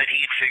convinced that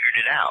he had figured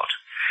it out.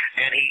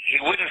 And he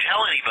wouldn't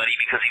tell anybody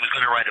because he was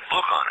going to write a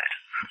book on it.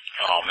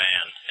 Oh,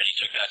 man. And he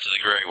took that to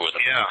the grave with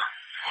him. Yeah.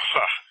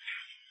 Huh.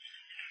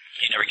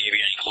 He never gave you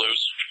any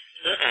clues?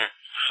 Mm-mm.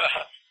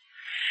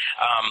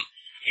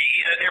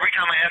 Every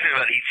time I asked him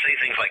about it, he'd say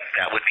things like,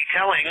 that would be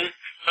telling.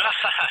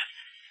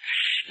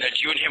 Now,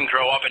 did you and him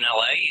grow up in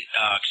L.A.?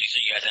 Because you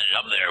said you guys ended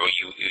up there.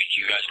 Did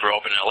you guys grow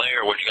up in L.A.,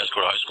 or where did you guys go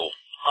to high school?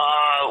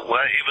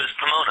 Well, it was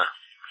Pomona.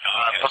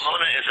 Okay,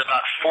 Pomona is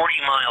about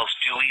 40 miles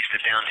due east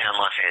of downtown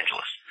Los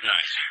Angeles.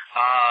 Nice.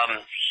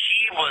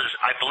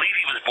 I believe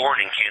he was born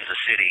in Kansas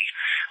City.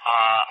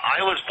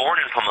 I was born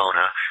in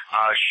Pomona.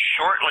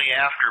 Shortly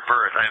after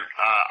birth,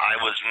 I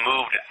was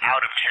moved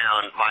out of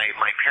town.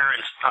 My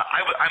parents,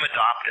 I'm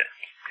adopted.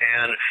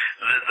 And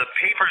the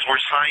papers were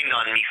signed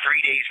on me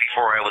 3 days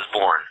before I was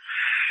born.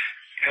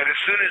 And as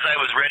soon as I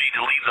was ready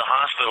to leave the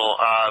hospital,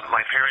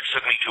 my parents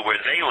took me to where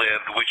they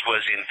lived, which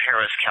was in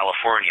Paris,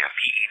 California,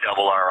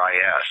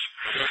 P-E-R-R-I-S.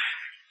 Mm-hmm.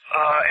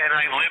 And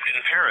I lived in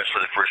Paris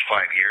for the first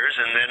 5 years,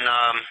 and then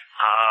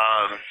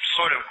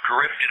sort of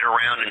drifted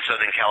around in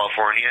Southern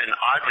California, and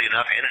oddly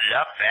enough, ended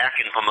up back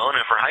in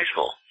Pomona for high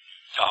school.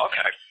 Oh,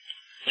 okay.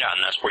 Yeah,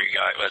 and that's where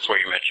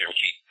you met Jim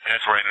Keith.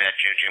 That's where I met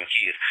Jim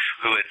Keith,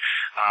 who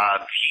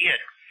he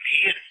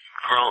had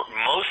grown.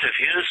 Most of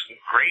his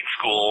grade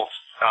school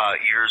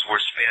years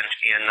were spent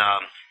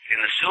in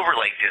the Silver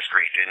Lake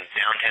district in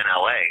downtown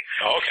LA.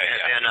 Oh, okay.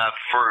 And then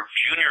for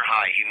junior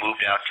high, he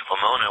moved out to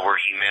Pomona, where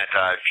he met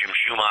Jim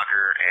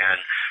Schumacher and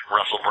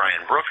Russell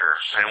Bryan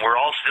Brooker, and we're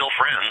all still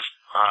friends.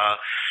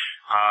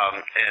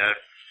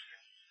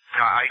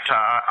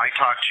 I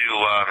talk to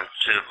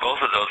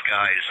both of those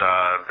guys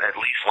at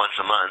least once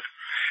a month,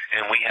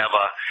 and we have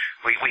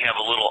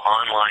a little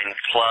online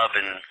club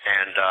and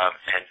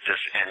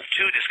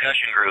two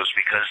discussion groups,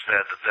 because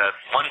the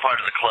one part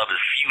of the club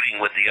is feuding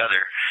with the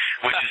other,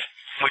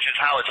 which is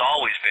how it's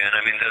always been.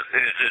 I mean,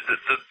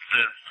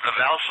 the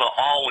Valsa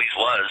always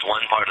was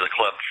one part of the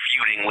club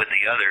feuding with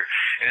the other,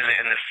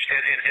 and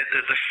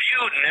the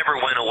feud never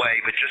went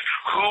away, but just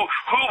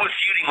who was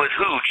feuding with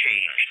who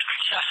changed.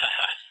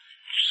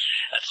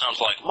 That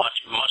sounds like much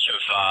of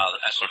the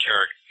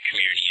esoteric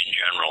community in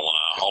general,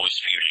 always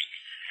feuding.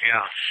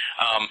 Yeah.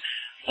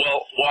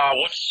 Well,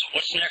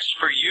 what's next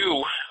for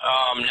you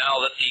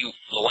now that the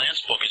Lance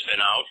book has been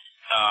out?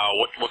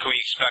 What can we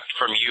expect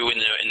from you in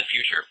the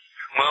future?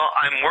 Well,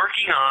 I'm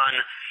working on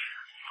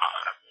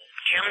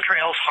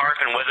Chemtrails, HAARP,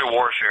 and Weather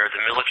Warfare,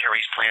 the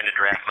military's plan to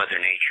draft Mother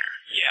Nature.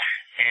 Yeah.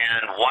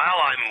 And while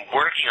I'm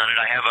working on it,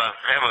 I have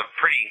a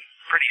pretty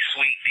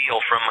sweet deal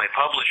from my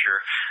publisher.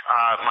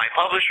 My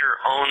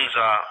publisher owns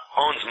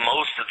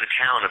most of the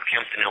town of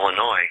Kempton,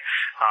 Illinois.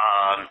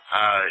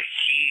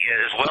 He,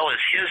 as well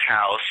as his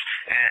house,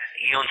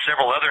 he owns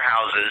several other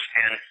houses,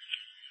 and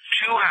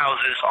two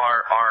houses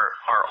are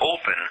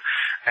open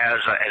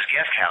as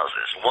guest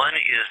houses. One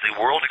is the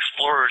World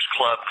Explorers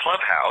Club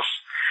clubhouse,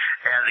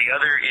 and the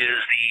other is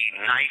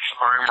the Knights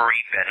Armory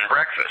Bed and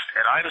Breakfast.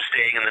 And I'm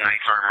staying in the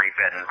Knights Armory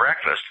Bed and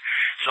Breakfast.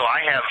 So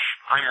I'm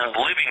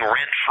living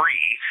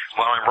rent-free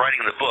while I'm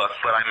writing the book,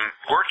 but I'm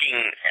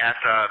working at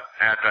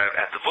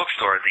the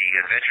bookstore. The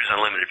Adventures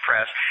Unlimited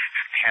Press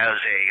has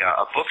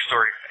a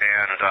bookstore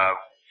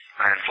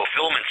and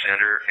fulfillment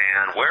center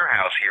and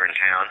warehouse here in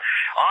town.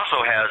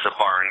 Also has a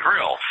bar and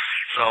grill.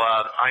 So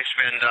I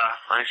spend 6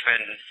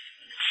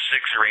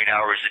 or 8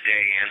 hours a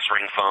day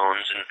answering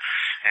phones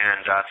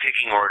and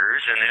picking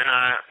orders, and then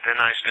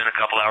I spend a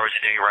couple hours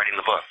a day writing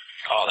the book.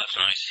 Oh, that's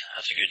nice.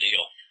 That's a good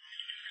deal.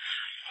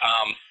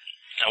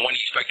 Now, when do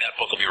you expect that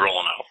book will be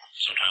rolling out?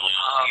 Sometime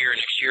later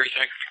next year, you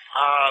think?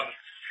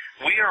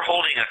 We are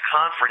holding a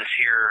conference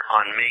here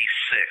on May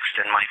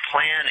 6th, and my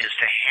plan is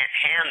to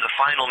hand the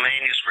final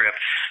manuscript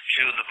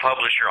to the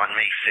publisher on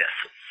May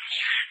 5th.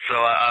 So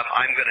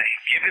I'm going to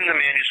give him the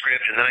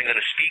manuscript, and then I'm going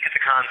to speak at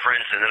the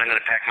conference, and then I'm going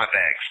to pack my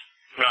bags.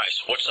 Nice.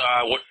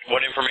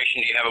 What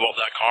information do you have about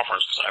that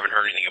conference? Because I haven't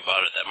heard anything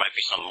about it. That might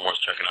be something worth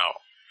checking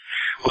out.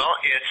 Well,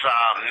 it's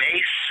May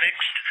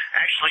 6th.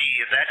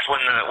 Actually, that's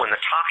when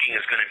the talking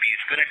is going to be.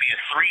 It's going to be a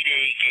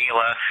 3-day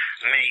gala,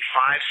 May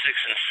 5,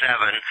 6, and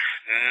 7.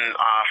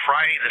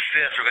 Friday the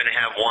 5th, we're going to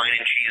have wine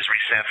and cheese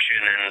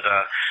reception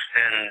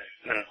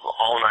and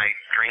all night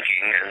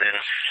drinking, and then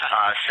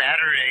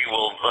Saturday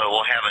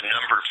we'll have a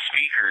number of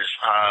speakers.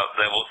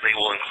 They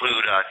will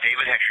include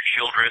David Hector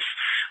Childress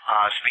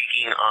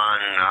speaking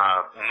on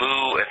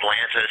Mu,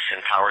 Atlantis,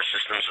 and Power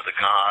Systems of the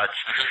Gods.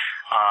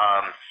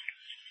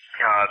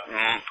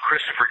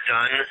 Christopher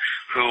Dunn,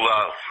 who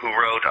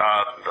wrote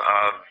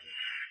the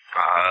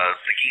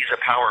Giza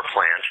Power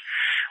Plant,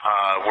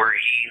 where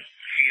he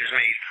has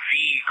made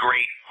the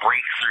great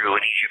breakthrough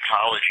in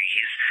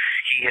Egyptology.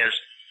 He has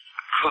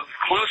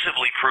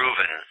conclusively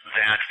proven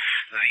that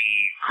the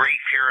Great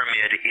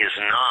Pyramid is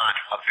not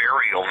a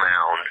burial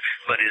mound,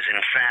 but was in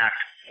fact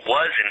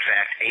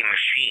a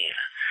machine.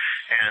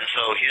 And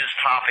so his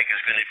topic is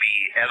going to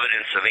be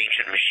evidence of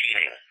ancient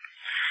machining.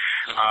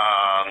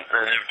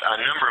 A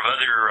number of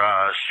other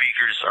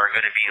speakers are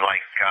going to be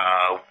like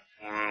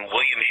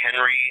William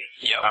Henry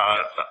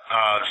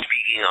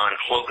speaking on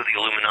Cloak of the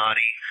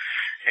Illuminati,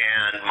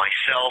 and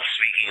myself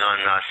speaking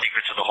on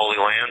Secrets of the Holy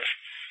Lands.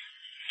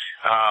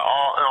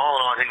 All in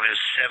all, I think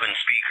there's 7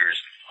 speakers.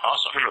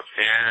 Awesome.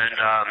 And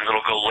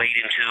it'll go late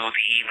into the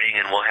evening,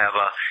 and we'll have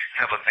a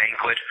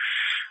banquet.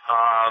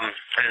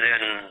 And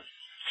then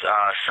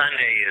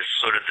Sunday is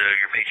sort of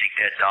your basic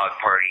dead dog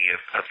party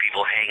of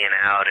people hanging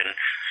out and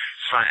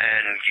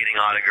getting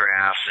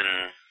autographs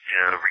and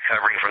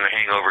recovering from the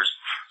hangovers.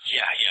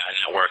 Yeah,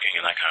 networking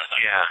and that kind of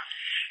thing.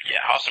 Yeah,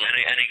 awesome. And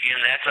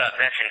again, that's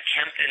in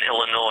Kempton,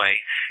 Illinois.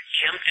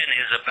 Kempton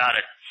is about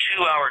a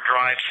 2-hour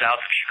drive south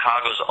of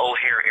Chicago's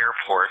O'Hare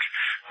Airport,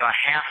 about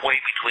halfway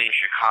between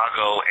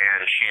Chicago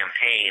and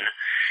Champaign,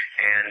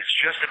 and it's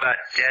just about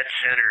dead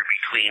center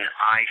between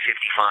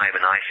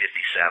I-55 and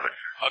I-57.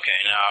 Okay,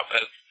 now,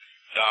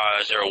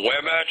 is there a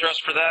web address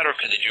for that, or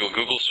could they do a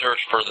Google search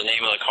for the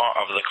name of the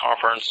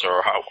conference,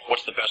 or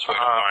what's the best way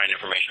to find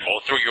information? Well,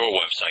 through your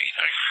website, you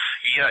think?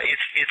 Yeah,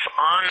 it's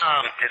on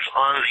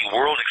the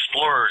World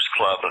Explorers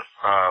Club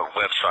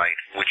website,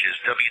 which is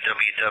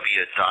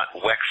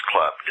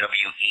www.wexclub,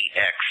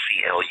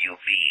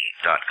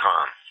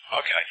 WEXCLUB.com.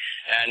 Okay,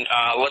 and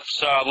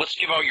let's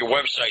give out your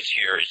websites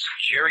here. It's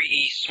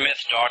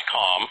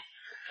jerryesmith.com,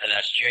 and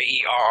that's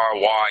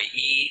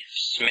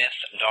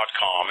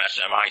JERRYESmith.com,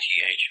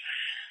 SMITH.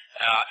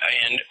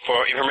 And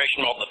for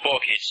information about the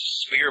book,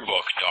 it's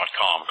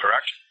spearbook.com,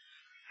 correct?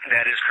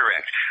 That is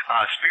correct.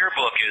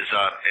 Spearbook is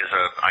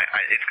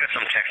it's got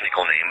some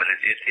technical name, but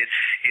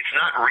it's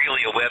not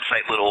really a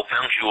website, but it'll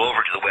bounce you over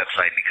to the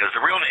website, because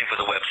the real name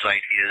for the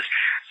website is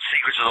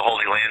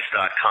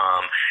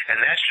secretsoftheholylands.com,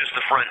 and that's just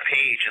the front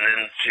page. And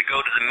then to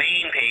go to the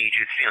main page,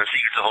 it's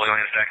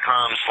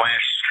secretsoftheholylands.com /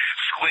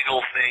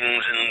 squiggle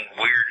things and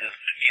weird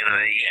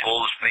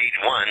equals page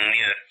 1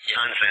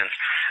 nonsense.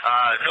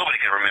 Nobody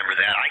can remember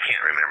that. I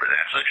can't remember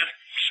that. So just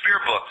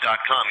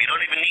spearbook.com. You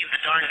don't even need the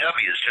darn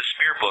W's, just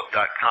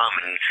spearbook.com,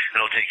 and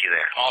it'll take you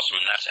there. Awesome,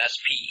 and that's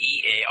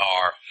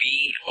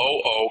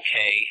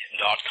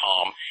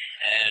SPEARBOOK.com.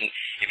 And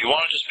if you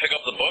want to just pick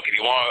up the book, if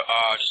you want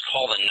to just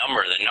call the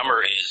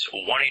number is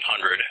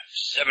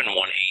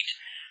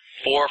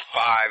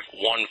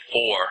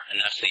 1-800-718-4514,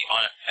 and that's the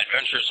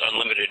Adventures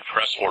Unlimited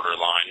press order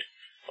line.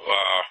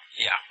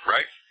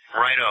 Right?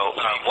 Righto.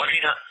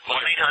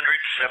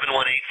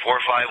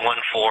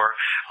 1-800-718-4514.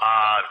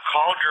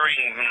 Call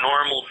during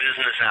normal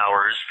business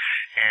hours,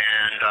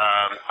 and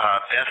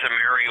Beth and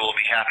Mary will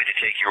be happy to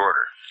take your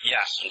order.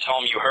 Yes, and tell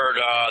them you heard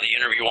the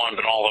interview on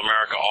Banal of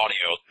America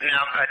Audio.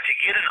 Now, to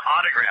get an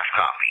autograph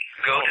copy,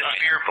 go to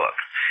Spearbook.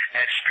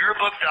 At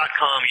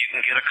spearbook.com, you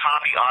can get a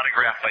copy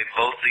autographed by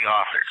both the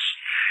authors.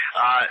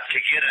 To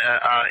get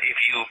if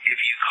you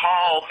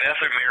call Beth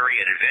or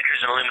Mary at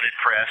Adventures Unlimited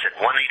Press at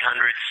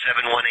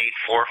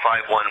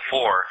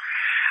 1-800-718-4514,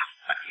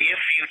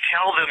 if you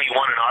tell them you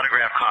want an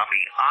autograph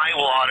copy, I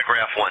will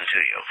autograph one to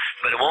you.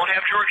 But it won't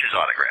have George's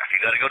autograph.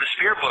 You got to go to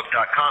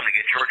spearbook.com to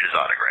get George's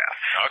autograph.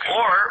 Okay.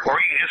 Or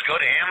you can just go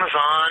to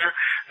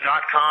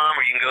Amazon.com,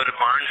 or you can go to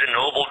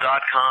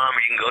BarnesandNoble.com, or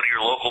you can go to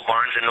your local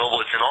Barnes and Noble.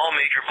 It's in all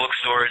major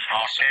bookstores.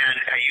 Awesome.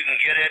 And you can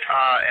get it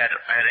at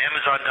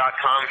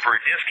Amazon.com for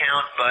a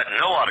discount, but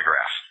no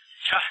autographs.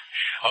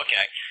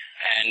 Okay.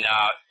 And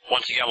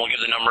once again, we'll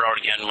give the number out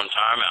again one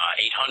time,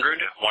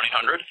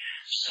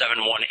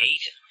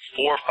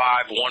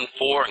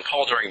 1-800-718-4514, and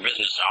call during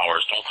business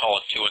hours. Don't call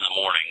at 2 in the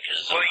morning.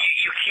 Well,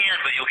 you can,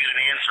 but you'll get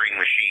an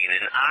answering machine.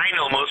 And I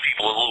know most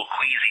people are a little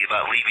queasy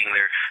about leaving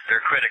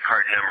their credit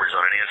card numbers on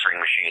an answering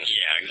machine.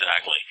 Yeah,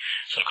 exactly.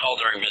 So call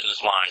during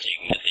business lines.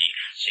 You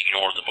can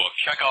order the book.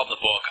 Check out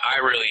the book. I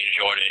really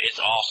enjoyed it.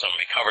 It's awesome.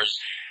 It covers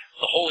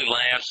the Holy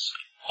Lance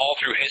all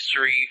through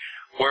history,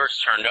 where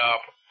it's turned up,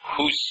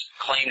 who's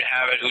claimed to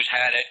have it, who's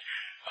had it,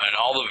 and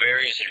all the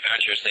various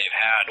adventures they've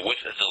had with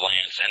the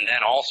Lance, and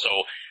then also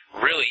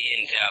really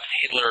in-depth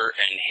Hitler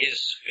and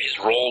his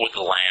role with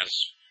the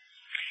Lance,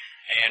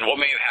 and what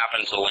may have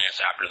happened to the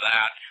Lance after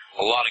that,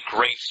 a lot of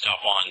great stuff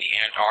on the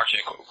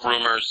Antarctic,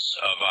 rumors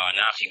of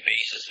Nazi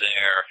bases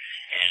there,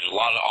 and a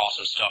lot of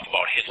awesome stuff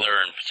about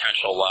Hitler and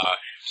potential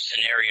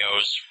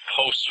scenarios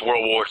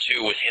post-World War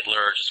II with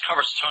Hitler. Just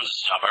covers tons of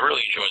stuff. I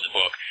really enjoyed the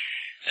book.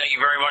 Thank you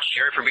very much,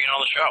 Jerry, for being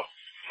on the show.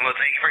 Well,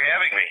 thank you for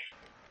having me.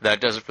 That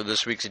does it for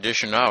this week's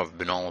edition of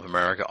Binnall of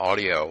America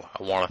Audio.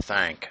 I want to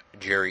thank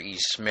Jerry E.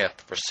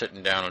 Smith for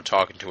sitting down and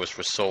talking to us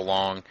for so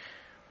long.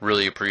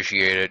 Really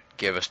appreciate it.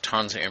 Give us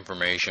tons of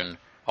information.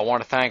 I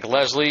want to thank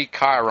Leslie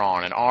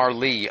Chiron and R.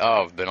 Lee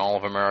of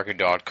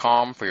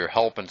BinnallofAmerica.com for your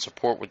help and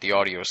support with the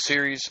audio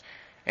series.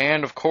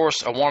 And, of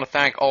course, I want to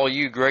thank all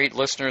you great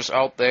listeners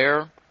out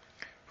there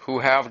who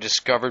have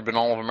discovered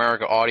Binnall of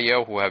America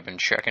Audio, who have been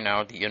checking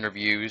out the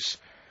interviews.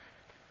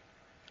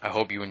 I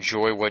hope you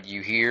enjoy what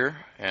you hear,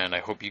 and I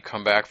hope you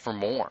come back for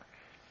more.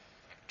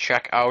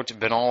 Check out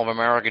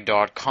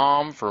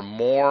BinnallofAmerica.com for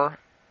more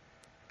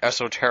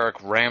esoteric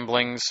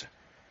ramblings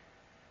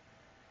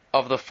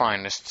of the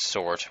finest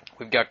sort.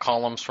 We've got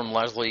columns from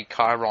Leslie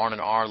Chiron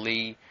and R.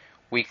 Lee,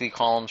 weekly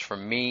columns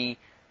from me,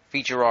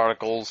 feature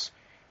articles.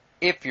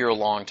 If you're a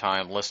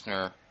long-time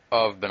listener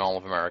of Binnall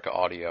of America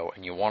Audio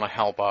and you want to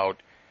help out,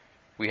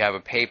 we have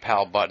a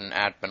PayPal button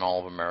at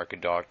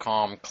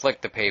BinnallofAmerica.com. Click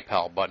the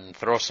PayPal button,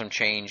 throw some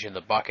change in the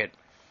bucket,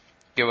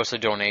 give us a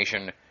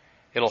donation.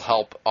 It'll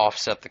help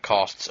offset the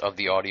costs of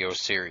the audio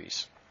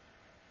series.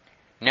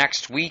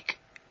 Next week,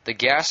 the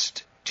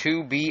guest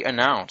to be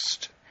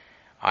announced.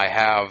 I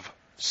have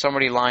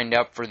somebody lined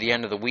up for the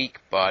end of the week,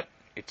 but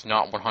it's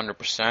not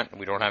 100%.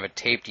 We don't have it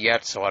taped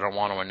yet, so I don't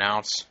want to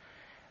announce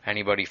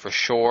anybody for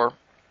sure.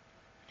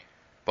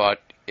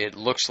 But it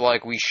looks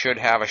like we should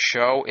have a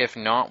show. If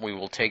not, we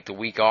will take the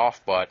week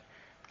off, but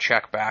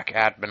check back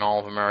at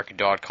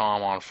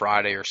BinnallofAmerica.com on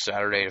Friday or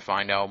Saturday to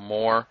find out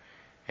more,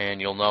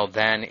 and you'll know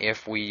then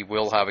if we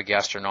will have a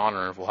guest or not,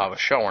 or if we'll have a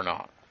show or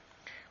not.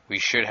 We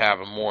should have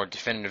a more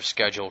definitive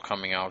schedule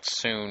coming out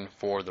soon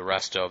for the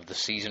rest of the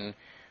season.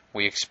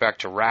 We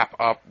expect to wrap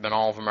up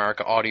Binnall of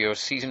America Audio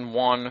Season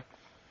 1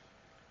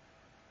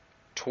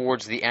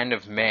 towards the end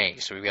of May,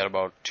 so we've got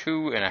about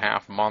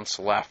 2.5 months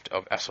left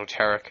of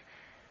esoteric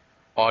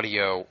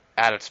audio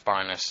at its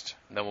finest.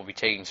 Then we'll be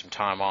taking some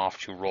time off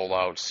to roll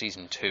out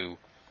Season 2,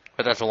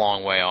 but that's a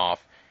long way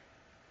off.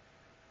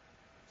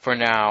 For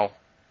now,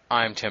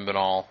 I'm Tim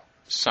Binnall,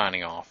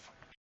 signing off.